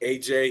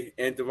 AJ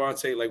and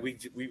Devontae, like, we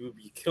would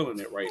be killing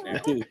it right now.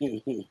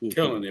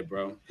 Killing it,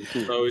 bro.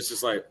 So it's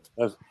just like,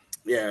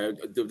 yeah,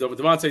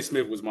 Devontae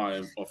Smith was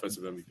my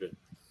offensive MVP.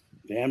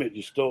 Damn it,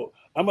 you stole.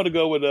 I'm gonna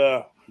go with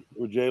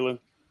Jalen.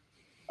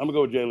 I'm gonna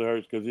go with Jalen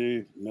Hurts because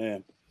he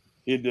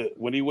did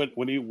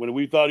when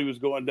we thought he was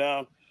going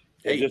down.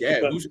 Hey,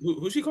 Dad,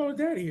 who's he calling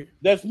Daddy here?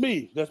 That's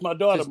me. That's my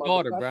daughter. His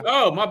daughter, bro.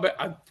 Oh, my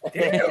bad.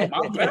 Damn,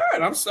 my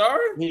bad. I'm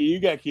sorry.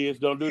 You got kids.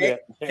 Don't do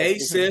that. Hey,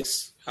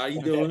 sis, how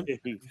you doing?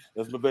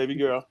 That's my baby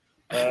girl.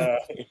 I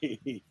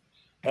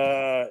said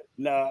I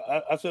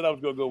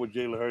was gonna go with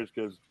Jalen Hurts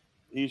because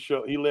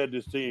he led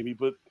this team. He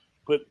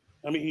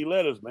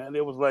led us, man.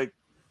 It was like.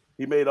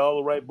 He made all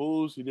the right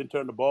moves. He didn't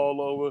turn the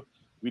ball over.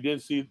 We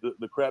didn't see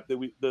the crap that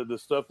the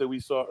stuff that we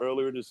saw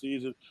earlier in the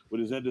season with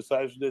his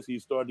indecisiveness. He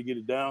started to get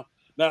it down.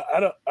 Now I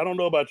don't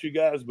know about you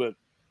guys, but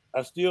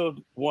I still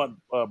want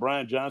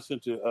Brian Johnson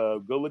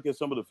to go look at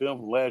some of the film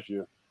from last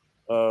year.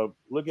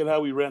 Look at how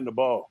we ran the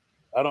ball.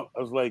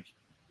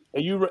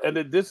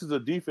 This is a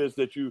defense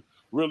that you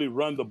really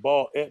run the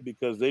ball at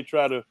because they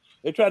try to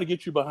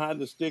get you behind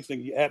the sticks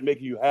and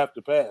making you have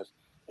to pass.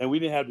 And we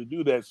didn't have to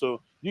do that.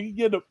 So you can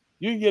get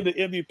the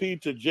MVP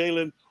to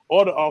Jalen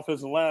or the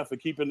offensive line for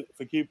handling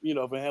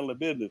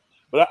business.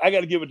 But I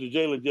got to give it to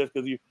Jalen just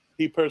because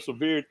he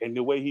persevered and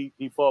the way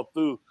he fought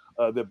through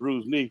that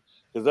bruised knee.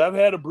 Because I've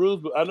had a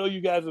bruise, but I know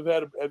you guys have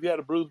you had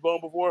a bruised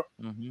bone before?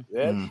 Mm-hmm.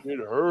 That shit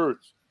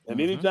hurts.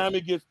 And anytime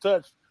it gets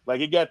touched,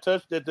 like it got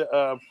touched at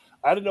the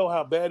I didn't know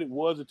how bad it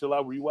was until I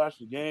rewatched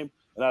the game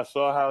and I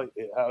saw how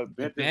it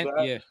bent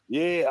inside.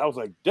 Yeah, I was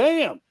like,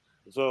 damn.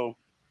 So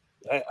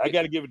I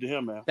got to give it to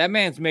him, man. That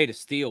man's made of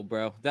steel,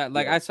 bro. That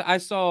I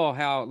saw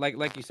how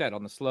like you said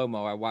on the slow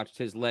mo, I watched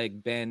his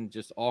leg bend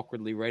just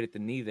awkwardly right at the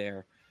knee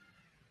there,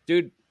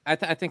 dude. I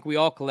think we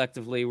all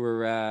collectively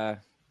were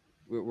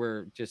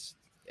just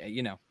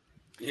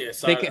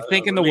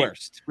thinking the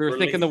worst. We were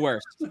thinking the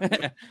worst,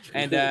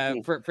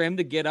 and for him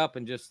to get up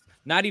and just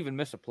not even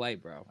miss a play,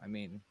 bro. I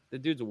mean, the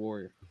dude's a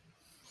warrior.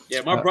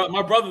 Yeah, my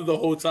brother the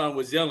whole time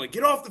was yelling,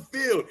 "Get off the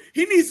field!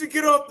 He needs to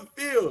get off the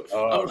field!"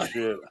 Oh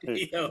shit!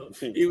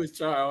 He was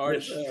trying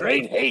hard.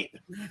 Straight hate.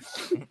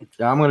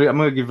 Yeah, I'm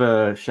gonna give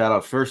a shout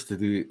out first to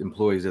the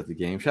employees at the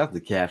game. Shout out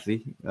to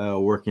Kathy,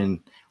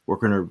 working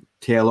her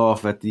tail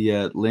off at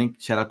the link.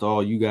 Shout out to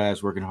all you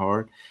guys working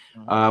hard.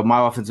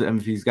 My offensive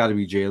MVP's got to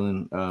be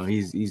Jalen.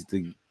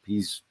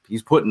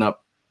 He's putting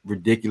up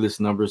ridiculous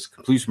numbers,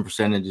 completion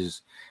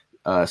percentages,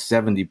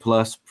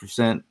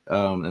 70+% in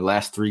the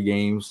last 3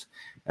 games.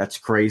 That's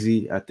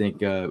crazy. I think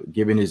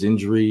given his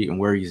injury and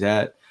where he's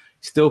at,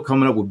 still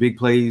coming up with big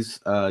plays.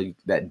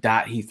 That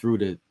dot he threw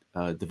to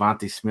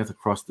Devontae Smith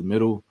across the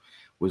middle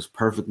was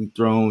perfectly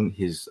thrown.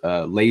 His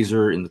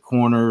laser in the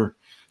corner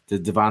to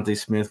Devontae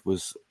Smith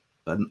was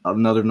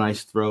another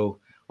nice throw.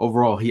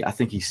 Overall, I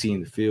think he's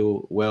seeing the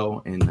field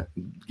well, and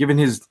given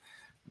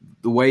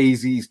the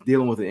ways he's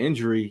dealing with the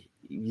injury,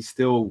 he's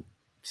still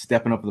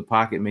stepping up in the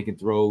pocket, making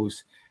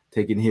throws,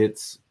 taking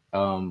hits.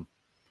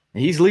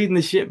 And he's leading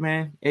the ship,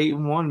 man.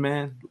 8-1,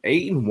 man.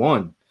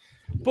 8-1.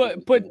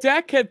 But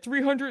Dak had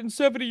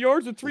 370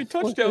 yards and 3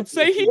 touchdowns.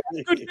 Say he had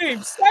a good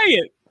game. Say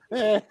it.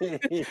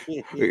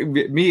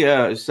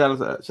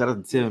 Shout out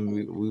to Tim.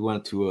 We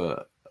went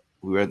to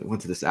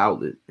this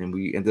outlet and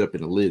we ended up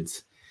in the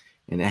Lids,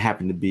 and it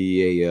happened to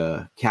be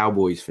a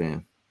Cowboys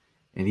fan,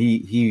 and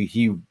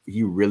he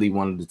really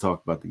wanted to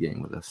talk about the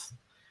game with us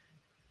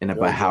and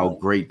about how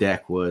great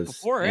Dak was.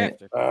 Before or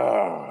after?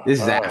 This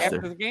is after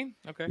the game.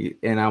 Okay.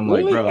 And I'm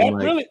like, really? bro,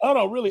 really? Hold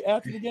on, really?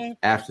 After the game?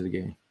 After the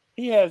game.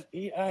 I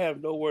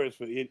have no words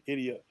for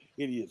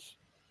idiots.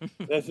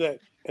 That's that.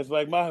 It's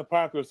like my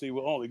hypocrisy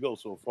will only go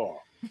so far.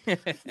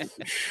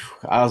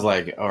 I was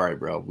like, all right,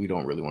 bro, we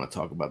don't really want to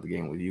talk about the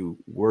game with you.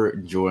 We're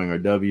enjoying our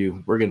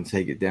W. We're going to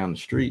take it down the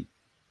street.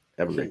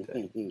 Have a great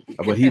day.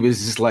 But he was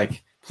just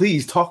like,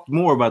 please talk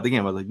more about the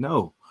game. I was like,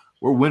 no,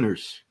 we're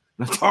winners.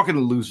 I'm not talking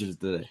to losers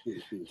today.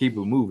 Keep it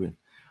moving.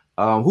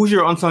 Who's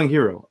your unsung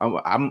hero?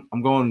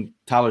 I'm going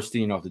Tyler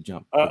Steen off the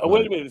jump.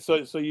 Wait a minute. So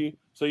you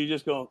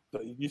just going?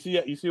 You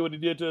see what he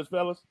did to us,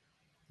 fellas?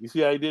 You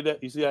see how he did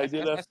that? You see how he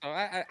did that?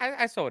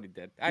 I saw what he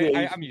did.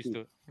 I'm used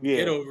to it. Yeah.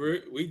 Get over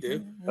it. We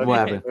did. Okay. What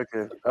happened?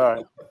 Okay.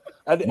 All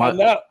right.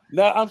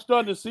 Now I'm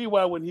starting to see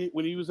why when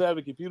he was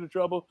having computer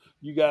trouble,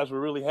 you guys were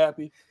really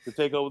happy to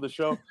take over the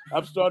show.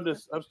 I'm starting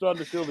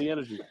to feel the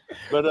energy.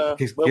 But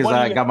because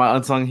I got my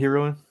unsung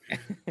hero in.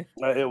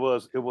 It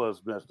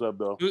was messed up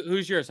though.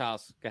 Who's yours,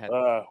 House? Go ahead.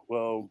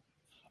 Well,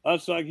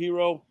 unsung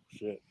hero.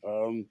 Shit.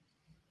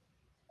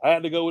 I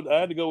had to go with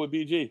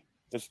BG.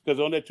 It's because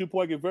on that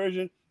 2-point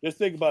conversion, just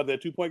think about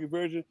that 2-point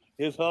conversion,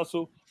 his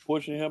hustle,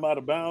 pushing him out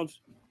of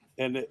bounds,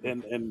 and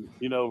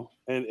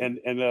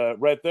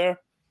right there,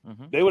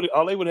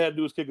 all they would have had to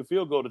do is kick a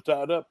field goal to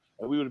tie it up,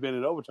 and we would have been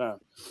in overtime.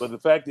 But the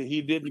fact that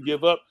he didn't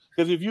give up,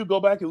 because if you go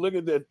back and look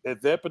at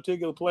that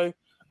particular play,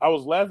 I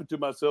was laughing to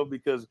myself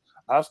because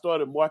I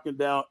started marking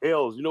down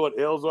L's. You know what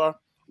L's are?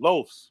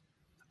 Loafs.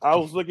 I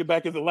was looking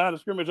back at the line of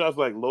scrimmage. I was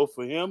like, low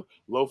for him,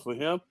 low for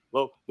him.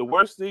 Low. The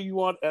worst thing you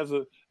want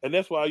and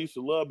that's why I used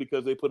to love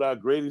because they put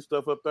out grading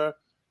stuff up there.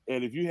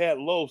 And if you had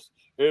loafs,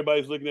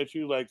 everybody's looking at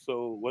you like,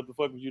 so what the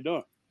fuck was you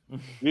doing?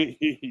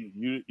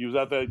 you was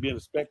out there being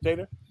a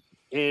spectator,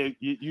 and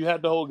you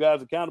had to hold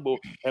guys accountable.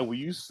 And when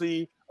you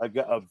see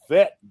a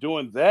vet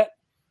doing that,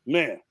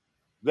 man,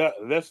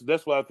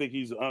 that's why I think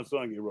he's an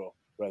unsung hero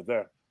right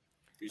there.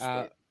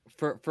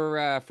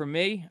 For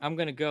me, I'm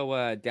gonna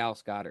go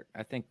Dallas Goedert.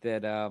 I think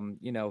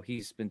that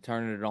he's been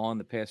turning it on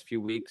the past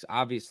few weeks.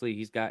 Obviously,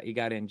 he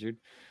got injured.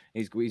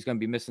 He's going to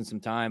be missing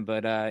some time,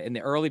 but in the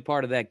early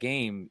part of that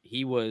game,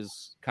 he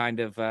was kind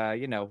of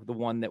the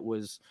one that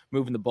was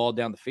moving the ball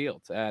down the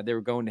field. They were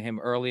going to him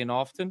early and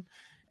often,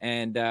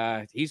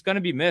 and he's going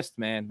to be missed,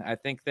 man. I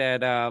think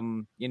that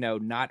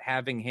not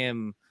having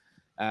him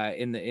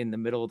in the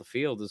middle of the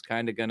field is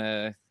kind of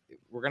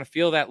we're gonna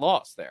feel that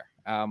loss there.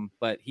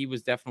 But he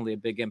was definitely a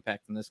big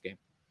impact in this game.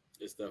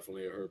 It's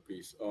definitely a hurt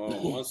piece.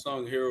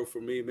 Unsung hero for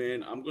me,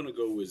 man, I'm going to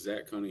go with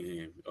Zach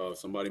Cunningham.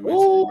 Somebody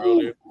mentioned him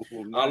earlier.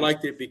 Nice. I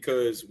liked it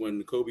because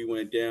when Kobe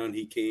went down,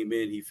 he came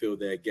in, he filled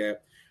that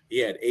gap. He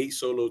had 8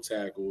 solo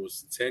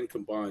tackles, 10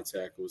 combined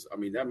tackles. I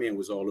mean, that man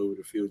was all over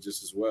the field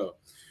just as well.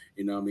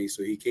 You know what I mean?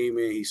 So he came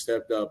in, he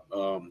stepped up,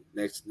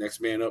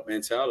 next man up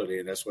mentality,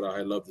 and that's what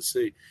I love to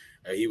see.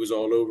 He was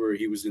all over.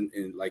 He was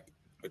in like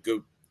a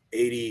good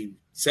 80%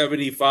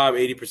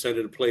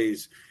 of the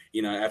plays,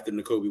 after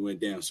Nakobe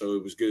went down. So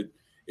it was good.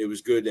 It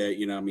was good that,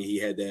 he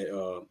had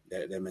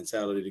that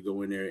mentality to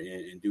go in there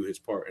and do his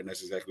part. And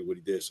that's exactly what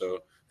he did. So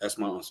that's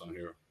my unsung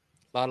hero.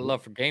 A lot of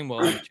love for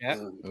Gainwell in the chat.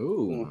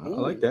 Ooh, I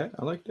like that.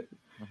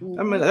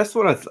 I mean, that's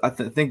what I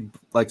think.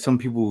 Like some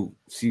people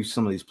see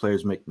some of these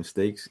players make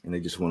mistakes and they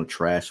just want to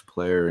trash a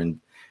player and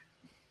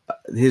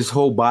his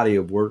whole body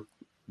of work.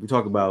 We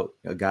talk about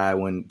a guy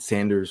when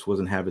Sanders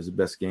wasn't having his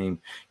best game.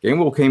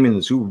 Gainwell came in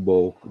the Super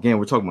Bowl. Again,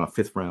 we're talking about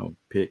 5th round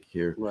pick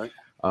here. Right.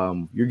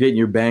 You're getting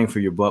your bang for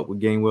your buck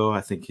with Gainwell.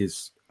 I think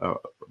his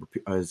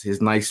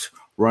nice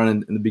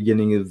run in the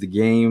beginning of the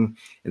game,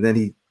 and then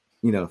he,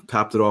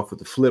 topped it off with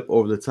the flip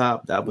over the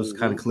top. That was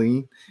kind of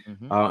clean.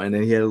 And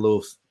then he had a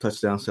little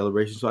touchdown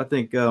celebration. So I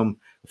think the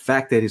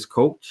fact that his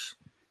coach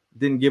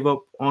didn't give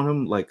up on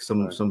him, like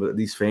some of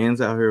these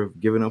fans out here have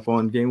given up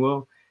on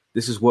Gainwell,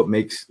 this is what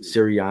makes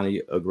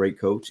Sirianni a great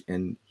coach.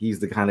 And he's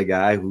the kind of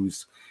guy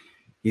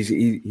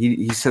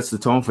he sets the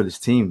tone for this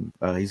team.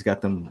 He's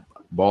got them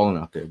balling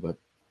out there. But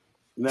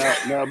me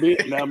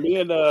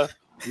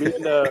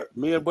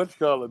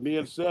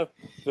and Seth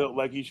felt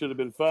like he should have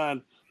been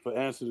fined for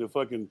answering the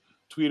fucking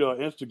tweet or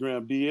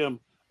Instagram DM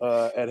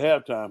at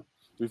halftime.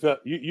 We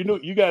felt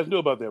you guys knew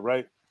about that,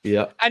 right?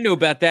 Yeah, I knew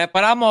about that,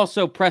 but I'm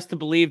also pressed to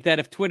believe that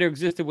if Twitter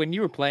existed when you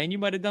were playing, you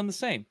might have done the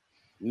same.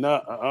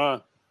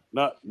 No.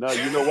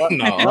 You know what?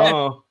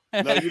 No.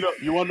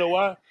 You want to know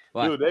why?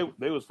 What? Dude,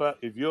 they was fine.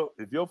 If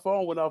your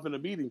phone went off in a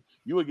meeting,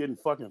 you were getting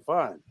fucking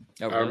fined.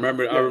 Oh, I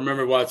really?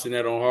 remember watching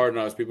that on Hard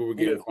Knocks. People were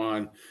getting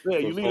fined. Yeah,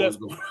 you leave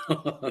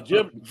that.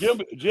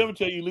 Jim will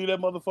tell you leave that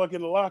motherfucker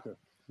in the locker.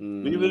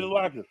 Leave it in the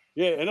locker.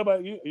 Yeah, and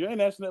nobody you ain't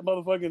asking that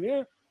motherfucker in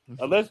here.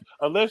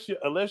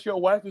 Unless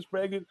your wife is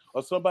pregnant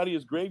or somebody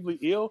is gravely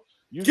ill,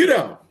 you get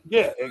out.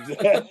 Yeah,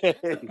 exactly.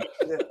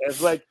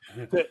 It's like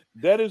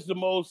that is the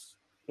most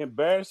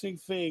embarrassing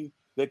thing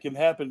that can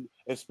happen,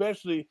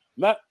 especially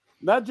not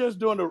just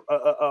during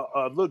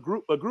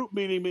a group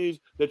meeting means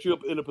that you're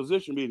in a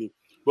position meeting,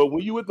 but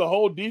when you with the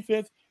whole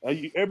defense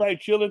and everybody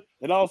chilling,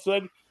 and all of a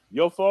sudden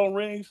your phone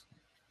rings,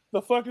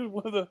 what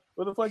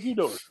the fuck you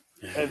doing?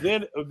 And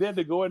then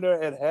to go in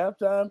there at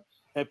halftime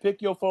and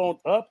pick your phone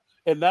up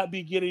and not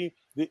be getting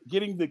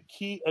the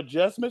key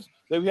adjustments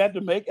that we had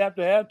to make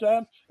after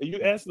halftime, and you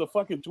answer the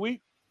fucking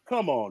tweet.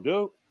 Come on,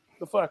 dude,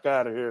 the fuck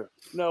out of here.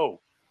 No.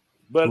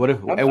 But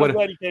I'm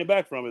glad he came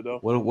back from it, though.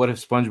 What if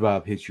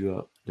SpongeBob hit you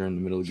up during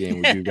the middle of the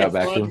game when you got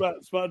back to him?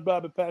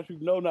 SpongeBob and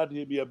Patrick know not to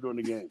hit me up during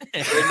the game.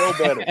 They know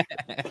better.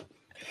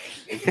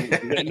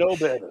 They know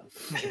better.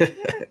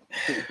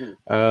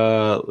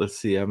 Let's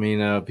see. I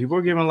mean, people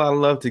are giving a lot of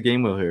love to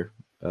Gainwell here.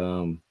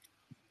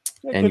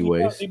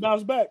 Anyways, he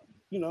bounced back.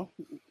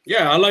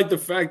 Yeah, I like the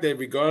fact that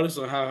regardless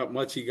of how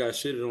much he got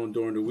shitted on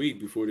during the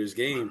week before this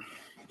game,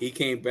 he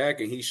came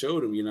back and he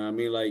showed him. You know what I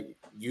mean? Like,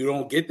 you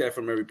don't get that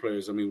from every player.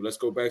 I mean, let's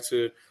go back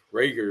to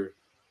Rager.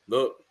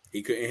 Look,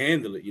 he couldn't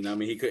handle it. You know what I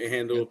mean? He couldn't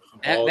handle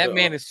that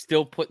man is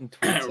still putting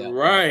tweets out.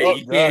 Right.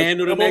 He can't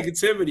handle the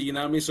negativity. You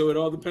know what I mean? So it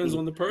all depends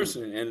on the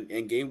person.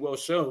 And Gainwell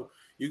show,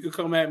 you could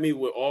come at me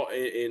with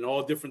in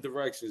all different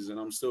directions, and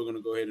I'm still going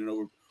to go ahead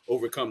and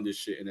overcome this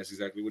shit. And that's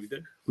exactly what he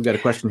did. We got a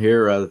question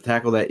here. The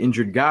tackle that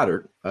injured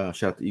Goddard,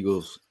 shout out to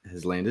Eagles,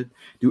 has landed.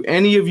 Do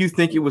any of you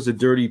think it was a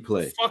dirty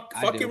play?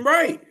 Fucking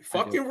right.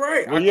 Fucking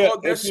right. I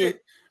called that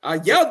shit. I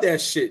yelled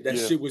that shit. That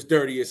shit was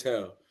dirty as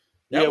hell.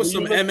 That was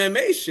some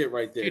MMA shit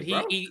right there.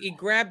 Dude, he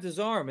grabbed his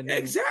arm and then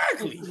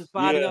exactly his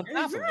body on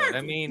top of it.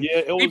 I mean,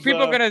 was,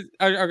 people are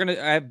gonna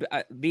have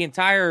the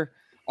entire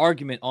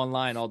argument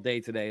online all day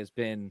today has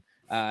been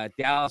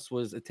Dallas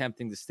was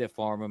attempting to stiff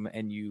arm him,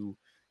 and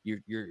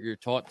you're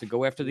taught to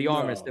go after the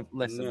arm and stiff.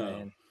 Listen,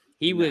 man,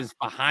 he was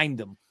behind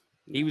him.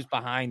 He was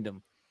behind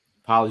him.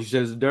 Paul, you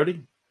said it's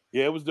dirty?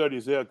 Yeah, it was dirty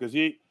as hell because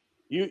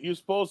you're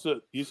supposed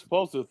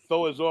to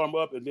throw his arm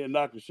up and then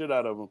knock the shit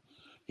out of him.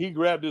 He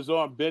grabbed his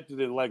arm, bent it,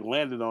 and like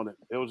landed on it.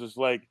 It was just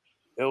like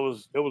it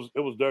was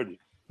dirty.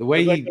 The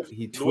way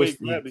he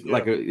twisted,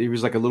 it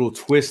was like a little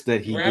twist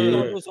that he grabbed did.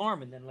 onto his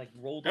arm and then like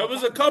rolled. There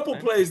was a couple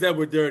plays that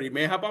were dirty,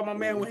 man. How about my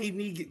man when he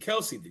needed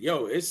Kelsey?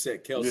 Yo, it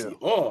set Kelsey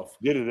off.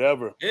 Did it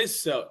ever? It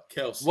set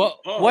Kelsey off.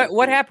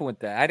 What happened with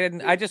that?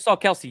 I just saw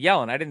Kelsey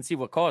yelling. I didn't see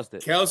what caused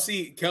it.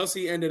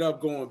 Kelsey ended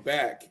up going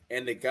back,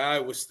 and the guy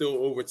was still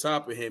over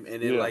top of him.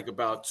 And then like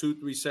about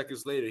 2-3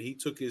 seconds later, he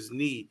took his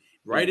knee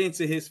right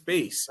into his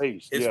face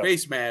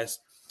mask.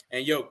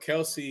 And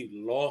Kelsey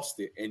lost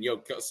it. And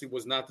Kelsey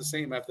was not the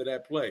same after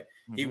that play.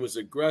 Mm-hmm. He was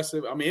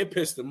aggressive. I mean, it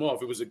pissed him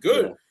off. It was a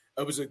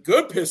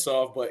good piss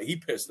off, but he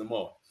pissed him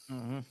off.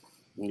 Mm-hmm.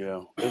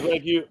 Yeah.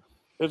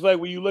 It's like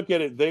when you look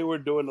at it, they were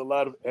doing a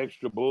lot of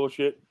extra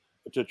bullshit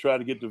to try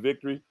to get the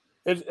victory.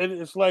 And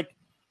it's like,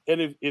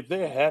 and if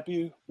they're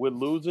happy with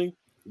losing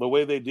the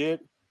way they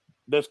did,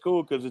 that's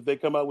cool. Because if they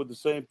come out with the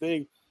same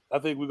thing, I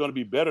think we're going to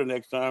be better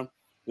next time.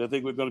 I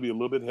think we're going to be a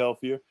little bit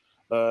healthier.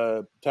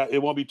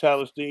 It won't be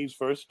Tyler Steen's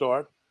first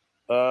start,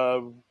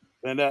 and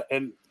they're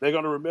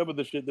going to remember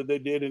the shit that they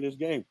did in this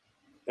game.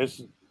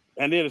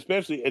 And then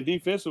especially and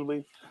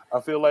defensively,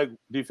 I feel like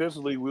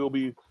defensively we'll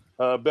be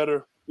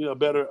better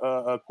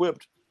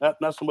equipped.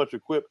 Not so much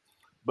equipped,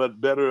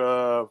 but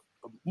better,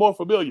 more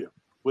familiar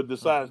with the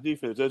size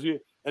defense.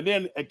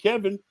 And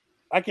Kevin,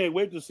 I can't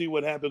wait to see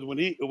what happens when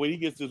he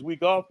gets this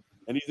week off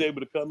and he's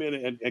able to come in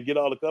and get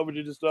all the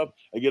coverages and stuff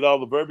and get all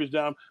the verbiage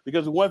down.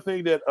 Because the one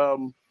thing that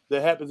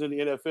that happens in the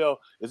NFL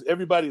is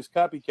everybody's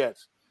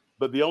copycats,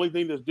 but the only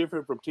thing that's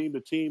different from team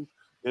to team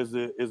is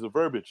the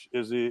verbiage,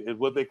 is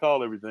what they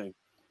call everything.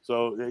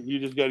 So you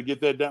just got to get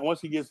that down. Once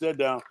he gets that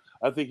down,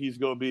 I think he's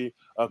going to be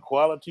a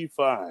quality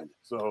find.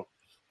 So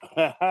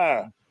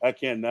I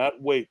cannot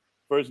wait.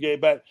 First game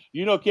back.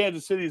 You know,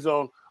 Kansas City's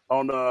on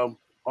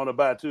a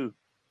bye too.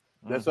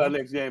 That's our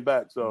next game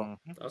back. So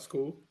that's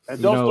cool.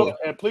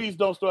 And please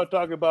don't start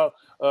talking about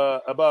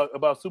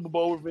Super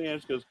Bowl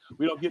revenge, because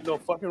we don't get no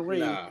fucking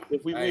ring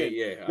if we win. I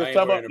ain't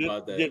worrying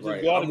about that. Just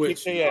right. go out I'm and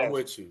kick their ass. I'm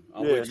with you.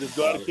 Just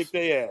go out and kick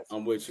their ass.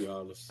 I'm with you,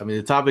 Hollis. I mean,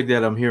 the topic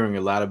that I'm hearing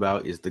a lot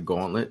about is the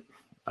gauntlet.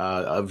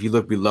 If you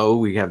look below,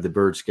 we have the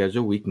bird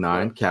schedule. Week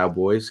 9,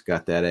 Cowboys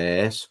got that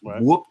ass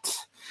whooped.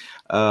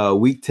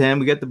 Week 10,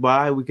 we got the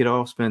bye. We could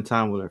all spend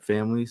time with our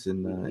families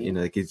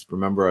and kids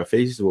remember our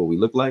faces, what we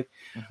look like.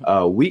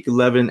 Week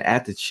 11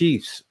 at the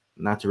Chiefs.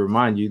 Not to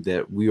remind you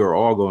that we are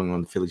all going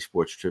on the Philly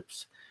sports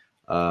trips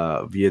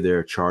via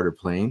their charter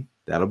plane.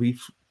 That'll be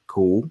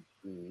cool.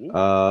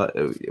 We're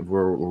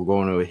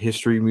going to a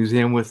history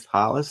museum with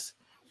Hollis.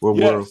 World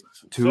War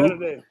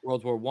II.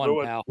 World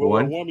War I.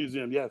 World War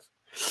Museum, yes.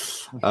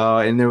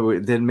 And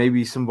then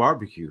maybe some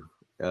barbecue.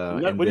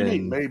 What do you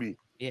mean maybe?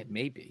 Yeah,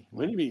 maybe.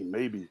 What do you mean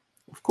maybe?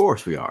 Of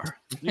course we are.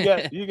 You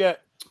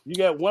got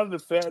one of the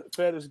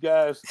fattest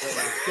guys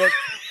that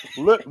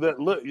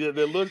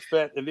looks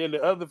fat, and then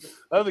the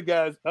other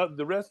guys,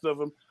 the rest of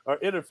them are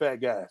inner fat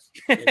guys.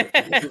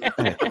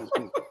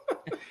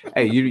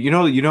 Hey, you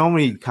know how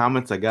many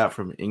comments I got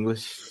from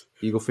English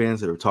Eagle fans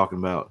that are talking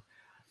about,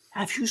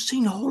 have you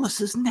seen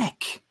Hollis's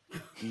neck?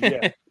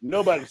 Yeah,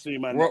 nobody's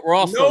seen my neck.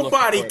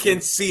 Nobody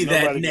can see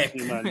that neck.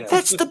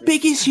 That's the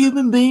biggest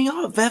human being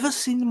I've ever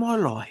seen in my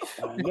life.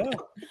 I know.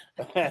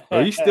 Oh,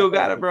 you still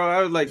got it, bro.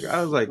 I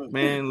was like,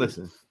 man,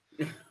 listen.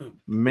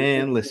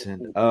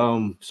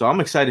 So I'm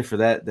excited for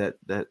that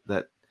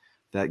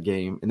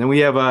game. And then we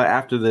have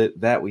after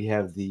that we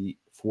have the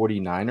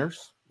 49ers.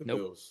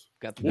 Bills.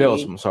 Got the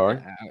Bills. I'm sorry.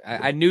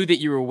 I knew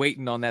that you were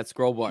waiting on that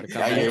scroll bar to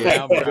come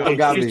down,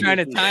 bro. He's trying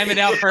to time it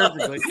out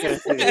perfectly.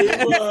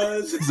 It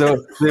was.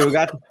 So we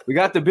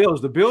got the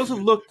Bills. The Bills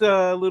have looked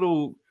a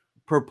little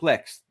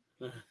perplexed.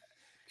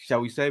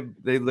 Shall we say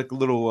they look a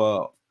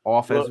little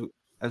off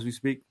as we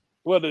speak?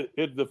 Well,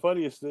 the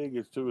funniest thing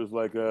is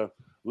like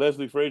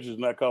Leslie Frazier's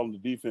not calling the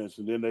defense,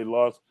 and then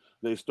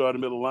they started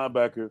middle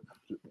linebacker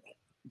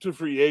to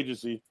free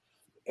agency,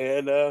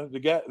 and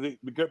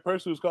the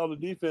person who's calling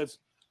the defense,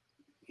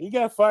 he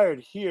got fired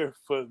here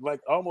for like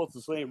almost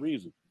the same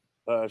reason.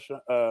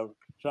 Sean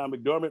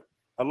McDermott.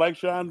 I like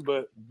Sean,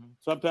 but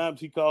sometimes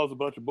he calls a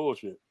bunch of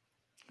bullshit.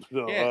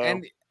 So,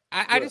 and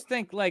I just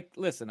think, like,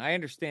 listen, I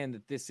understand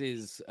that this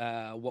is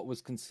what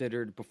was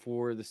considered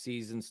before the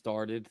season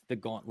started, the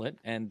gauntlet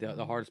and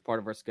the hardest part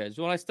of our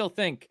schedule. And I still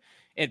think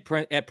at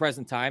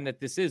present time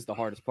that this is the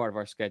hardest part of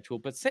our schedule.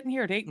 But sitting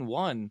here at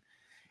 8-1,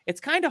 it's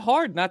kind of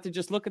hard not to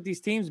just look at these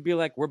teams and be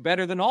like, we're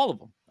better than all of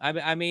them.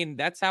 I mean,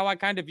 that's how I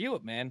kind of view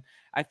it, man.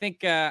 I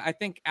think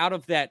out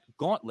of that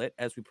gauntlet,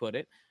 as we put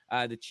it,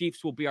 the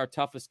Chiefs will be our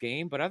toughest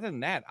game. But other than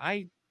that,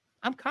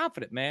 I'm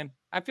confident, man.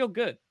 I feel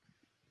good.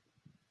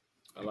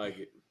 I like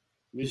it.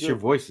 Just your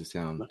voices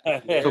sound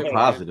so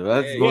positive.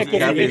 That's most you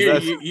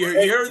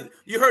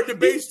heard the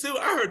bass too.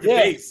 I heard the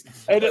bass.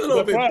 Hey, a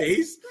little bit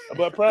bass.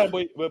 But Prime,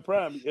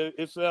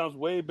 it sounds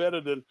way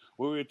better than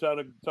when we were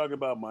talking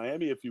about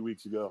Miami a few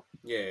weeks ago.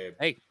 Yeah.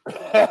 Hey.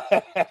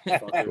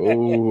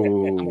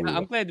 Oh.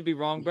 I'm glad to be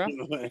wrong, bro.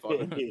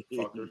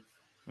 Fucker.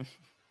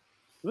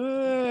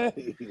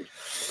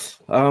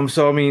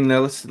 So I mean,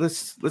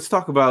 let's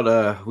talk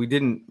about we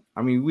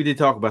did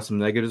talk about some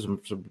negatives,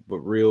 but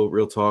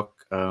real talk.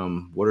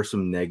 What are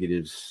some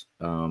negatives,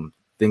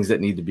 things that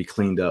need to be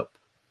cleaned up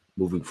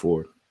moving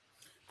forward?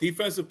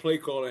 Defensive play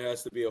calling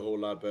has to be a whole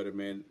lot better,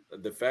 man.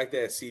 The fact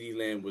that CeeDee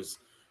Lamb was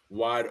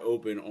wide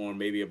open on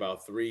maybe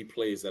about 3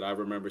 plays that I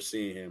remember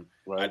seeing him,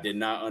 I did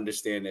not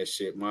understand that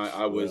shit.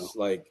 I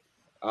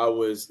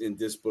was in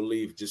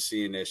disbelief just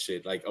seeing that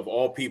shit. Like, of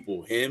all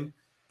people, him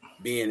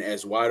being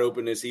as wide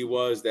open as he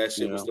was, that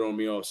shit was throwing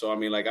me off. So I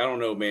mean, like, I don't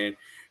know, man.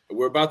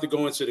 We're about to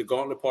go into the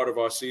gauntlet part of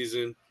our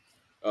season.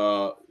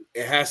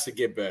 It has to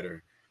get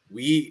better.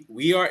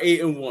 We are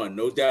 8-1,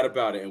 no doubt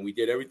about it, and we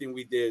did everything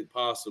we did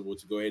possible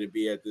to go ahead and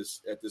be at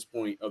this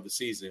point of the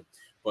season.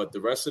 But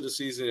the rest of the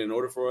season, in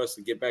order for us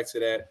to get back to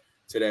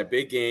that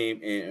big game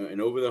and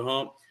over the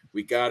hump,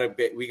 we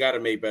gotta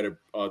make better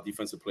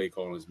defensive play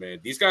callings, man.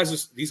 These guys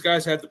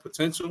have the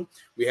potential.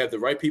 We have the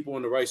right people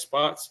in the right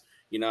spots,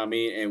 you know what I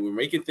mean, and we're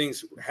making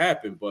things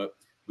happen. But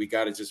we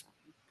gotta just,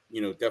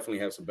 definitely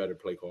have some better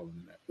play calling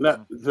than that.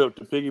 Now,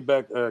 to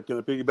piggyback, can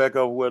I piggyback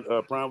off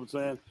what Prime was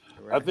saying?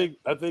 Right.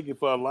 I think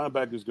if our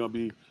linebacker is going to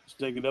be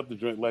stinking up the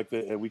joint like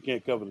that, and we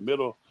can't cover the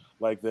middle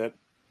like that,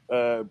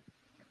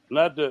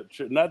 not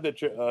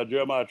that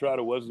Jeremiah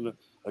Trotter wasn't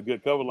a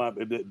good cover line,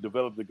 it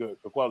developed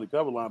a quality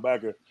cover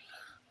linebacker,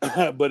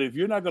 but if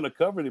you're not going to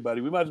cover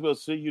anybody, we might as well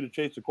send you to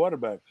chase the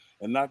quarterback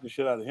and knock the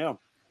shit out of him.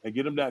 and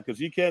get him down because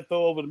he can't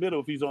throw over the middle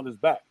if he's on his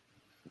back.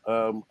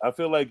 I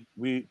feel like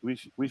we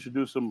should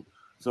do some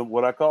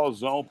what I call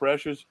zone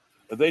pressures.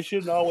 They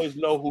shouldn't always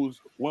know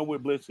when we're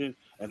blitzing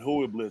and who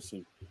we're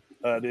blitzing.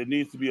 There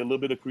needs to be a little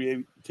bit of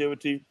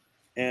creativity,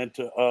 and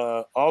to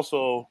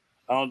also,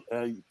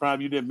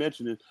 Prime, you didn't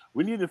mention it.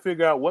 We need to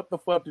figure out what the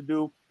fuck to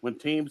do when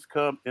teams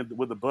come in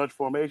with the bunch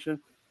formation,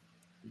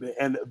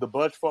 and the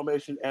bunch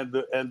formation and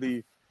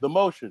the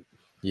motion.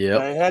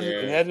 Yeah,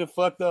 it hasn't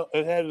fucked up.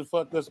 It hasn't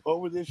fucked us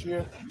over this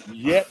year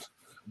yet.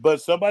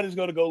 But somebody's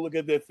going to go look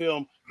at that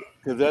film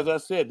because, as I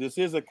said, this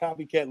is a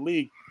copycat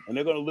league, and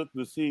they're going to look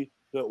to see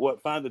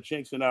find the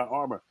chinks in our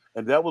armor.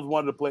 And that was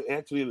one of the play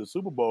actually in the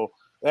Super Bowl,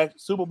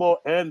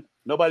 and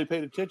nobody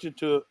paid attention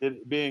to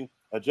it being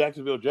a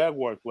Jacksonville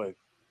Jaguars play.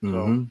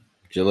 So,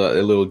 a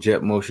little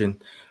jet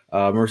motion.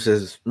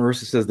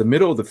 Marissa says the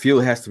middle of the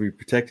field has to be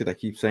protected. I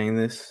keep saying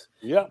this.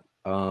 Yeah.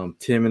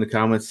 Tim in the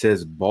comments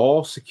says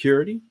ball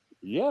security.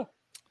 Yeah.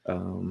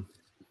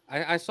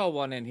 I saw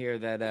one in here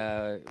that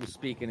was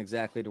speaking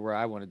exactly to where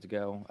I wanted to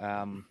go.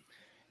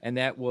 And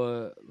that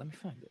was, let me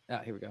find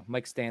it. Here we go.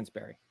 Mike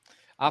Stansberry.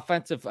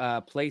 Offensive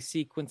play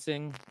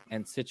sequencing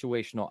and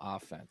situational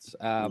offense.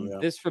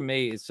 This for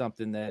me is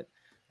something that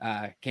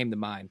came to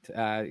mind.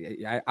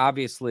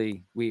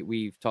 Obviously,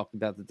 we've talked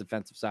about the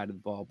defensive side of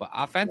the ball, but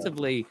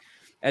offensively,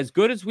 as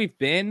good as we've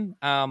been,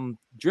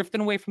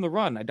 drifting away from the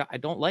run, I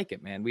don't like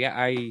it, man.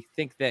 I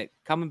think that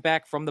coming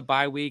back from the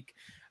bye week,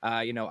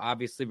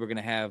 obviously we're going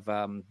to have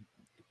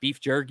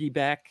Beef Jerky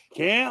back.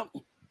 Cam's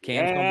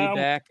going to be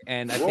back,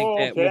 and I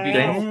think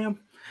that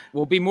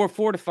we'll be more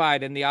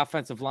fortified in the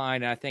offensive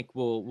line, and I think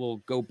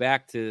we'll go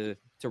back to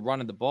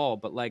running the ball.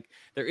 But like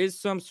there is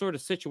some sort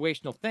of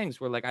situational things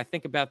where like I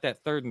think about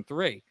that 3rd and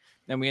 3,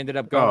 and we ended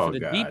up going for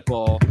the deep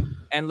ball.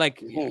 And like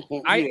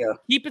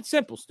keep it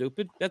simple,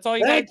 stupid. That's all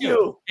you got to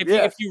do.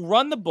 If you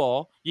run the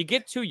ball, you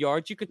get 2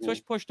 yards, you could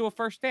tush push to a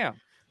first down.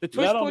 The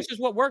tush push is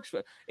what works for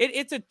it.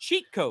 It's a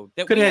cheat code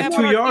that could have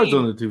 2 yards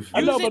on the two. Use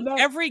it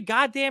every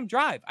goddamn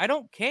drive. I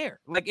don't care.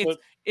 Like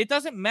it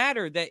doesn't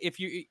matter that if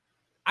you.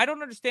 I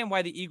don't understand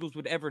why the Eagles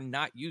would ever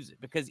not use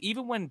it because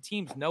even when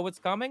teams know it's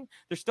coming,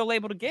 they're still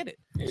able to get it.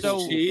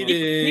 So cheating.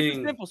 Keep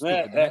it simple,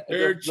 stupid.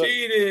 They're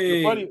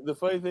cheating. The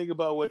funny thing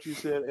about what you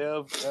said,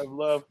 Ev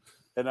Love,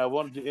 and I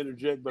wanted to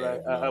interject, but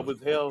I was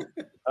held.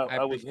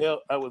 I was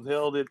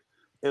held.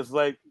 It's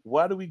like,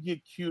 why do we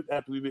get cute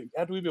after we've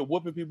been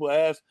whooping people's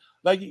ass?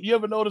 Like, you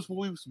ever notice when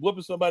we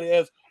whooping somebody's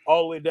ass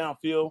all the way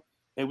downfield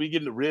and we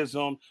get in the red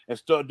zone and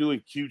start doing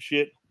cute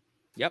shit?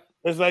 Yep.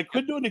 It's like,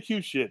 quit doing the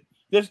cute shit.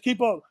 Just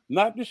keep on,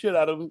 knock the shit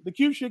out of them. The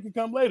cute shit can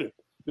come later.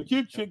 The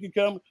cute shit can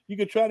come. You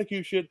can try the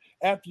cute shit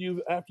after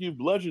you've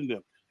bludgeoned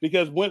them.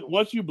 Because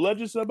once you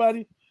bludgeon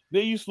somebody,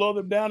 then you slow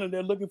them down and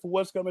they're looking for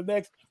what's coming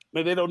next,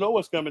 and they don't know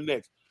what's coming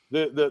next.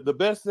 The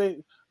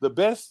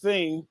best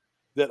thing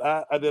that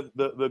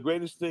the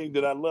greatest thing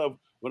that I love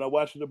when I'm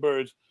watching the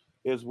Birds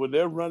is when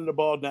they're running the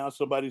ball down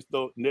somebody's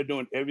throat and they're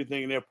doing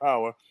everything in their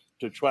power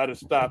to try to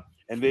stop,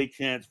 and they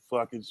can't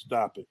fucking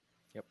stop it.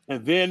 Yep.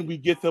 And then you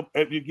get their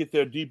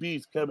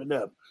DBs coming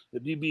up. The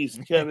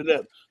DBs coming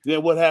up.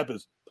 Then what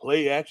happens?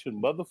 Play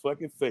action,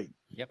 motherfucking fake.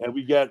 Yep. And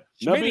we got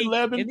number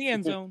 11 in the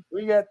end zone.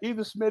 We got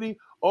either Smitty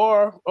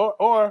or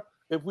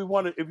if you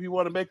want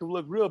to make him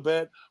look real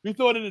bad, we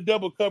throw it in the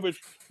double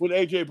coverage with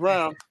AJ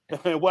Brown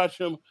and watch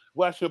him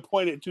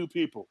point at 2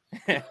 people.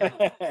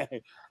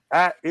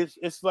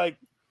 It's like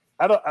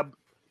I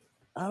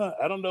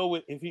don't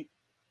know if he.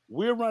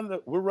 We're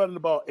running the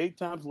ball 8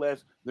 times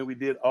less than we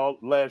did all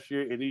last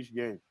year in each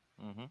game.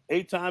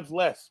 8 times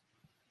less.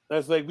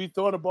 That's like we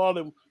throw the ball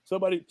and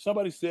somebody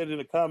said in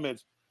the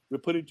comments we're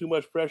putting too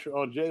much pressure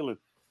on Jalen.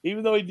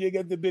 Even though he did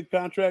get the big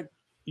contract,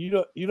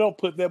 you don't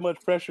put that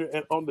much pressure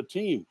on the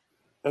team.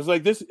 It's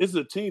like this is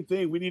a team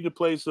thing. We need to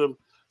play some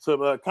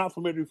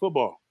complementary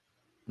football.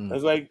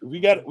 It's like we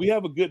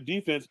have a good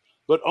defense,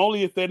 but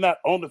only if they're not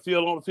on the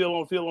field.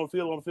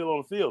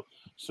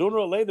 Sooner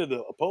or later,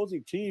 the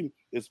opposing team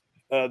is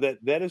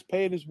that is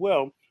paid as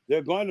well.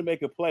 They're going to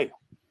make a play.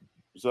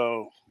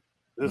 So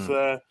this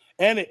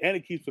and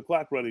it keeps the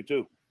clock running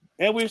too,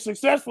 and we're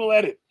successful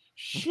at it.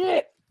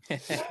 Shit.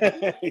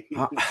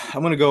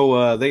 I'm gonna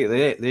go.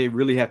 They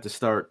really have to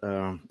start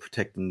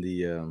protecting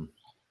the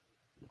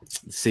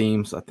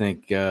seams. I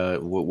think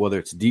whether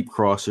it's deep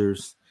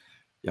crossers.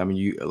 I mean,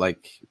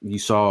 you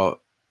saw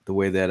the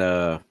way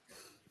that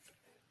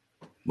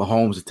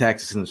Mahomes attacked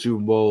us in the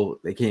Super Bowl.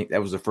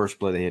 That was the first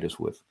play they hit us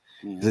with.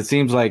 Because it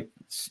seems like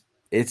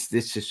it's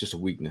just a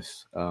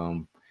weakness.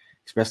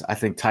 Especially, I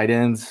think tight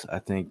ends. I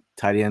think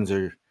tight ends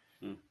are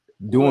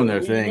doing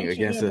their thing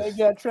against us. They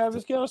got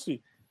Travis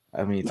Kelce.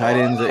 I mean, tight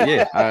ends.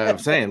 I'm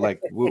saying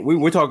like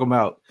we're talking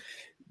about.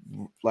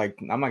 Like,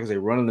 I'm not gonna say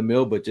run of the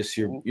mill, but just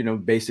your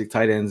basic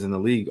tight ends in the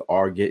league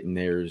are getting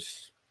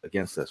theirs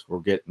against us. We're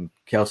getting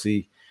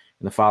Kelce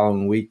in the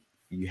following week.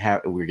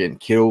 We're getting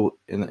Kittle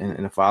in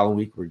the following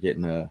week. We're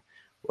getting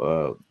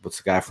what's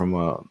the guy from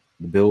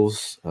the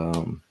Bills?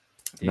 Another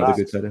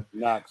good tight end.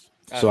 Knox.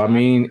 So I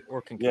mean, not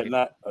or Kincaid.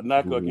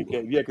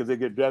 Yeah, because they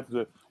get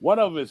drafted. One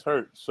of them is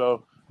hurt,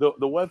 so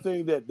the one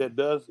thing that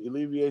does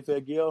alleviate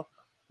that, Gil,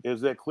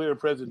 is that clear and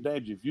present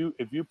danger.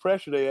 If you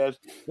pressure their ass,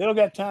 they don't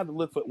got time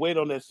to wait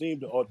on that seam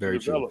to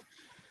develop.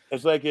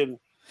 It's like and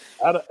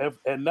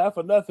not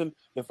for nothing,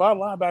 if our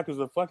linebackers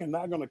are fucking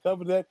not going to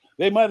cover that,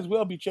 they might as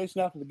well be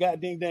chasing after the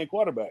goddamn dang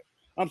quarterback.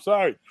 I'm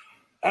sorry.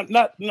 I'm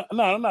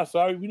not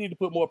sorry. We need to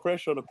put more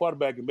pressure on the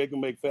quarterback and make him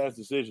make fast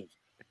decisions.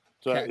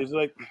 So it's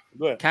like,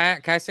 go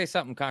ahead. Can I say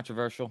something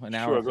controversial? An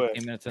hour,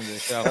 15 minutes into the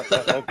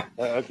show.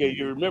 Okay,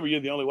 you remember you're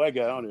the only white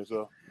guy on here,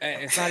 so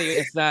it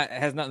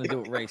has nothing to do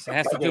with race. It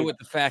has to do with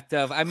the fact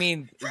of,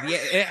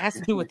 it has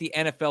to do with the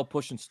NFL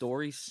pushing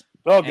stories.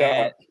 Oh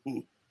God.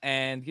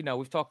 And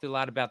we've talked a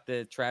lot about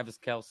the Travis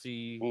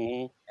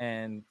Kelce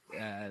and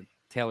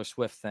Taylor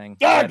Swift thing.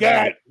 Oh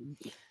God.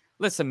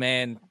 Listen,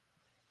 man,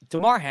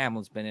 Damar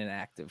Hamlin's been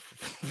inactive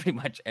for pretty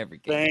much every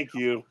game. Thank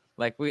you.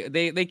 Like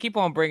they keep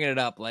on bringing it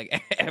up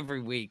like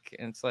every week,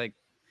 and it's like,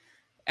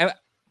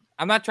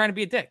 I'm not trying to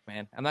be a dick,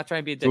 man. I'm not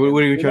trying to be a dick. So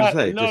what are you trying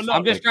to say?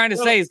 I'm just trying to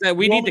say is that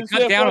we need to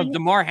cut down on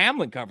Damar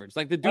Hamlin coverage.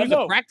 Like the dude's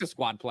a practice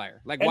squad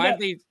player. Like why are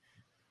they?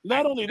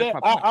 Not only that,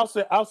 I'll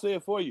say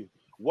it for you.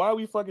 Why are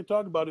we fucking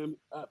talking about him?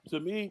 To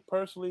me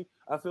personally,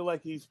 I feel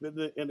like he's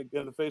been in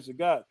the face of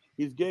God.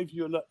 He gave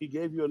you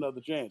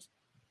another chance.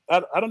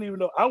 I don't even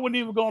know. I wouldn't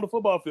even go on the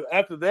football field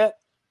after that.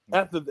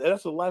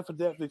 That's a life or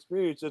death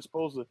experience that's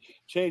supposed to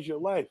change your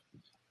life.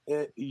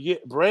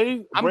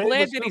 Brave. I'm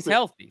glad that he's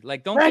healthy.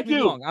 Like, don't get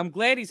me wrong. I'm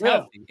glad he's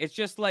healthy. It's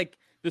just like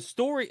the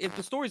story. If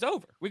the story's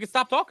over, we can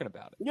stop talking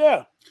about it.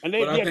 Yeah,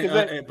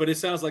 but it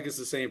sounds like it's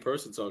the same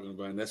person talking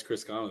about it, and that's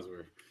Chris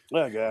Collinsworth.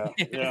 Oh God,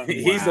 yeah.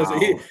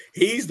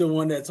 He's the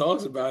one that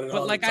talks about it.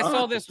 But all like the time. I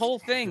saw this whole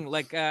thing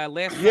like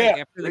last night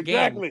after the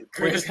game,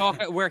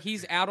 exactly. where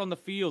he's out on the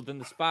field in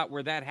the spot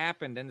where that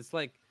happened, and it's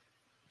like,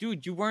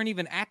 dude, you weren't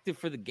even active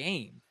for the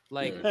game.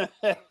 Like, I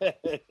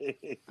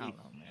don't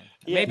know, man.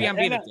 Maybe I'm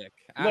being a dick.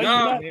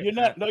 You're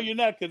not. No, you're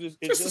not. Because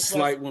it's just a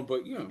slight one,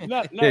 but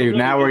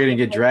now we're gonna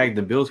get dragged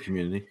in the Bills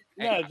community.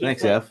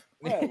 Thanks, F.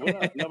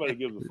 Nobody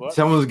gives a fuck.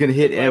 Someone's gonna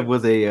hit Ev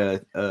with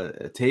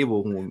a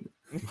table.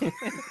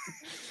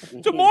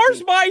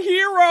 Damar's my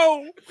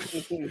hero.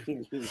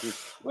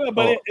 Well,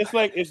 but it's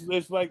like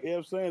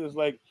Ev saying, it's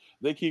like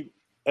they keep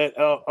and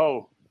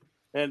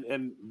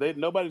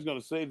nobody's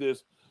gonna say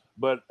this,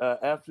 but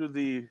after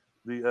the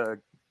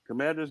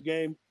Commanders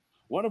game,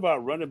 one of our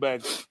running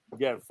backs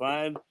got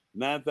fined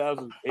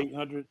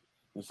 $9,800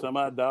 and some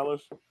odd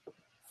dollars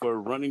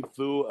for running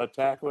through a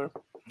tackler.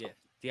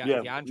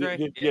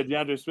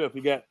 DeAndre Swift.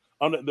 He got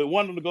on the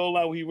one on the goal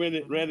line where he ran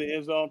the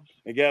end zone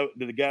and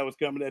the guy was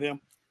coming at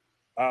him.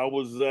 I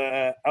was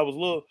a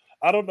little,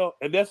 I don't know,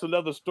 and that's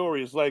another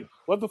story. It's like,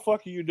 what the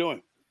fuck are you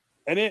doing?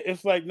 And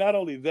it's like, not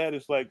only that,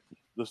 it's like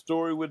the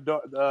story with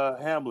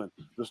Hamlin,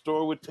 the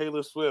story with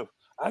Taylor Swift.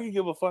 I can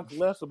give a fuck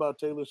less about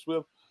Taylor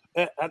Swift.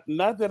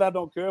 Not that I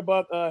don't care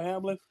about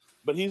Hamlin,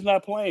 but he's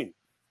not playing.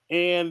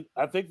 And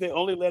I think they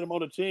only let him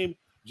on the team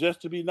just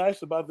to be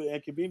nice about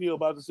and convenient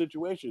about the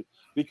situation.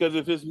 Because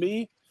if it's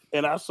me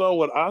and I saw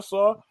what I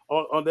saw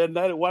on that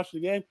night at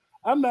watching the game,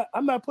 I'm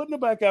not putting him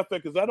back out there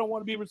because I don't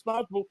want to be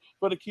responsible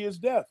for the kid's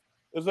death.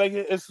 It's like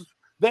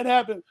that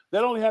happened.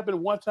 That only happened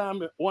one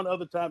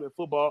other time in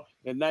football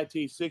in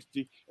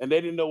 1960, and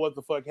they didn't know what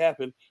the fuck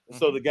happened, and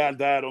so the guy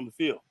died on the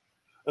field.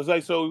 It's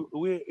like, so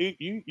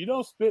you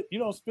don't spit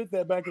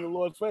that back in the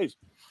Lord's face.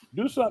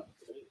 Do something.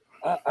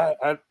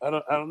 I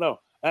don't know,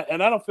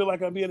 and I don't feel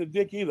like I'm being a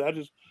dick either.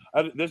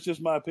 That's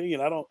just my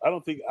opinion. I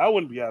don't think I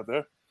wouldn't be out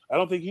there. I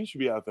don't think he should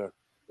be out there.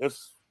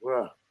 It's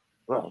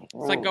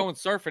like going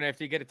surfing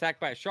after you get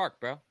attacked by a shark,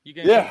 bro.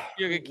 You're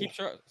gonna keep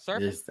surfing.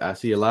 Yes, I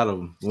see a lot of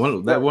them.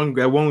 That one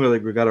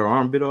girl got her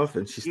arm bit off,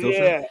 and she's still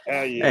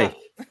surfing.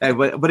 Hey,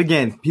 but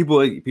again, people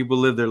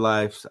live their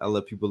lives. I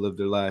let people live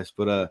their lives.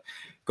 But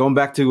going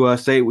back to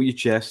say it with your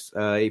chest,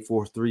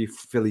 843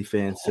 Philly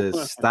fan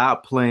says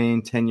stop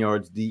playing 10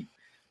 yards deep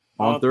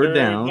on third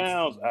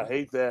downs. I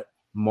hate that.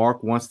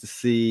 Mark wants to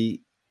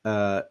see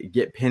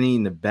get Penny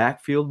in the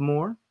backfield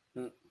more.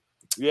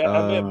 Yeah,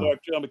 I bet Mark,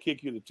 I'm gonna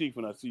kick you in the teeth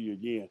when I see you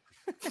again.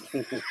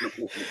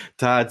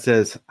 Todd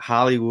says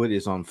Hollywood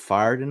is on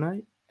fire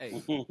tonight. Hey,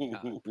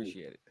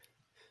 appreciate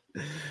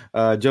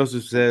it.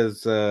 Joseph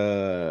says,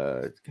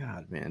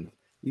 God, man,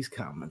 these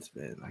comments,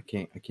 man, I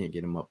can't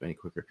get them up any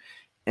quicker.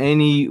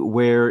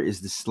 Anywhere is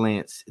the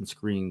slants and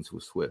screens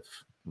with Swift?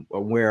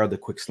 Or where are the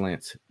quick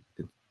slants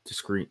to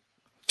screen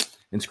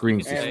and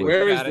screens to Swift?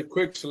 Where is the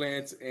quick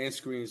slants and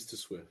screens to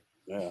Swift?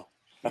 Yeah.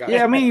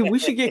 Yeah, I mean, we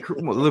should get a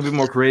little bit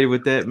more creative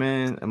with that,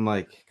 man. I'm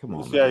like, come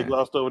on, man.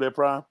 Glossed over that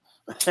prime.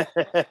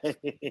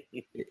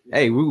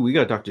 Hey, we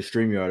got to talk to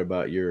StreamYard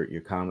about your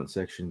comment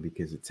section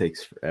because it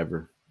takes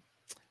forever.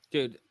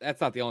 Dude,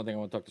 that's not the only thing I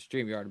want to talk to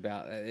StreamYard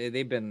about.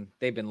 They've been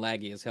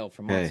laggy as hell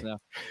for months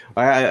now.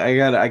 I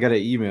got an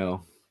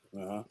email.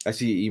 Uh-huh. I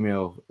see an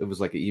email. It was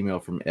like an email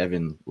from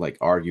Evan, like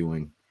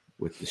arguing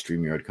with the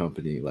StreamYard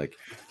company, like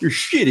your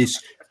shit is.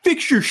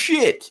 Fix your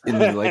shit,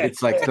 and then, like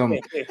it's like some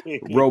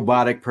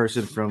robotic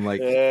person from like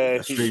a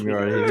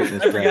StreamYard.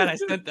 I forgot I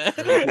said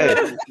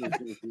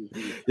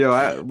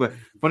that. But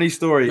funny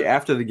story.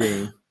 After the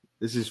game,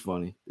 This is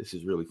funny. This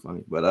is really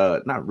funny,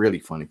 but not really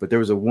funny. But there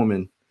was a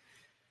woman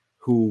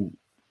who,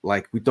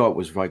 like, we thought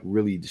was like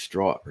really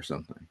distraught or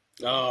something.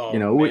 Oh, you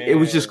know, it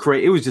was just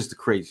crazy. It was just a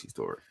crazy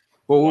story.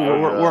 Well,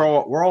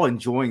 we're all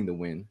enjoying the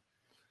win.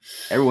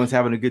 Everyone's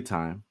having a good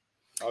time.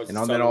 I was just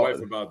telling my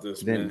wife about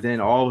this.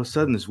 Then all of a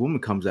sudden, this woman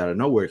comes out of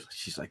nowhere.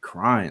 She's like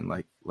crying,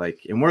 like,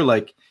 and we're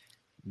like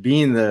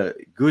being the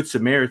good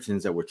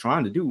Samaritans that we're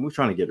trying to do. We're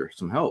trying to get her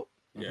some help.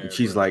 Yeah, and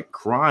she's like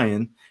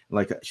crying,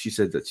 like she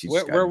said that she's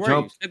got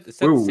jumped.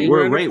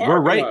 We're right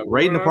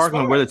in the parking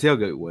lot where the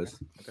tailgate was.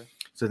 Okay.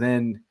 So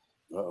then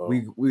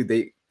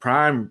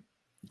Prime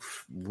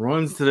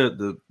runs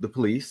to the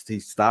police. He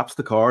stops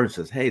the car and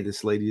says, "Hey,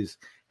 this lady is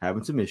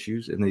having some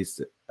issues," and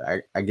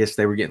I guess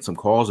they were getting some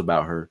calls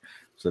about her,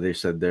 so they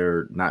said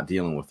they're not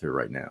dealing with her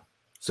right now.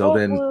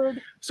 So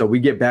so we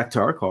get back to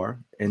our car,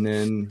 and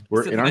then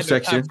we're in our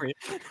section.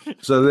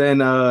 So then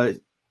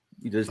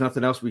there's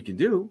nothing else we can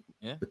do.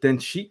 Yeah. But then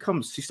she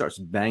starts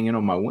banging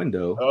on my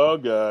window. Oh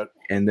God!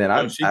 And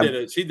then she did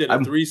a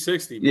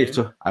 360. Man. Yeah,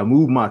 so I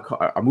moved my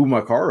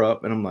car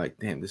up, and I'm like,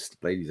 damn, this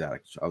lady's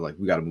out. I was like,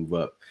 we got to move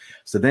up.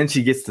 So then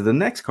she gets to the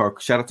next car.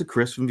 Shout out to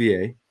Chris from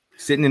VA,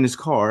 sitting in his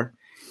car.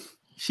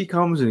 She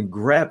comes and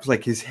grabs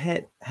like his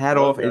hat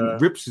off and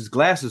rips his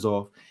glasses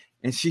off,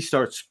 and she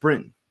starts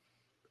sprinting.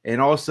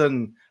 And all of a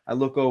sudden, I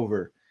look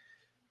over.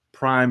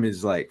 Prime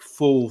is like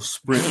full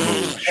sprint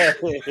mode.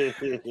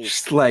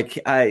 Like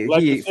he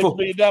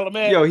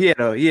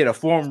had a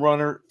form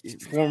runner.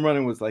 Form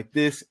running was like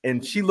this,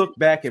 and she looked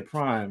back at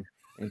Prime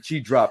and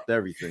she dropped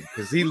everything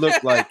because he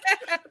looked like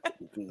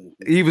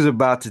he was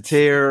about to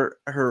tear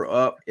her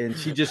up, and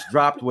she just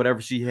dropped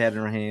whatever she had in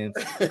her hands.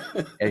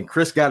 And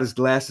Chris got his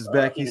glasses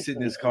back. He's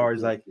sitting in his car.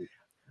 He's like,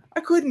 I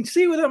couldn't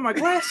see without my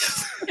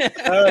glasses.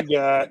 Oh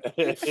God!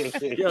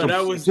 Yo,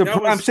 that was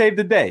Prime saved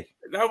the day.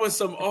 That was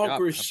some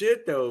awkward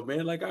shit, though,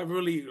 man. Like I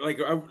really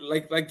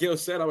like Gil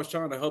said, I was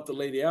trying to help the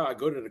lady out. I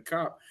go to the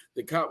cop.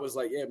 The cop was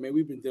like, "Yeah, man,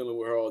 we've been dealing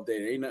with her all day.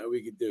 There ain't nothing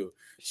we could do."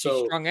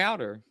 So she strung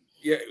out, or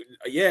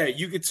yeah,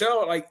 you could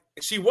tell. Like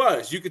she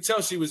was, you could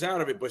tell she was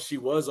out of it, but she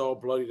was all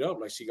bloodied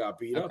up, like she got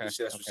beat up. That's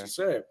what she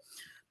said.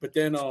 But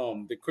then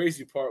the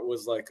crazy part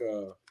was like,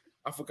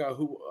 I forgot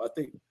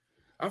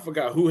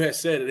who had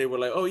said it. They were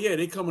like, "Oh yeah,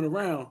 they coming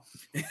around,"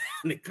 and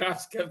the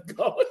cops kept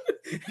going.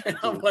 And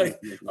I'm like,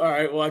 "All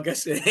right, well, I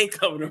guess they ain't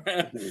coming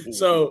around."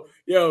 So,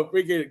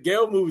 freaking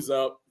Gail moves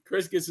up.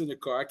 Chris gets in the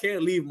car. I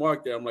can't leave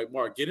Mark there. I'm like,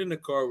 "Mark, get in the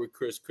car with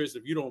Chris. Chris,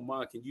 if you don't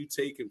mind, can you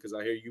take him? Because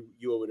I hear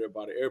you over there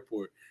by the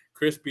airport."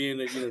 Chris, being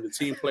the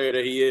team player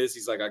that he is,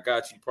 he's like, "I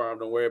got you, Prime.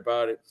 Don't worry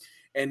about it."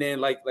 And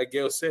then, like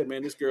Gail said,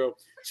 man, this girl,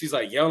 she's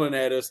like yelling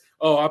at us.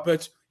 Oh, I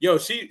bet you,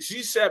 she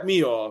set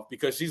me off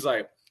because she's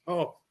like,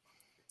 "Oh,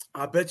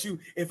 I bet you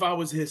if I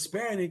was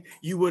Hispanic,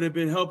 you would have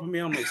been helping me."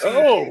 I'm like,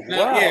 wow.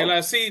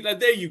 Yeah,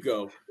 there you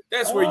go.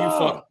 That's where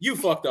you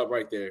fucked up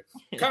right there.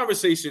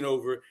 Conversation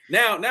over.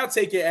 Now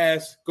take your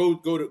ass, go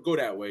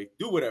that way,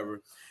 do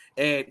whatever.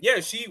 And yeah,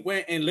 she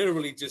went and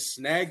literally just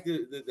snagged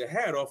the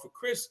hat off of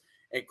Chris,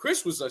 and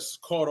Chris was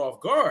just caught off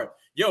guard.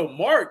 Yo,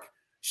 Mark,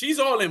 she's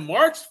all in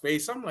Mark's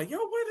face. I'm like, yo,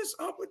 what is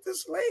up with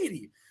this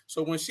lady?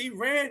 So when she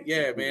ran,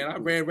 yeah, man, I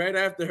ran right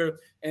after her.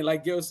 And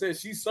like Gil said,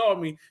 she saw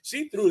me.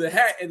 She threw the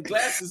hat and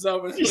glasses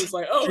up, and she was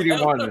like, "Oh, she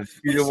didn't want this.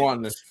 She didn't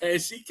want this." And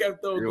she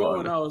kept on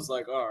going. I was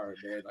like, "All right,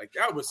 man, like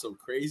that was some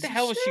crazy." What the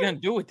hell was she gonna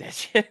do with that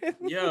shit?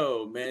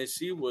 Yo, man,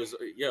 she was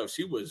on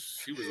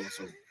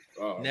some.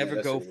 Oh, never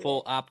man, go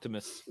full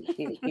Optimus.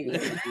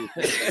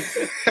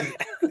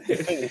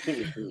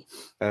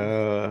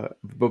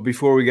 But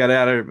before we got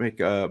out of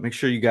it, make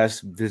sure you guys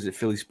visit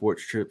Philly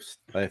Sports Trips.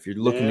 If you're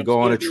looking to go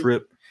on a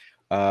trip,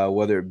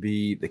 whether it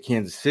be the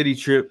Kansas City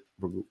trip,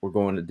 we're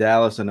going to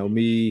Dallas. I know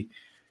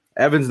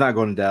Evan's not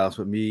going to Dallas,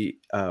 but me,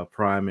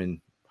 Prime, and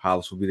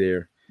Hollis will be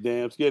there.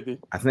 Damn, Skippy.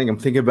 I'm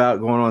thinking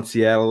about going on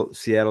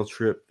Seattle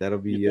trip. That'll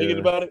be thinking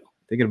about it.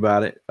 Thinking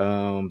about it.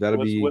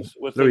 That'll be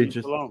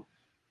just long?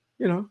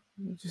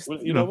 Just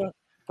what?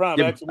 Prime.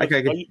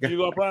 You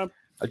going Prime?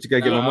 I just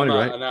gotta get my money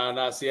right.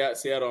 No,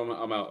 Seattle.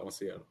 I'm out on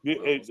Seattle.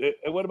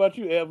 And what about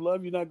you, Ev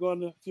Love? You not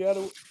going to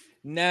Seattle?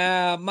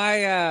 Nah,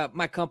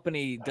 my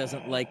company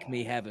doesn't like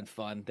me having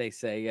fun. They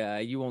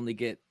say you only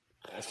get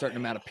a certain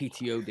amount of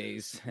PTO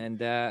days,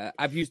 and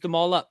I've used them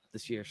all up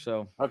this year.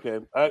 So okay,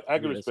 I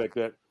can respect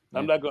that. Yeah.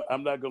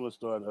 I'm not going to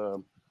start.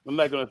 I'm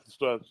not going to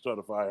start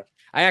a fire.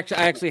 I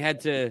actually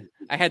had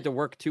to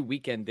work 2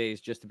 weekend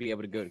days just to be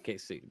able to go to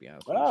KC. To be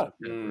honest,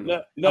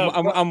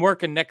 I'm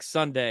working next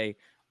Sunday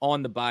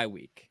on the bye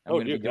week. I'm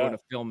going to be doing a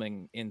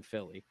filming in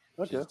Philly.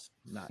 Okay,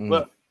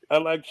 but I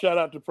like shout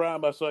out to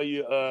Prime. I saw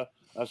your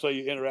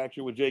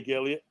interaction with Jake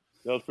Elliott.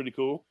 That was pretty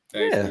cool.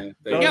 Thanks, man.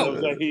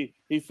 Like he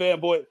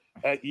fanboyed.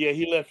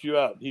 He left you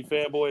out. He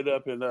fanboyed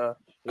up and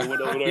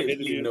went over there and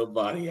interviewed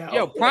nobody out.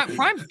 Yo,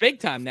 Prime's big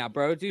time now,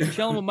 bro. Dude,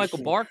 chilling with Michael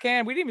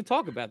Barkan. We didn't even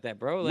talk about that,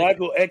 bro.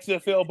 Michael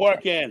XFL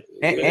Barkan.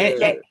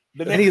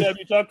 The next time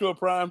you talk to a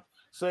Prime,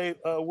 say,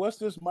 "What's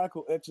this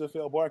Michael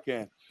XFL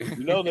Barkan?"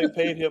 You know they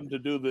paid him to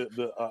do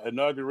the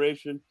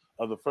inauguration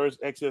of the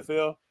first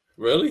XFL.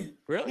 Really?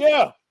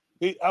 Yeah.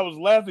 I was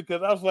laughing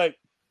because I was like,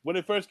 when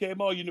it first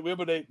came on, you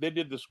remember they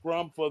did the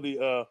scrum for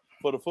the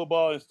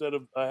football instead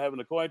of having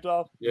a coin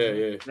toss.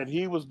 Yeah. And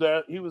he was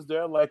there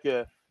like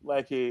a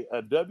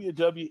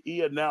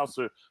WWE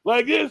announcer,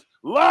 like it's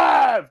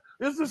live.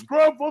 It's a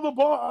scrum for the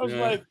ball. I was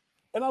like,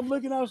 and I'm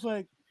looking, I was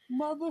like,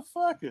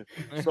 motherfucker.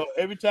 So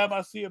every time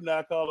I see him now,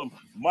 I call him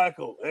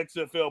Michael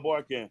XFL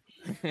Barkan.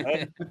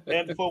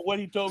 And for what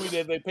he told me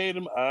that they paid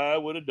him, I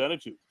would have done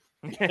it too.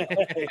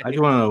 I just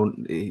want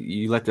to know,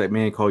 you let that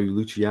man call you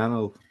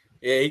Luciano?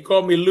 Yeah, he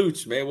called me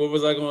Luch, man. What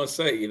was I gonna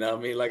say? You know what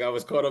I mean? Like I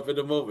was caught up in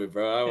the moment,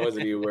 bro. I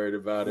wasn't even worried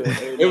about it.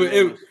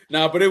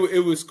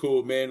 It was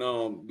cool, man.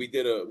 We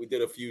did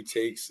a few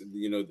takes.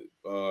 You know,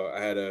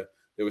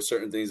 there were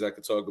certain things I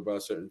could talk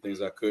about, certain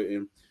things I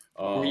couldn't.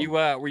 Were you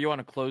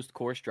on a closed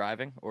course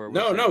driving or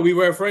no, we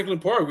were at Franklin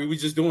Park. We were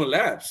just doing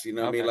laps, you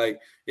know what I mean? Okay.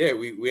 Like, yeah,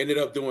 we ended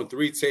up doing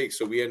 3 takes,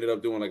 so we ended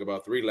up doing like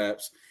about 3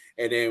 laps.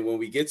 And then when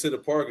we get to the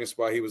parking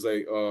spot, he was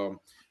like,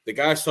 the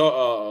guy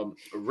saw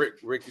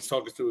Rick is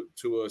talking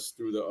to us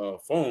through the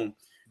phone,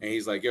 and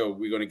he's like, yo,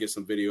 we're gonna get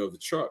some video of the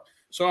truck.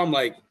 So I'm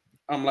like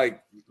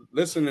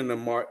listening to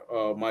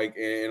Mike,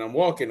 and I'm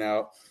walking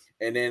out.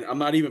 And then I'm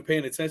not even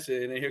paying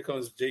attention. And then here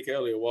comes Jake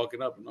Elliott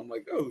walking up. And I'm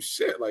like, oh,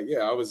 shit. Like, yeah,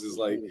 I was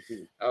like,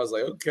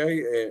 okay.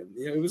 And,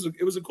 yeah, it was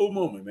a cool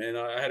moment, man.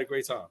 I had a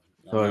great time.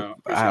 So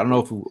I don't know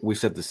if we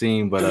set the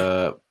scene,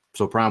 but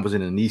so Prime was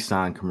in a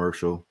Nissan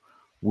commercial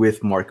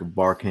with Mark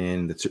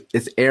Barkan.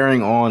 It's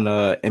airing on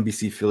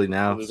NBC Philly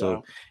now.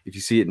 So if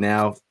you see it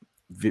now,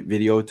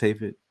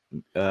 videotape it.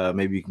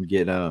 Maybe you can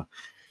get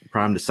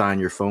Prime to sign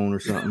your phone or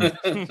something.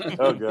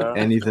 Oh, God.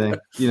 Anything,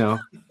 you know.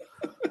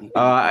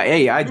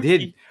 Hey,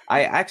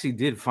 I actually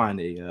did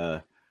find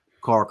a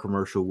car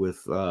commercial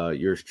with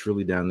yours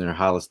truly down there,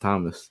 Hollis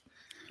Thomas.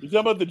 You talking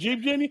about the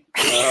Jeep Jenny?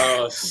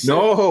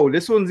 No,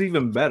 this one's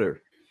even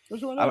better.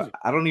 Which one is it?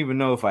 I don't even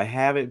know if I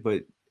have it,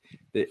 but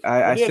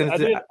I did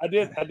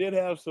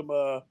have some.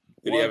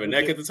 Did he have a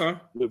neck at the time?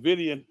 The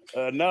Vivian.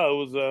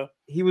 No, it was.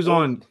 He was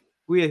on.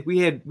 We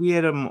had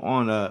him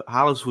on.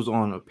 Hollis was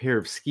on a pair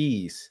of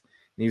skis,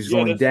 and he was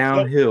going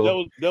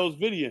downhill. That was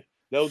Vivian.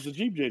 That was the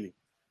Jeep Jenny.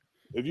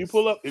 If you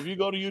go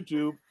to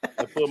YouTube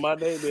and put my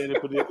name in and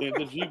put it in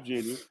the Jeep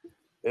Jenny,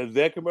 and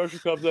that commercial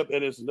comes up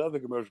and it's another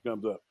commercial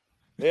comes up.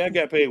 Hey, I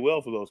got paid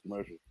well for those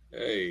commercials.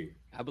 Hey,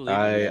 I believe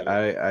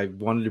I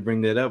wanted to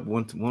bring that up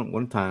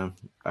one time.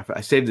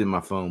 I saved it in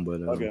my phone, but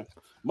okay.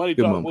 Money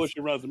talk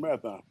bullshit runs the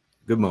marathon.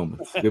 Good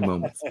moments.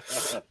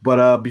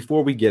 But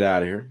before we get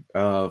out of here,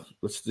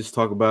 let's just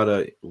talk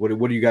about what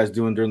are you guys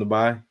doing during the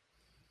bye?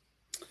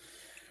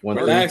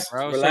 Relax.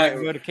 Go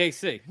to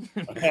KC.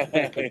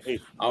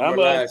 I'm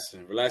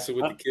relaxing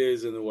with the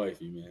kids and the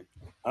wifey, man.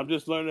 I'm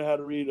just learning how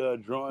to read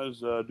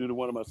drawings due to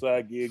one of my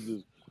side gigs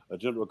as a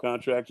general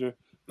contractor.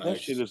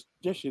 Nice.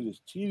 That shit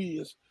is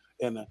tedious,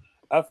 and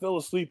I fell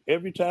asleep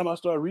every time I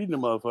start reading the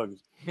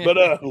motherfuckers. But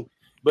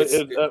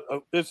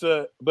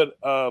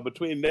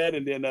between that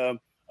and then I'm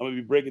gonna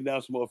be breaking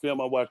down some more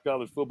film. I watch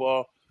college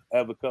football. I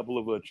have a couple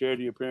of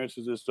charity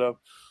appearances and stuff.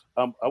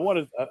 I'm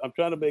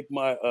trying to make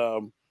my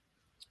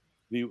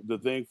the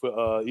thing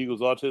for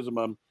Eagles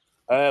Autism.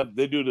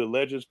 They do the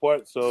Legends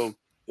part, so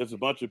it's a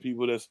bunch of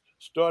people that's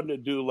starting to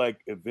do like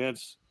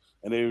events,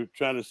 and they're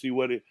trying to see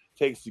what it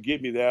takes to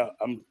get me there.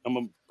 I'm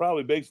gonna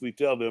probably basically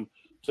tell them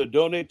to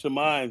donate to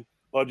mine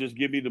or just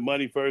give me the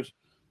money first,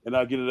 and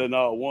I'll get it in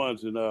all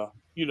ones, and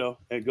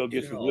and go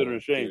get some glitter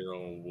and shame.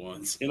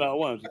 In all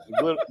ones,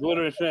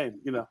 glitter and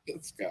shame,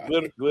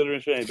 glitter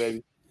and shame,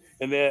 baby.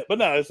 And then, but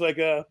no, it's like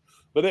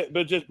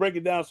but just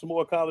breaking down some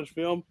more college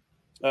film.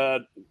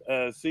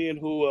 Seeing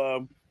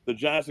who the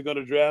Giants are going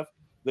to draft.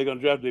 They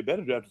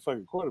better draft a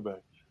fucking quarterback.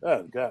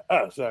 Oh, God.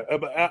 Oh, sorry.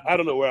 But I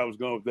don't know where I was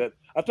going with that.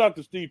 I talk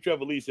to Steve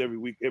Trevelise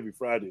every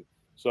Friday.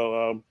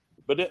 So,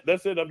 but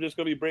that's it. I'm just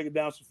going to be breaking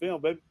down some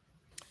film, baby.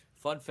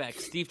 Fun fact,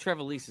 Steve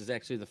Trevelise is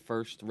actually the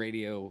first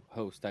radio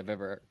host I've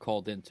ever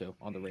called into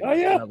on the radio. Oh,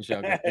 yeah? When I was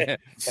younger.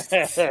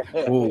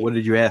 Well, what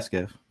did you ask,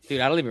 Ev? Dude,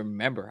 I don't even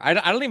remember. I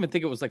don't even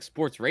think it was like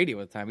sports radio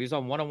at the time. He was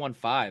on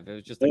 101.5. It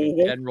was just like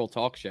a general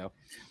talk show.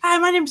 Hi,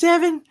 my name's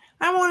Evan.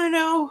 I want to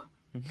know.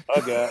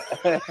 Okay.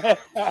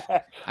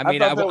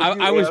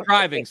 I was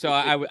driving, so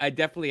I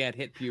definitely had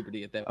hit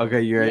puberty at that point.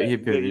 Okay, you're at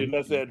hit puberty. You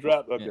nuts that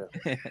drop.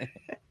 Okay.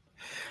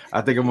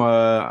 I think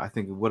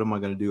what am I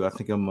gonna do? I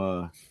think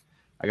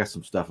I got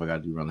some stuff I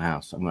gotta do around the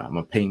house.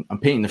 I'm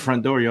painting the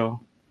front door, y'all.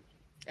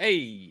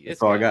 Hey,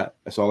 that's all I got.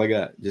 That's all I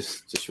got.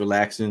 Just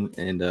relaxing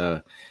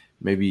and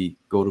maybe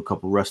go to a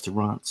couple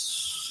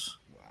restaurants.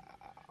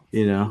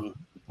 Wow.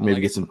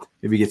 Maybe get some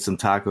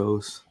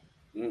tacos.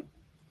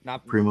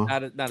 Not primo.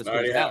 Not as I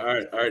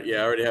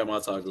already have my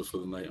tacos for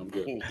the night. I'm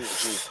good.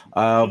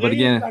 But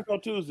again, Taco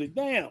Tuesday.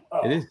 Damn.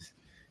 Oh.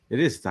 It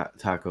is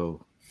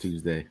Taco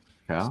Tuesday,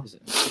 pal.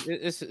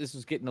 This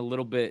is getting a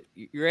little bit.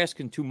 You're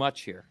asking too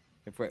much here.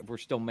 If we're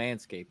still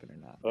manscaping or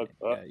not.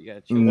 You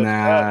gotta chill.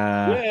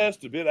 Nah.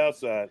 Just a bit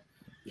outside.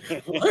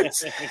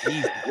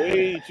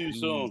 Way too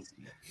soon.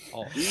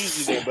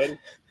 Easy there, buddy.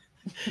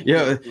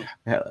 Yeah.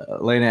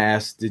 Elena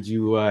asked, "Did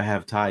you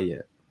have Ty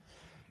yet?"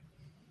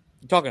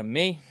 You talking to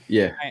me?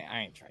 Yeah. I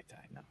ain't tried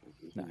Ty. No.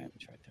 No, I haven't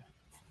tried that.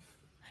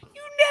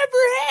 You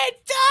never had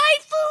Thai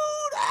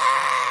food?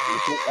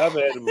 I've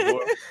had it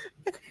before.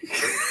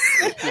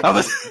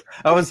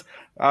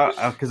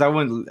 Because I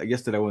went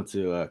yesterday. I went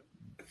to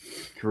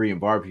Korean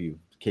barbecue,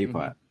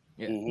 K-pop,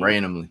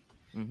 randomly,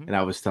 and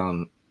I was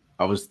talking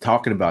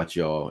about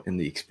y'all and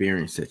the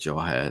experience that y'all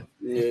had,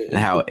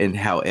 and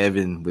how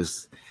Evan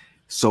was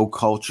so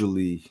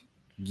culturally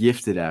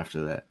gifted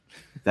after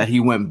that he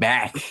went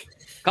back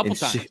couple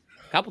times,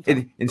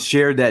 and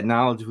shared that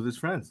knowledge with his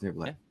friends. And they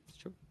were like, yeah, it's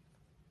true.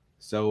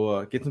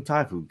 So get some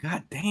Thai food.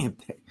 God damn,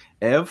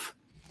 Ev.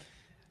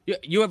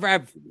 You ever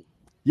have?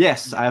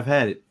 Yes, I've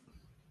had it.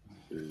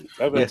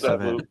 I've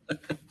had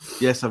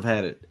Yes, I've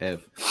had it,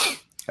 Ev.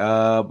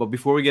 But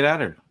before we get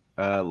out of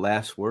here,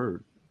 last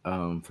word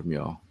from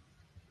y'all.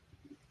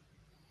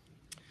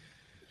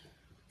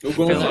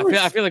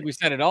 I feel like we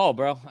said it all,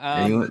 bro.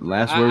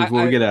 Last word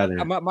before we get out of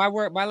here.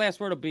 My last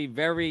word will be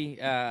very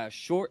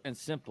short and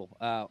simple.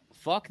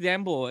 Fuck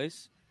them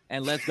boys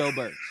and let's go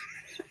Birds.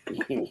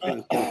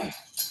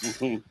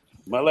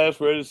 My last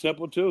word is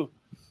simple too.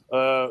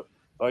 So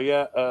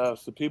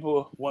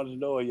people wanted to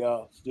know, are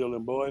y'all still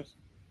them boys?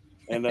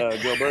 And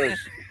go Birds.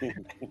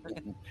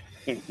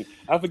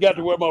 I forgot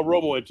to wear my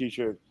Romo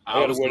t-shirt. I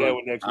got to wear that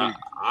one next week.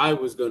 I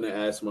was going to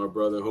ask my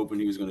brother, hoping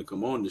he was going to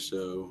come on the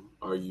show,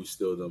 are you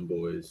still them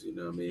boys? You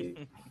know what I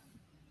mean?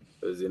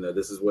 Because,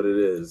 this is what it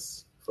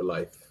is for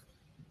life.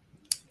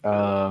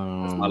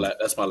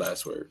 That's my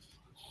last word.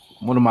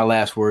 One of my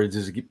last words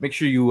is make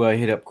sure you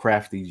hit up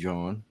Crafty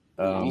Jawn.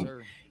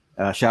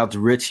 Shout out to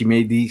Rich. He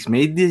made these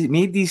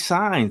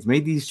signs,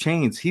 made these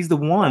chains. He's the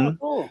one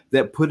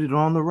that put it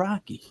on the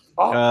Rocky.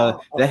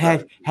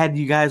 That had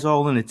you guys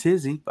all in a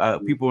tizzy.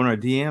 People in our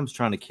DMs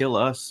trying to kill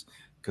us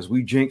because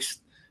we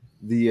jinxed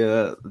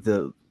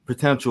the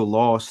potential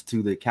loss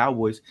to the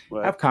Cowboys.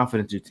 Right. Have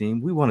confidence in your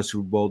team. We won a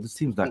Super Bowl. This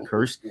team's not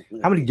cursed.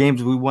 How many games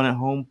have we won at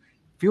home?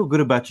 Feel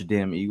good about your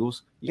damn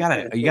Eagles. You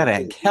got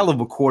a hell of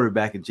a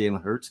quarterback in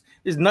Jalen Hurts.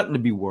 There's nothing to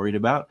be worried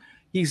about.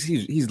 He's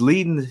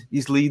leading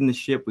the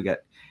ship. We got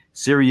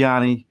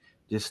Sirianni,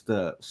 just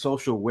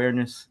social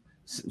awareness.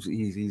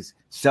 He's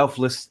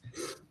selfless.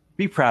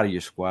 Be proud of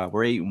your squad.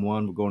 We're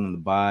 8-1. We're going in the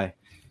bye,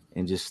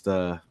 and just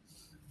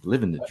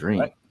living the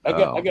dream. I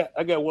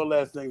got one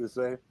last thing to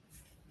say.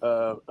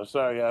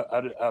 Sorry,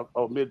 I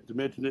omitted to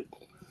mention it.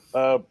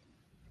 I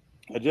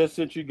just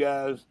sent you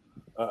guys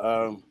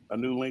a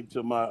new link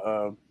to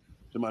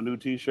my new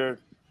T-shirt.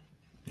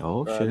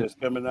 Oh shit! That's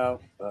coming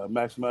out.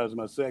 Maximizing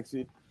my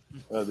sexy,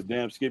 the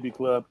damn Skippy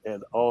Club,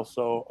 and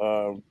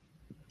also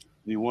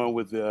the one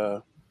with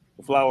the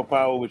flower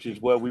power, which is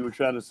what we were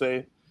trying to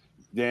say.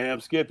 Damn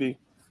Skippy.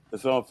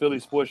 It's on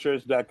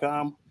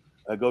phillysportshirts.com.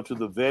 Go to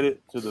the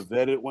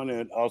vetted one,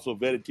 and also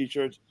vetted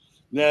T-shirts.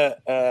 Now,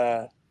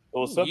 it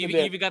was something you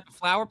even got the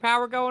flower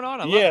power going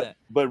on. I love that.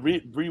 But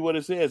read what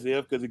it says,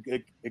 because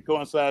it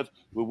coincides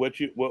with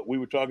what we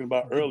were talking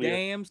about earlier.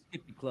 Damn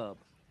Skippy Club.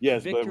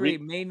 Yes, victory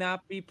may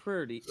not be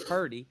pretty,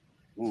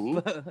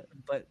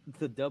 but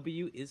the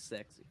W is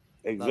sexy.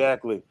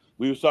 Exactly.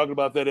 We were talking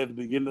about that at the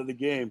beginning of the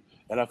game,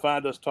 and I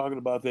find us talking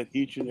about that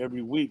each and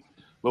every week.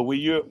 But when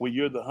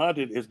you're the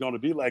hunted, it's going to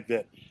be like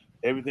that.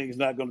 Everything is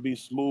not going to be a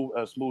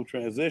smooth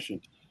transition.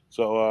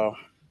 So,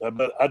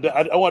 but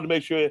I wanted to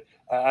make sure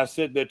I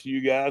said that to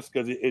you guys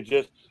because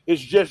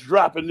it's just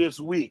dropping this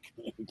week.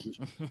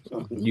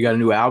 You got a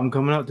new album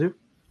coming out too?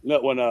 No,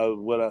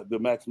 the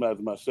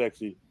Maximizing My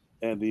Sexy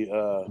and the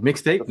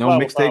mixtape. No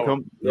mixtape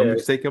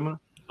coming.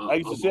 I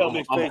used to sell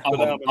mixtapes,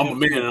 but I'm a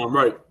man and I'm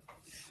right.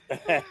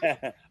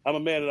 I'm a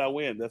man and I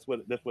win. That's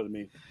what it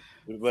means.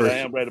 But I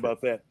am right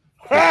about that.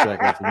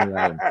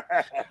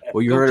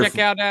 Well, you heard check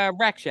out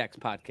Rack Shack's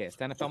podcast,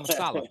 NFL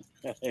Masala.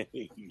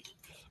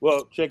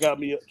 Well, check out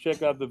the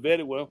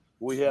vetted one.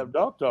 We have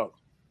Dog Talk.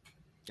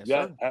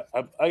 Yes,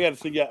 I got to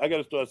send you. I got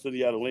to start sending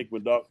you out a link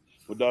when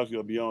Dog's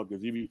gonna be on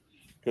because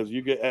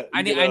you get.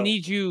 I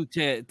need you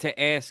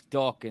to ask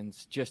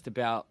Dawkins just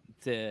about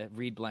the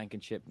Reed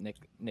Blankenship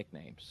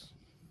nicknames.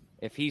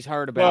 If he's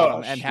heard about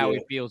him and how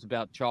he feels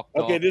about Chalk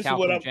Dog, this is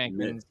what I'm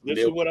Jenkins. This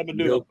is what I'm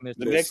gonna do.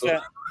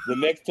 The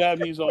next time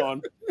he's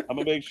on, I'm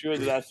gonna make sure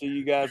that I see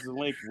you guys the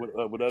link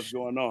with us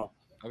going on.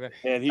 Okay.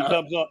 And he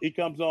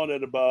comes on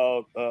at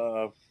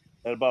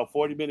about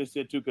 40 minutes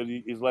into because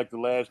he's like the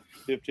last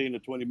 15 to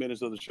 20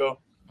 minutes of the show.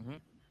 Mm-hmm.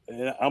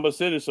 And I'm gonna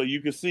send it so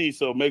you can see.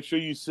 So make sure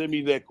you send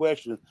me that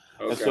question.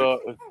 Okay. And so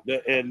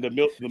the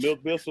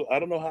milk missile. I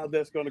don't know how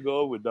that's gonna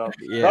go with Doc.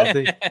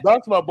 Yeah,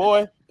 Doc's my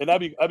boy, and I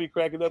be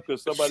cracking up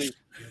because somebody,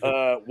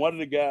 one of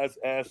the guys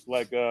asked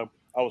I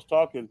was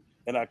talking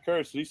and I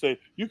cursed. He said,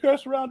 "You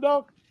curse around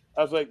Doc?"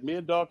 I was like, "Me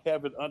and Doc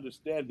have an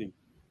understanding.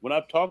 When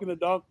I'm talking to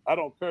Doc, I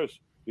don't curse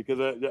because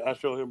I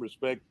show him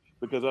respect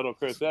because I don't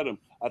curse at him."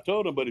 I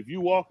told him, but if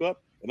you walk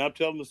up and I'm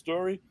telling the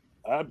story,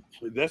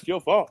 that's your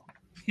fault.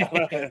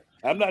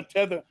 I'm not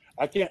tethered.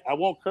 I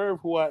won't curve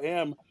who I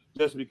am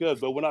just because.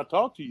 But when I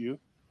talk to you,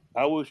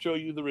 I will show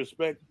you the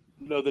respect,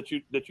 that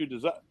you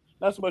desire.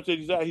 Not so much that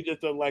he desire. He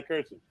just doesn't like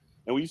cursing.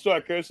 And when you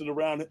start cursing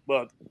around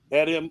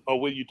at him or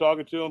when you're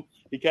talking to him,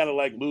 he kind of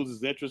like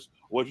loses interest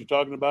in what you're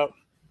talking about.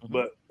 Mhm.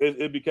 But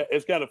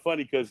it's kind of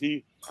funny because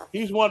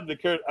he's wanted to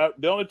curse.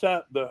 The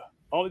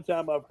only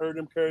time I've heard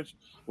him curse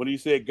when he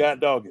said "God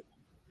dog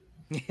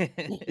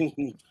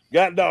it,"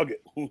 "God dog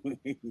it."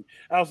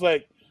 I was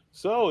like,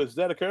 "So is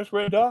that a curse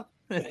word, dog?"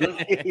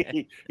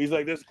 He's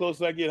like, "That's as close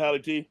as I get, Holly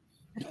T."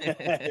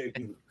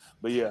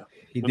 But yeah,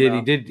 He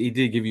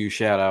did give you a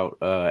shout out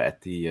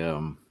at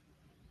the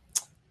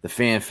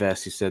fan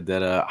fest. He said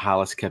that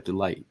Hollis kept it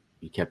light.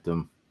 He kept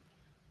him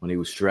when he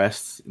was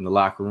stressed in the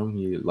locker room.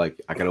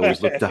 I could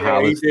always look to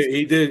Hollis.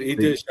 He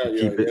did shout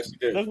you out. Yes, he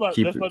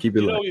did. Keep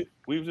it light.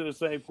 We was in the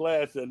same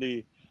class, and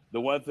the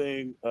one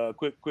thing,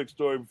 quick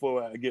story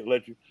before I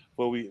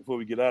before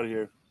we get out of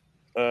here.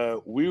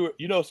 We were,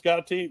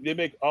 scout team. They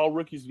make all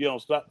rookies get on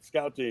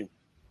scout team.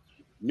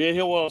 Me and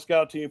him were on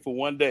scout team for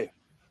one day.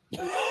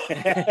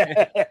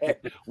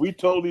 We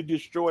totally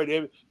destroyed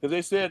it because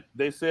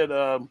they said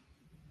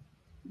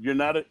you're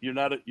not a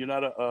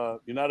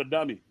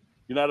dummy.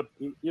 You're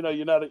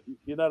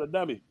not a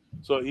dummy.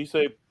 So he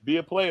said, be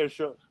a player.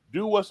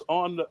 Do what's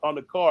on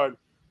the card,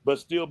 but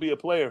still be a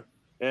player.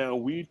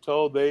 And we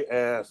told they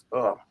ass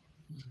up.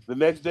 The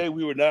next day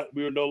we were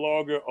no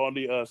longer on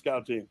the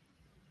scout team.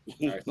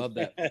 I love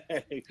that.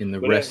 And the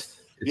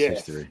rest is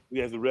history.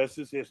 Yes, the rest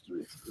is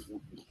history.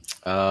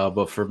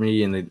 But for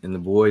me and the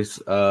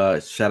boys,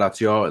 shout out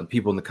to y'all and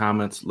people in the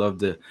comments. Love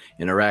the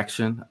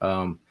interaction.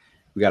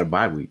 We got a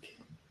bye week.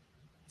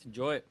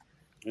 Enjoy it.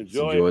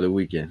 Enjoy the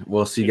weekend.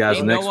 We'll see you guys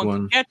the next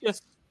one. Catch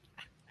us.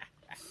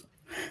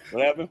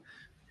 What happened?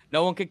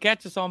 No one could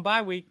catch us on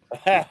bye week.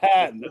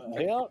 Hell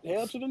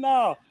to the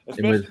now.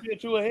 Especially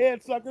if you're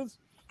ahead, suckers.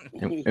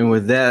 And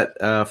with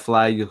that,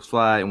 fly, you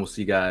fly, and we'll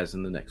see you guys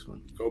in the next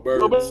one. Go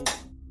Birds.